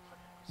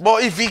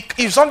 But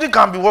if something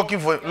can be working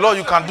for him, Lord,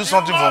 you can do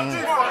something for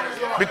me.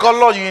 Because,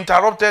 Lord, you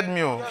interrupted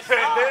me.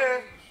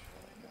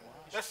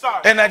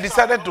 And I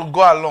decided to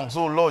go along.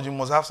 So, Lord, you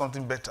must have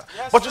something better.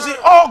 But you see,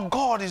 all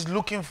God is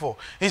looking for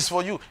is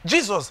for you.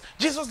 Jesus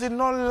did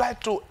not lie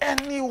to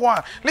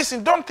anyone.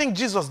 Listen, don't think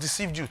Jesus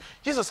deceived you.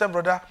 Jesus said,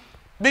 brother,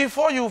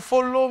 before you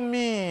follow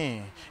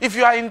me, if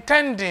you are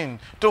intending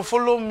to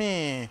follow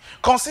me,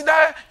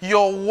 consider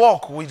your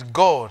walk with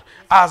God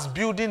as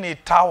building a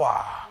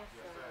tower.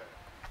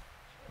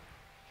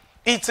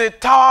 It's a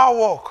tower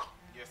walk.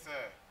 Yes, sir.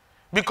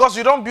 Because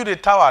you don't build a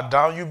tower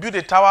down, you build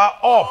a tower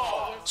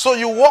up. So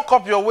you walk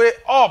up your way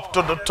up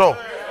to the top.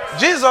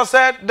 Jesus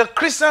said the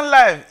Christian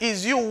life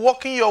is you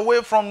walking your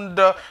way from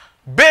the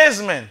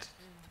basement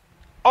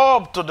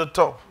up to the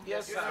top.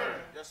 Yes, sir.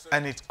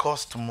 And it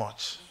costs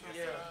much.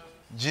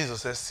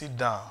 Jesus said, sit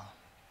down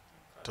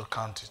to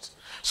count it.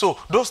 So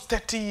those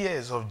 30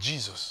 years of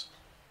Jesus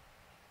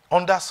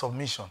under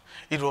submission,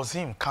 it was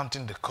him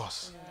counting the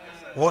cost.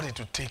 What it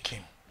would take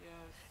him.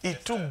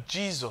 It took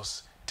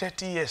Jesus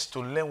 30 years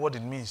to learn what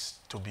it means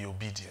to be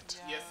obedient.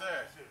 Yes, sir.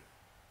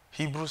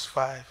 Hebrews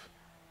 5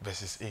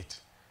 verses 8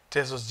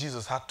 tells us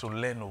Jesus had to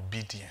learn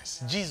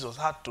obedience. Jesus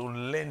had to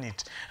learn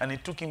it, and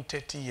it took him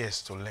 30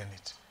 years to learn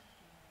it.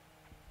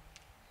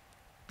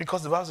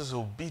 Because the Bible says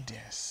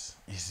obedience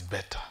is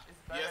better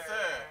Yes,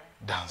 sir.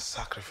 than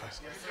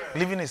sacrifice.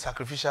 Living a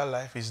sacrificial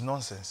life is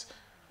nonsense.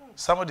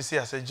 Somebody say,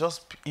 I said,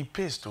 it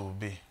pays to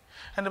obey.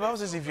 And the Bible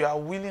says if you are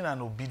willing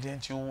and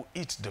obedient, you will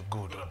eat the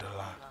good of the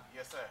land.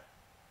 Yes, sir.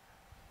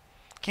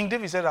 King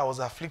David said, I was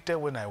afflicted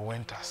when I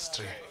went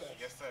astray.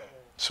 Yes, sir.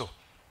 So,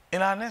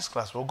 in our next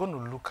class, we're going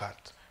to look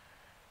at,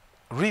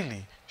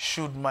 really,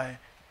 should my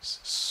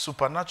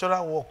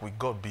supernatural walk with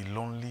God be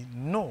lonely?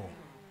 No.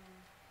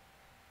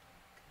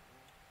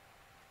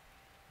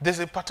 There's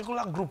a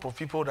particular group of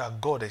people that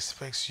God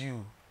expects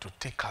you to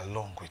take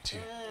along with you.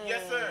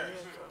 Yes, sir.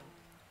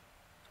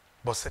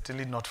 But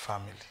certainly not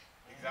family.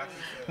 Exactly,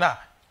 sir. Now,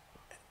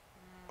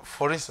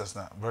 for instance,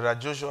 now, Brother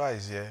Joshua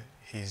is here.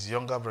 His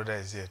younger brother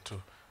is here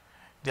too.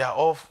 They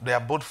are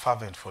both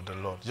fervent for the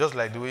Lord, just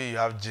like the way you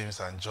have James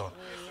and John.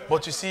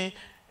 But you see,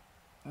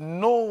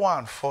 no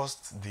one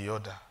forced the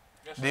other.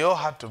 They all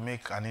had to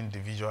make an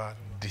individual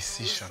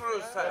decision.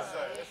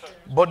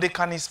 But they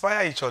can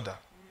inspire each other,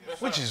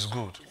 which is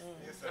good.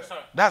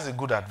 That's a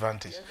good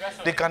advantage.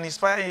 They can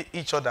inspire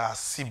each other as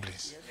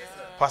siblings.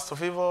 Pastor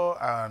Favor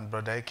and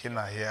Brother Eken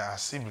are here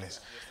as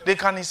siblings. They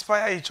can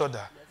inspire each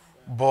other,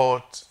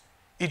 but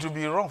it would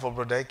be wrong for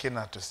Brother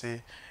Eken to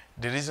say,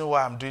 the reason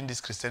why I'm doing this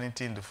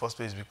Christianity in the first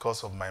place is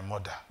because of my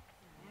mother.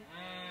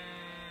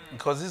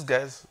 Because these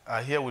guys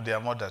are here with their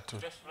mother too.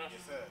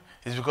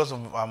 It's because of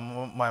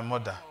my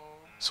mother.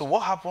 So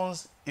what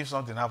happens if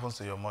something happens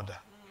to your mother?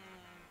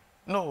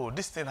 No,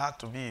 this thing had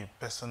to be a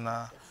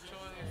personal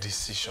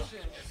decision.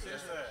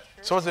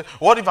 So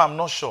what if I'm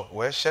not sure?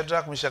 Well,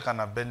 Shadrach, Meshach, and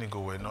Abednego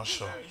were not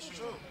sure.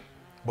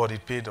 But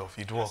it paid off.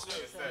 It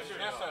worked.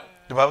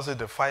 The Bible says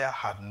the fire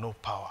had no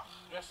power.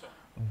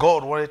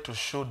 God wanted to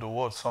show the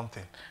world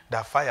something.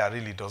 That fire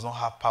really does not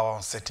have power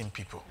on certain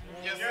people.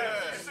 Yes,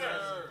 sir.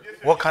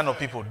 What kind of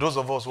people? Those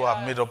of us who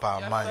have made up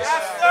our minds.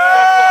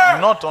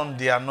 Not on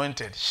the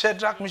anointed.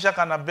 Shadrach, Meshach,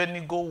 and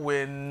Abednego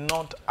were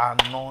not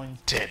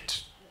anointed.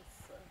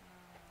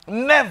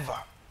 Never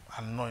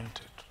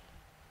anointed.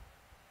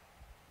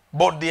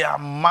 But their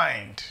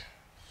mind,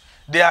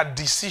 their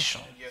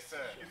decision, Yes, sir.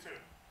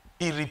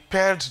 it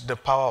repelled the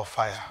power of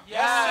fire.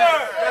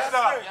 Yes,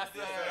 sir.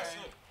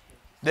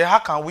 Then how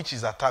can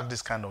witches attack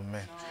this kind of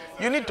men?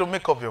 You need to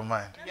make up your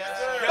mind.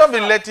 Don't be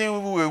letting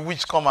a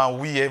witch come and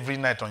wee every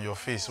night on your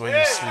face when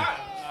you sleep.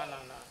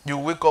 You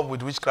wake up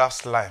with witchcraft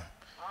slime.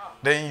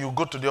 Then you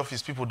go to the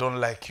office, people don't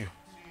like you.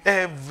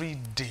 Every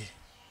day.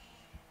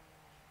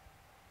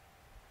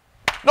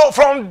 No,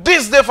 from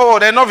this day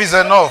forward, enough is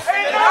enough.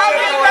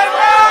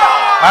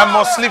 I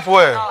must sleep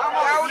well.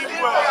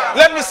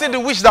 Let me see the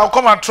witch that will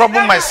come and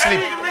trouble my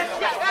sleep.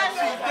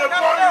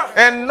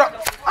 And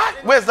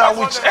where's that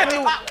witch?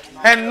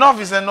 Enough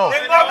is enough.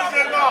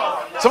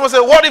 Someone say,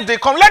 what if they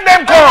come? Let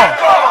them come.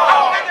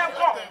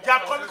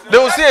 They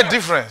will see a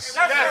difference.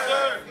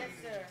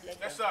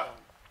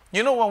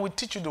 You know, when we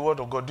teach you the word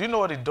of God, do you know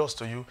what it does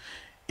to you?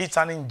 It's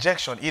an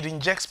injection. It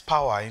injects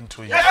power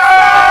into you.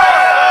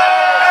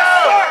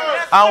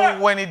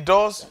 And when it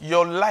does,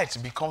 your light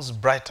becomes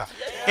brighter.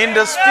 In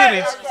the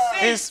spirit,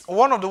 is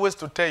one of the ways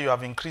to tell you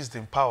have increased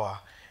in power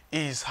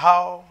is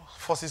how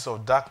forces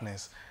of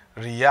darkness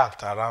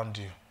react around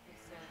you.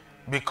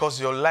 Because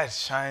your light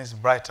shines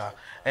brighter.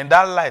 And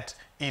that light,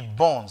 it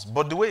burns.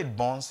 But the way it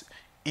burns,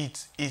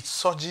 it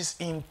surges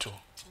into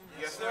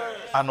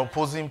an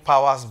opposing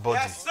power's body.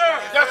 Yes, sir.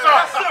 Yes,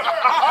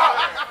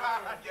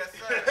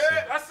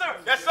 sir.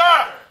 Yes,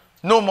 sir.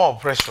 No more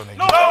oppression again.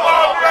 No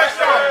more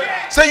oppression.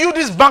 Say, you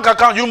this bank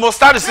account, you must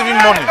start receiving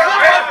money.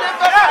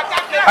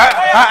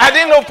 I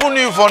didn't open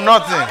you for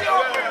nothing.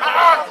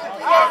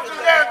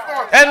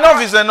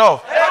 Enough is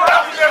enough.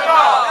 Enough is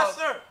enough. Yes,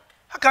 sir.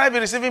 How can I be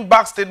receiving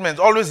back statements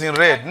always in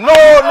red? No, no.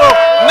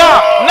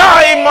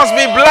 Now it must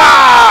be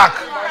black.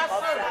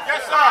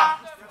 Yes, sir.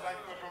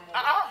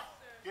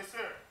 Yes,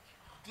 sir.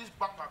 This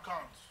bank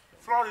account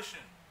flourishing.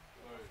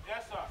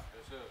 Yes, sir.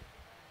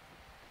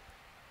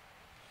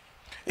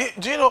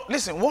 Do you know,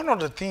 listen, one of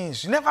the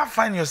things, you never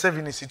find yourself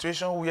in a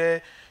situation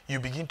where you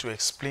begin to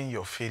explain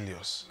your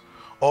failures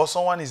or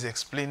someone is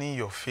explaining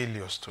your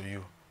failures to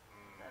you.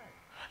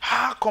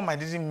 How come I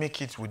didn't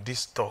make it with this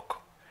stock?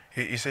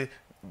 He said,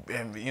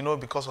 you know,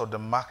 because of the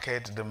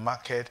market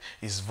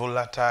is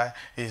volatile,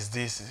 is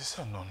this. He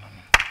said, no.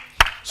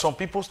 Some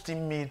people still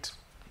made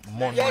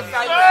money.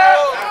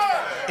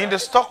 In the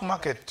stock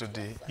market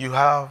today, you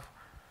have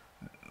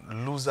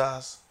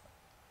losers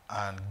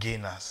and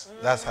gainers.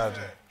 That's how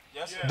they.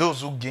 Yes, sir.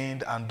 Those who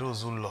gained and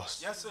those who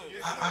lost. Yes, sir.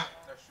 That's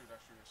true.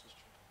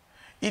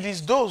 It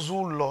is those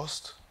who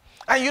lost.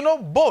 And you know,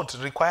 both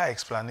require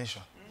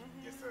explanation.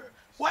 Yes, sir.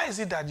 Why is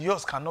it that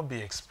yours cannot be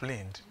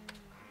explained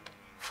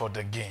for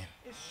the gain?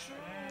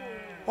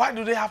 Why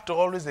do they have to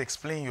always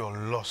explain your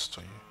loss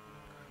to you?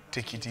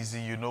 Take it easy,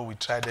 you know, we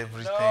tried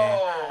everything.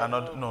 And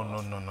not, no.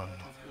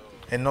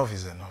 Enough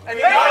is enough.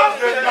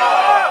 Enough is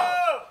enough.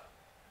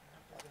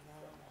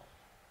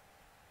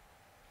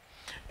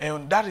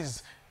 And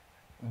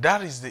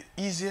that is the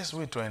easiest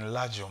way to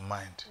enlarge your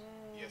mind.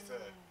 Yes, sir.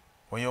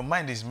 When your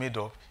mind is made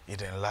up,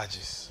 it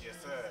enlarges. Yes,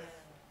 sir.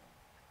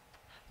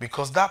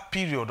 Because that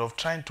period of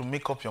trying to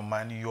make up your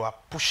mind, you are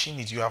pushing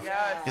it.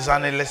 It's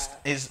an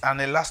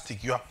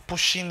elastic. You are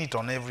pushing it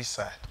on every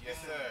side Yes,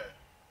 sir.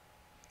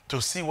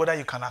 to see whether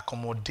you can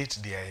accommodate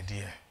the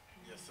idea.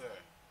 Yes, sir.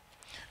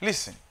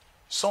 Listen,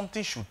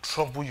 something should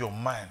trouble your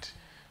mind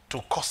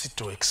to cause it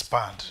to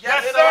expand.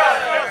 Yes, sir.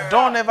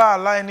 Don't ever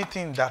allow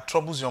anything that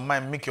troubles your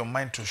mind make your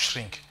mind to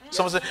shrink.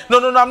 Someone say,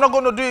 no, I'm not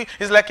going to do it.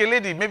 It's like a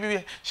lady,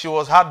 maybe she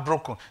was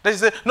heartbroken. Then she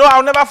say, no,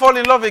 I'll never fall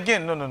in love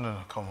again. No,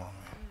 come on, man.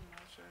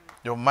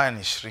 Your mind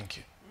is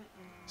shrinking.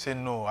 Say,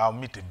 no, I'll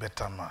meet a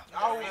better man.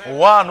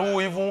 One who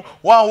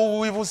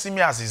will even see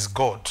me as his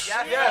God.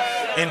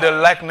 In the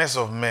likeness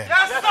of men.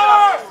 Yes, sir.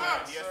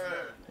 Yes,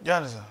 sir. You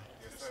understand?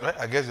 Yes, sir. Right?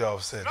 I guess you're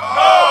upset.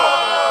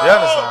 You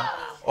understand?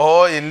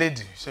 Or a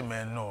lady. Say,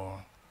 man, no.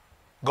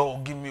 God will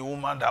give me a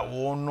woman that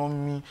will honor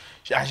me.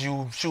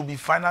 And she'll be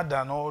finer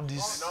than all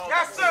this.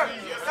 Yes, sir.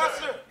 Yes,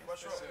 sir.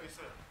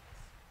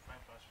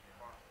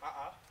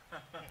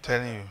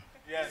 Telling you.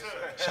 Yes, sir.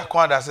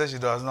 Shakwanda says she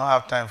does not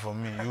have time for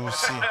me. You will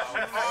see.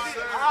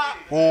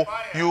 Oh,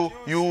 you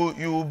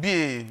will be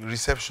a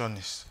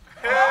receptionist.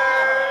 Do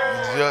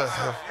you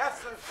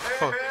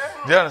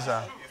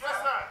understand?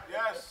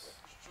 Yes.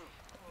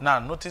 Now,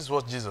 notice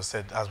what Jesus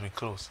said as we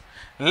close.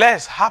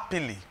 Less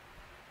happily.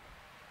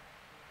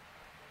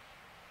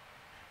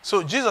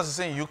 So, Jesus is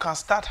saying you can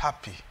start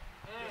happy,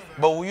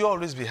 but will you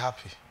always be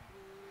happy?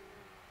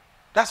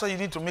 That's why you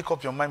need to make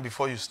up your mind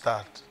before you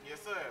start. Yes,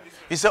 sir.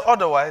 He said,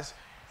 otherwise,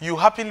 you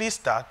happily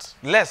start,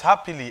 less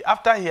happily.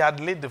 After he had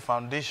laid the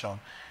foundation,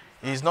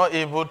 he is not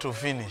able to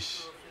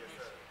finish.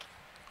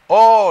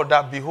 All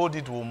that behold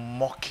it will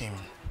mock him.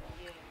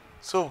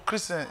 So,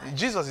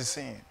 Jesus is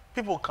saying,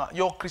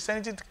 your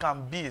Christianity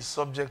can be a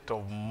subject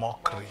of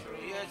mockery.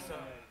 Yes, sir.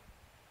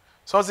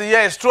 So I say,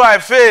 yeah, it's true, I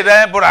failed,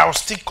 but I will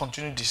still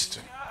continue this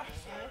thing.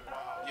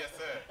 Yes,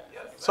 sir.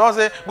 So I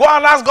say, go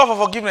and ask God for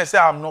forgiveness. Say,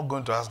 I'm not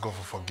going to ask God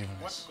for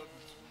forgiveness.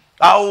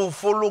 I will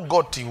follow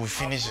God till we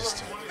finish this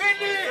thing.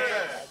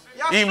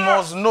 He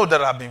must know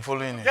that I've been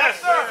following him. Yes,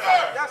 sir.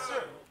 Yes,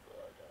 sir.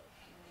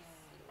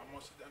 I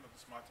must see the end of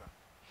this matter.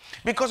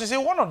 Because you see,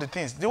 one of the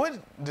things, the way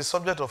the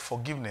subject of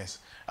forgiveness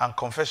and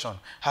confession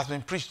has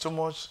been preached so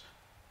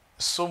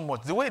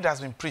much, the way it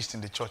has been preached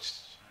in the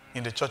churches,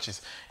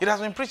 it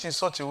has been preached in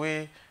such a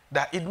way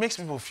that it makes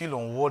people feel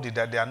unworthy,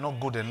 that they are not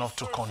good enough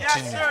to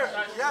continue. Yes, sir.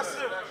 Yes,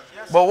 sir.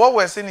 But what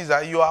we're saying is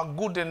that you are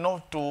good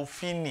enough to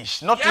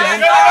finish, not just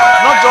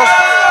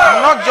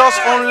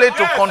only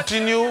to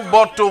continue,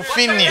 but to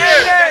finish.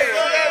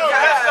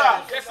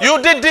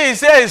 You did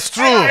this, yeah, it's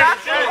true.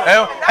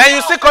 And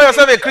you still call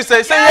yourself a Christian.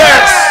 You say,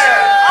 yes,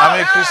 I'm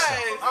a Christian.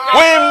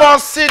 We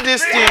must see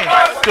this thing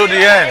to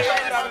the end.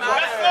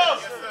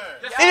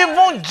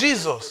 Even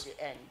Jesus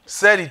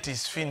said it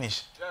is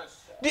finished.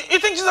 You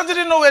think Jesus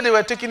didn't know where they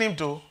were taking him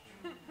to?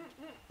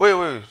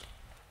 Wait.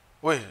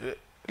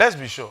 Let's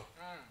be sure.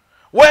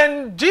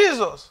 When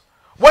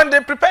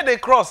they prepared the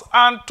cross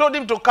and told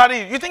him to carry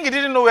it, you think he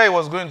didn't know where he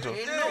was going to?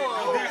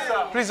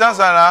 Please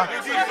answer now.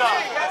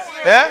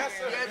 Yeah?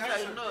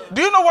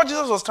 Do you know what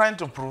Jesus was trying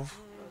to prove?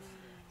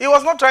 He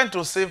was not trying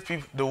to save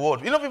the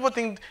world. You know, people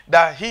think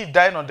that he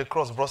dying on the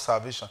cross brought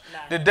salvation.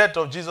 The death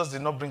of Jesus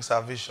did not bring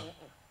salvation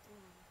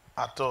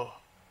at all.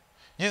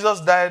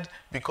 Jesus died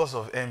because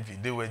of envy.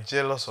 They were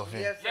jealous of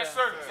him. Yes,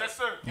 sir. Yes,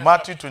 sir.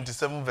 Matthew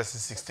 27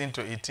 verses 16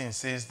 to 18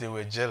 says they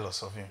were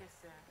jealous of him.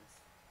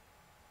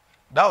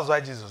 That was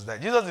why Jesus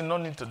died. Jesus did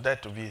not need to die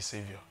to be a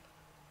savior.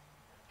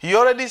 He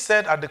already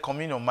said at the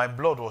communion, my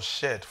blood was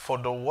shed for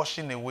the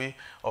washing away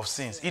of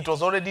sins. It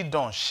was already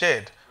done,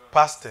 shed,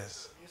 past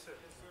tense.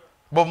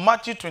 But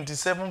Matthew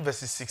 27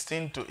 verses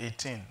 16 to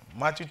 18.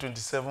 Matthew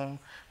 27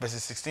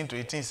 verses 16 to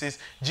 18 says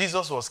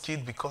Jesus was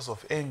killed because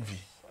of envy.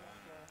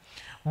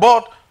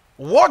 But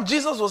what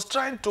Jesus was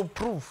trying to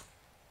prove,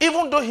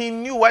 even though he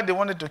knew why they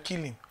wanted to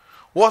kill him,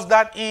 was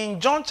that in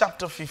John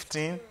chapter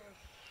 15,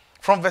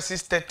 from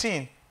verses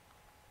 13,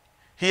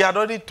 he had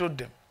already told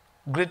them,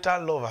 greater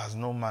love has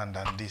no man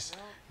than this,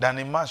 than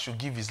a man should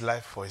give his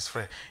life for his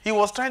friend. He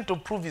was trying to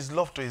prove his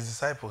love to his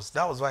disciples.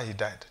 That was why he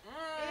died.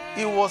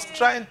 He was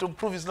trying to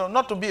prove his love,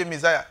 not to be a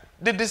Messiah.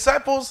 The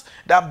disciples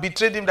that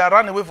betrayed him, that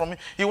ran away from him,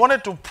 he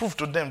wanted to prove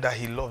to them that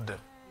he loved them.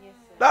 Yes,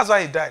 that's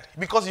why he died.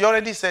 Because he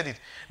already said it,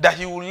 that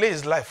he would lay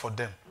his life for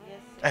them. Yes,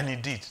 and he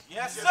did.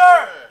 Yes,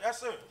 sir. Yes,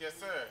 sir. Yes,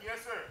 sir.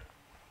 Yes, sir.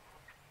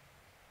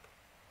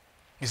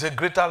 He said,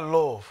 greater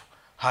love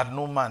had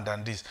no man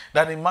than this,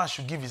 that a man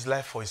should give his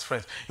life for his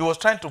friends. He was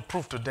trying to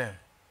prove to them.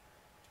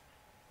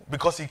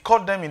 Because he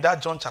called them in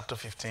that John chapter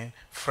 15,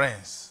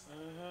 friends.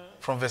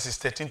 From verses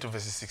 13 to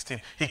verses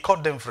 16. He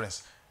called them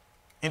friends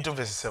into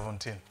verses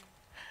 17.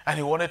 And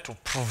he wanted to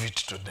prove it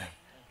to them.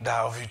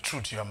 That of the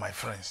truth, you are my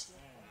friends.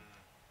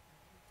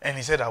 And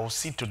he said, I will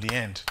see to the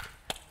end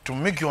to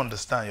make you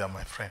understand you are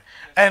my friend.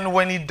 And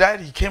when he died,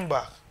 he came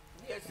back.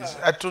 He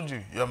said, I told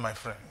you, you are my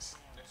friends.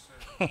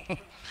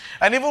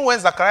 And even when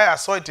Zachariah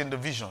saw it in the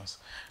visions,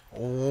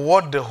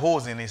 what the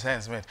holes in his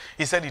hands meant,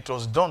 he said, it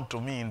was done to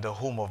me in the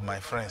home of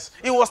my friends.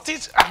 He was still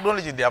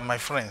acknowledging they are my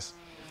friends.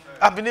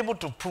 I've been able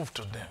to prove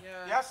to them.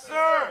 Yes,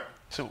 sir.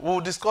 So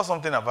we'll discuss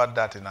something about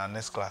that in our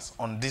next class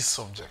on this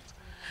subject.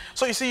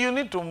 So you see, you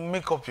need to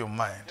make up your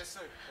mind. Yes, sir.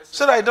 Yes, sir.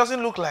 So that it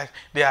doesn't look like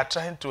they are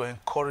trying to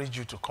encourage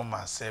you to come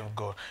and serve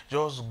God.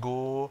 Just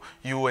go,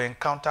 you will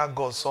encounter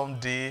God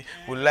someday.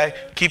 We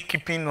like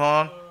keeping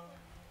on.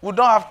 We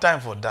don't have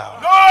time for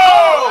that.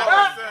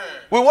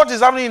 No! With what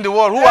is happening in the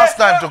world, who has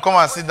time to come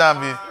and sit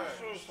down?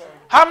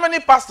 How many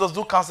pastors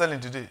do counseling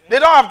today? They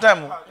don't have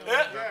time.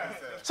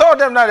 Some of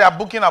them now, they are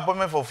booking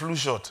appointment for flu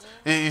shot.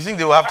 You think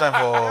they will have time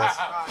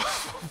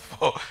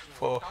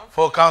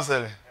for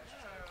counseling?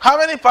 How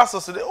many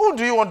pastors today? Who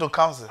do you want to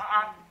counsel?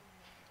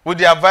 With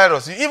their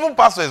virus. Even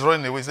pastor is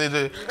running away.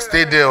 Say,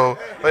 stay there. Oh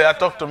yeah,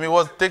 talk to me.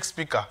 Take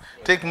speaker.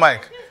 Take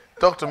mic.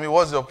 Talk to me.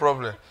 What's your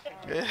problem?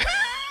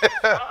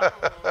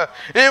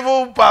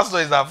 Even pastor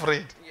is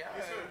afraid.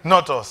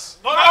 Not us.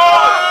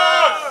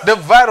 The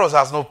virus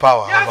has no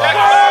power over us.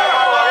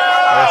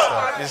 Yes,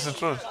 sir. It's the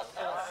truth.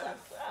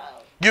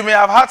 You may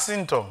have had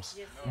symptoms,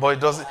 but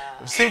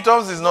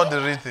symptoms is not the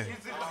real thing.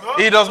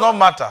 It does not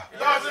matter.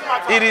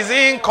 It is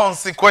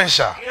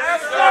inconsequential.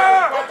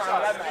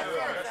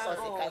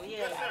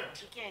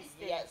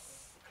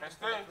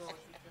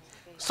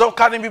 Stop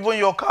carrying people in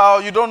your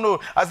car. You don't know.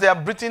 As they are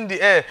breathing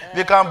the air,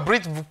 they can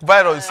breathe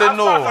virus. Say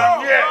no.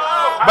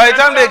 By the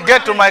time they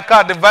get to my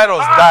car, the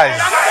virus dies.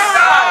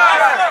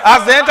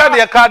 As they enter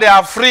their car, they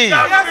are free.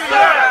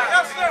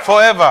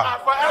 Forever.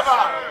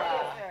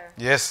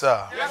 Yes,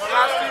 sir.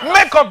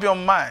 Make up your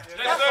mind.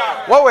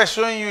 What we're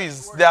showing you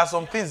is there are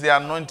some things the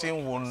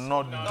anointing will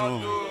not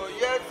do.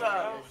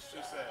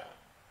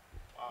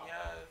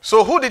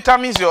 So who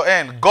determines your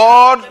end?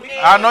 God,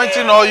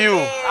 anointing, or you?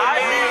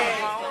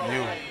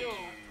 You.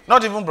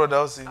 Not even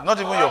Bro.Osi, not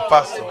even your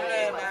pastor.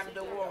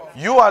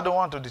 You are the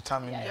one to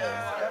determine your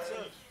end.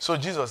 So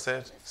Jesus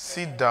said,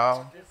 sit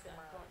down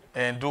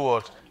and do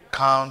what?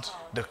 Count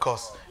the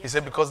cost. He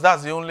said, because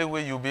that's the only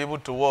way you'll be able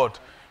to what?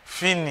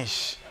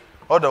 Finish.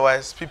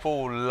 Otherwise,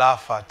 people will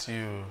laugh at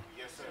you.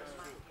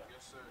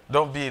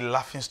 Don't be a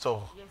laughing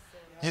stock.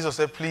 Jesus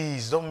said,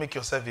 please, don't make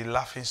yourself a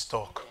laughing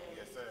stock.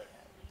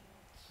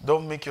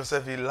 Don't make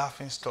yourself a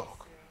laughing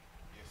stock.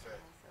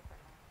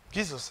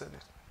 Jesus said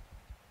it.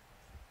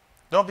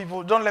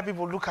 Don't let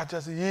people look at you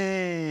and say,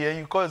 hey, and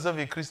you call yourself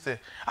a Christian.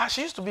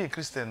 She used to be a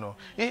Christian, no.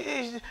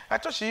 I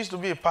thought she used to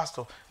be a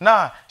pastor.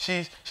 Now,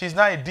 she's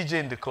now a DJ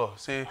in the club.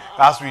 Say,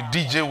 as we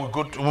DJ,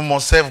 we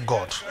must serve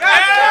God.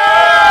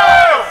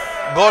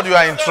 God, you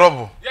are in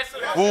trouble.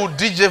 We will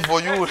DJ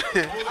for you.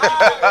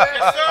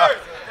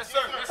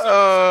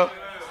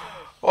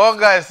 One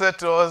guy said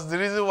to us, the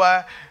reason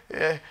why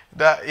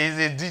that he's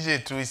a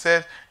DJ too, he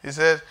said,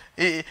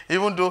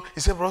 even though, he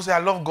said, bro, I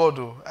love God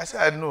though. I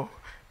said, I know.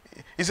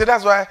 He said,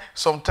 that's why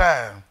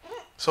sometimes,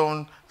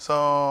 in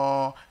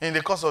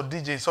the course of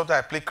DJ, sometimes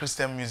I play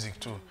Christian music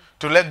too.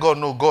 To let God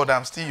know, God,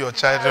 I'm still your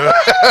child.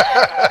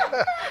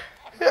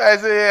 I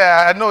said,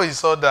 yeah, I know he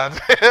saw that.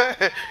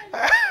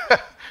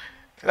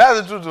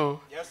 That's the truth though.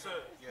 Yes, sir.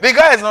 The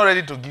guy is not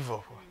ready to give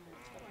up.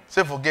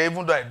 Say, forget,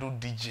 even though I do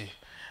DJ,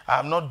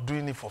 I'm not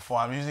doing it for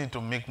fun. I'm using it to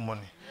make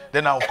money.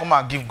 Then I'll come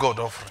and give God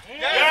offering.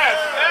 Yes.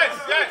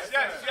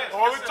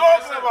 What are we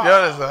talking about? You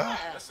understand?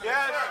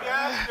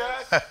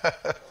 Yes.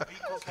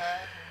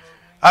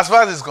 As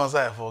far as it's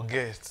concerned,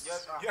 forget.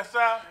 Yes,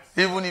 sir.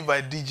 Even if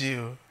I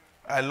DJ,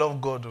 I love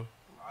God.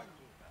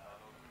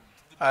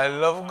 I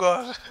love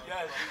God.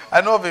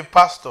 I know of a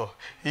pastor.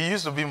 He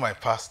used to be my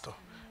pastor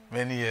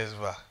many years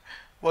back.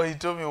 What he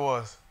told me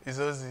was, he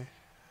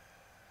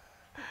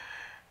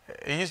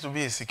used to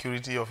be a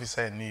security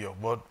officer in New York,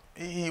 but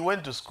he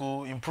went to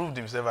school, improved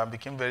himself, and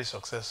became very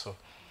successful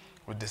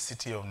with the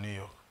city of New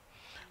York.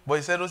 But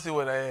he said, "Osi,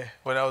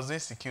 when I was in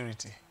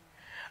security,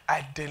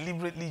 I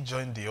deliberately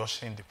joined the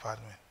ushering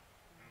department."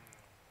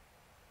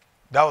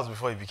 That was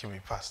before he became a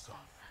pastor.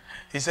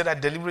 He said, "I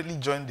deliberately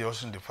joined the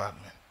ushering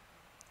department."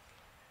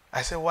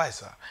 I said, "Why,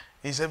 sir?"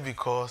 He said,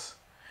 "Because,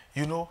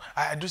 you know,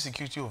 I do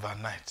security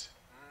overnight.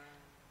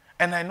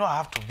 And I know I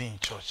have to be in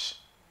church.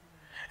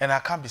 And I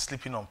can't be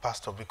sleeping on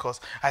pastor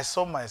because I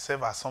saw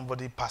myself as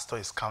somebody pastor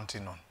is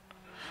counting on.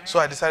 So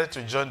I decided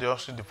to join the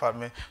ushering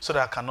department so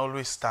that I can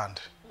always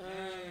stand.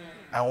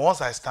 And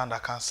once I stand, I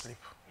can't sleep."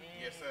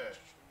 Yes, sir.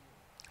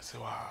 I said,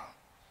 "Wow."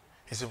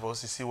 He said,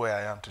 "But you see where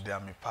I am today,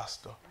 I'm a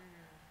pastor.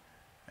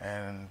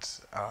 And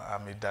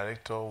I'm a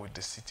director with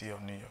the city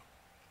of New York."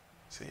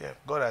 I said, "Yeah,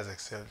 God has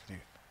excelled you."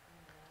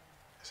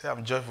 I said,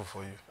 "I'm joyful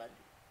for you.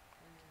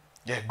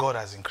 Yeah, God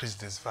has increased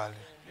this value."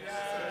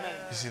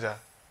 You see that?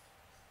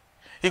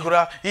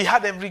 He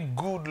had every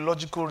good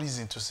logical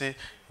reason to say,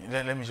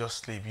 let me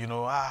just sleep. You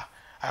know,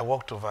 I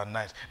worked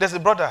overnight. There's a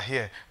brother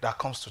here that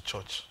comes to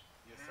church.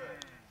 Yes,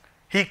 sir.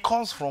 He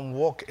comes from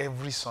work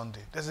every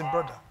Sunday. There's a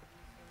brother.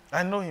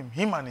 I know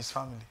him and his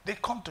family. They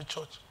come to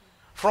church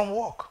from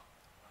work.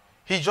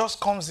 He just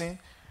comes in,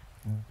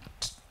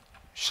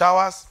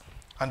 showers,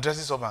 and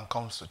dresses up and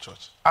comes to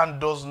church.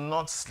 And does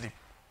not sleep.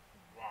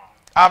 Wow.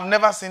 I've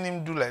never seen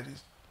him do like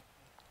this.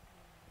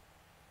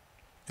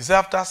 He said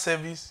after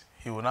service,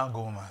 he will now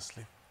go home and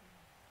sleep.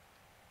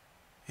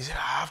 He said,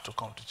 "I have to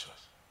come to church."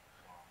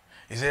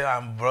 He said,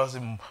 "I'm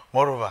browsing.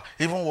 Moreover,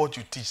 even what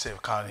you teach, self,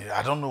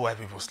 I don't know why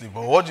people sleep,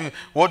 but what do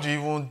you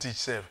even teach,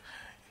 self?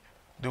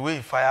 The way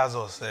he fires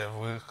us,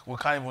 we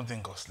can't even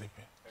think of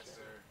sleeping." Yes,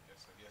 sir. Yes,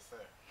 sir. Yes,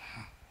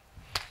 sir.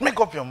 Make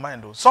up your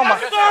mind, though.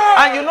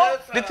 And you know,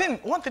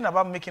 one thing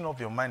about making up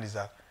your mind is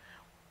that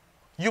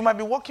you might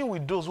be working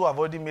with those who have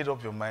already made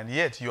up your mind,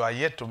 yet you are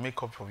yet to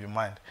make up your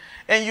mind.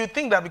 And you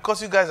think that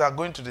because you guys are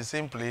going to the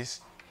same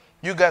place,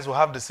 you guys will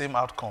have the same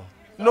outcome.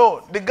 No,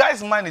 the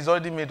guy's mind is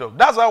already made up.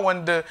 That's why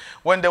when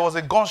there was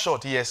a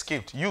gunshot, he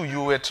escaped.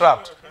 You were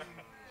trapped.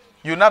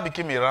 You now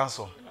became a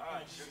ransom.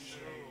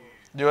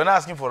 You were not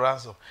asking for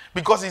ransom.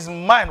 Because his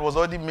mind was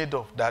already made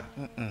up that,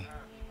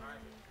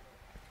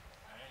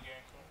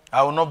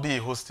 I will not be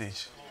a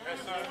hostage.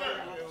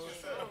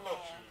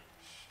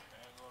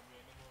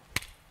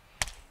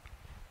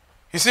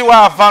 You see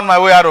why I found my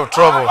way out of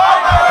trouble? Yes,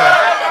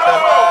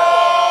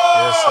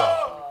 sir.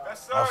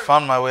 I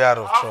found my way out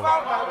of trouble.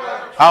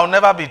 I'll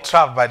never be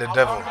trapped by the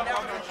devil.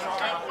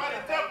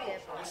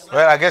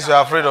 Well, I guess you're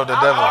afraid of the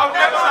devil.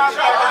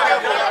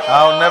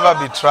 I'll never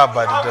be trapped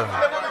by the devil.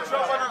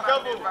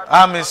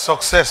 I'm a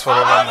success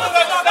forevermore.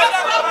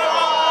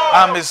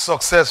 I'm a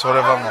success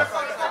forevermore.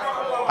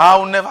 I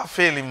will never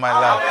fail in my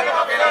life.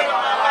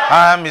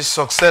 I am a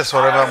success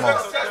forevermore.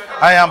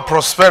 I am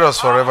prosperous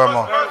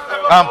forevermore.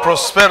 I'm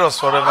prosperous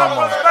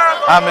forevermore.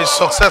 I'm a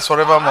success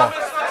forevermore.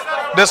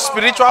 The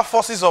spiritual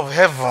forces of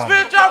heaven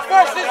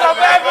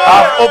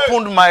have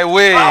opened my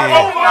way.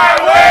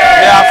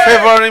 They are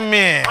favoring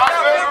me.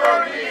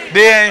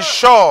 They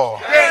ensure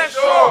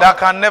that I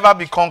can never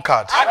be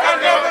conquered.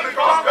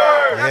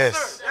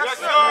 Yes.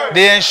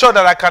 They ensure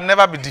that I can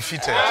never be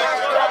defeated.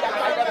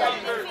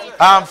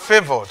 I'm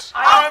favored.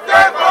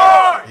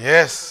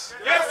 Yes.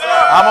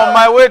 I'm on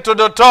my way to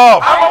the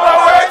top.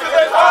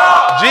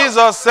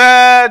 Jesus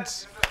said,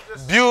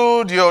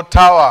 "Build your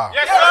tower."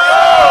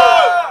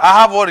 I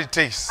have what it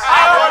takes.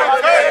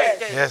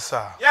 Yes,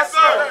 sir. Yes,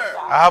 sir.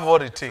 I have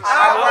what it takes.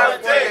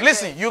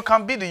 Listen, you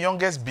can be the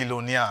youngest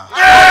billionaire.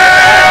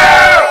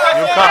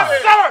 You can.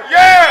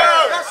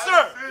 Yes,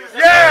 sir.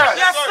 Yes,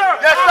 yes, sir.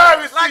 Yes,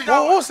 sir.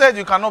 Who said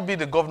you cannot be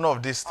the governor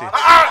of this state?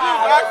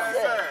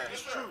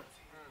 It's true.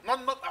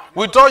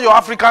 With all your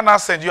African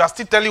accent, you are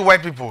still telling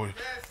white people,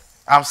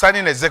 "I'm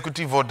signing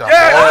executive order."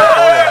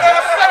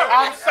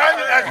 I'm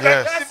signing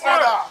executive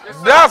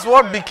order. That's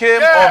what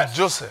became of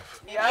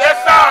Joseph.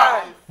 Yes,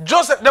 sir.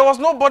 Joseph, there was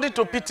nobody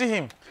to pity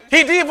him.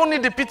 He didn't even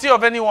need the pity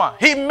of anyone.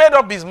 He made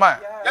up his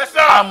mind. Yes, sir.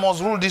 I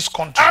must rule this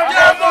country.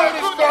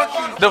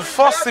 The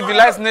first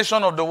civilized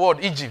nation of the world,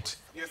 Egypt.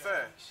 Yes,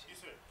 sir.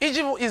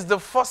 Egypt is the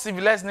first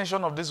civilized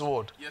nation of this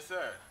world. Yes,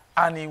 sir.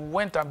 And he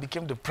went and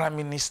became the prime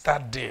minister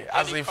there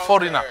as a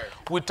foreigner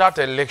without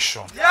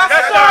election. Yes,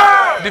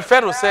 sir. The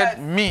Pharaoh said,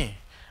 "Me,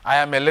 I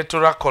am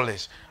electoral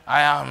college.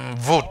 I am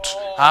vote.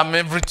 I am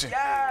everything.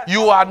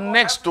 You are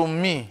next to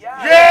me.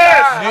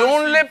 Yes. The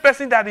only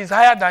person that is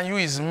higher than you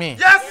is me.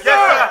 Yes,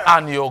 sir.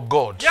 And your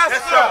God."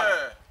 Yes,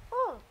 sir.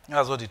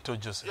 That's what he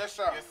told Joseph. Yes,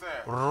 sir. Yes, sir.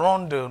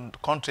 Run the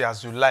country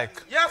as you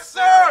like. Yes,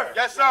 sir.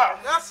 Yes, sir.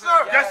 Yes,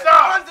 sir. Yes, sir.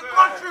 Run the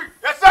country.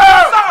 Yes, sir.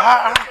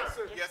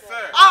 Yes,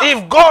 sir.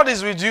 If God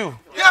is with you,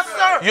 Yes,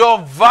 sir. your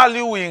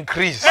value will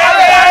increase. Yes,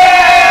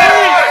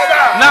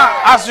 sir.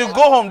 Now, as you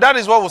go home, that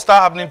is what will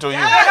start happening to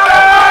you.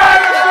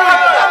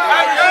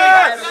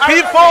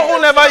 People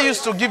who never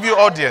used to give you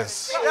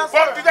audience,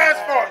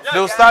 they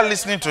will start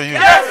listening to you.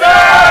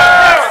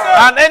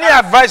 And any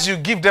advice you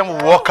give them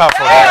will work out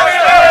for them.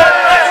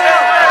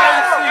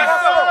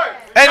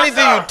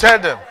 Anything you tell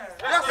them.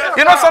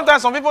 You know,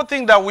 sometimes some people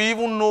think that we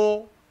even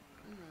know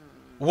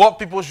what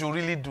people should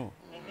really do.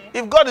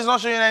 If God is not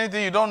showing you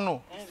anything, you don't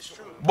know.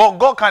 But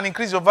God can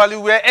increase your value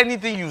where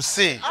anything you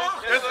say,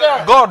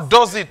 God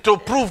does it to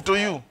prove to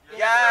you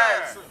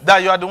that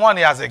you are the one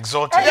He has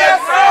exalted. Yes,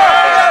 sir.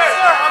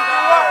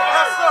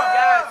 Yes, sir.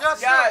 Yes,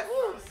 sir.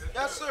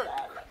 Yes, sir.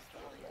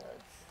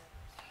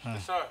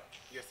 Yes, sir.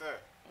 Yes, sir.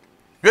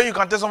 Where you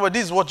can tell somebody,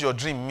 this is what your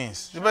dream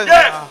means. The person,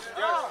 Yes.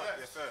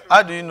 Yes, sir.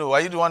 how do you know?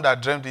 Are you the one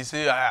that dreamt? He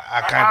say,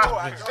 I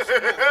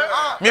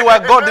can't. Meanwhile,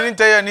 God didn't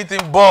tell you anything,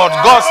 but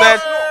God said,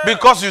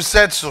 because you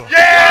said so,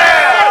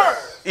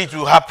 it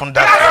will happen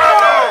that way.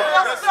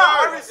 Yes, sir.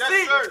 I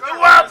receive.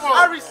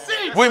 I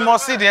receive. We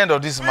must see the end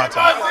of this matter.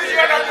 I see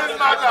the end of this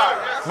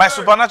matter. My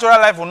supernatural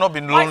life will not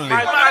be lonely.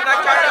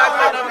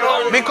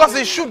 Because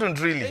it shouldn't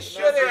really.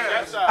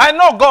 I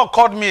know God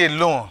called me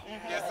alone.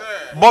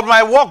 But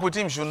my walk with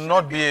Him should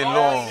not be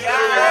alone.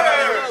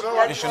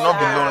 It should not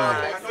be lonely.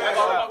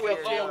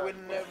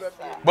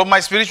 But my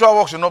spiritual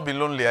walk should not be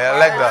lonely. I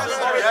like that.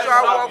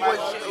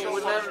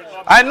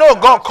 I know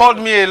God called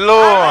me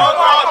alone.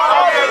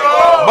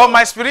 But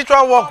my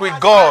spiritual walk with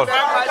God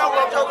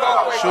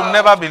should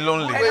never be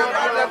lonely.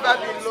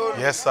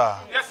 Yes, sir.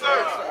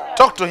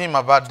 Talk to Him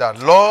about that.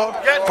 Lord,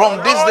 from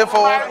this day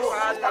forward,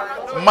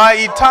 my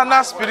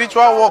eternal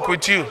spiritual walk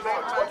with You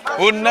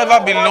will never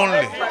be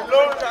lonely.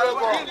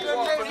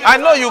 I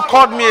know You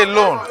called me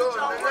alone.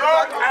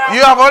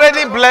 You have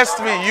already blessed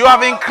me. You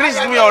have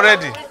increased me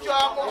already.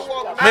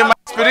 May my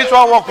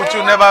spiritual walk with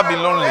You never be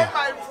lonely.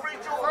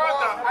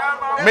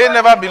 May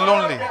never be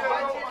lonely.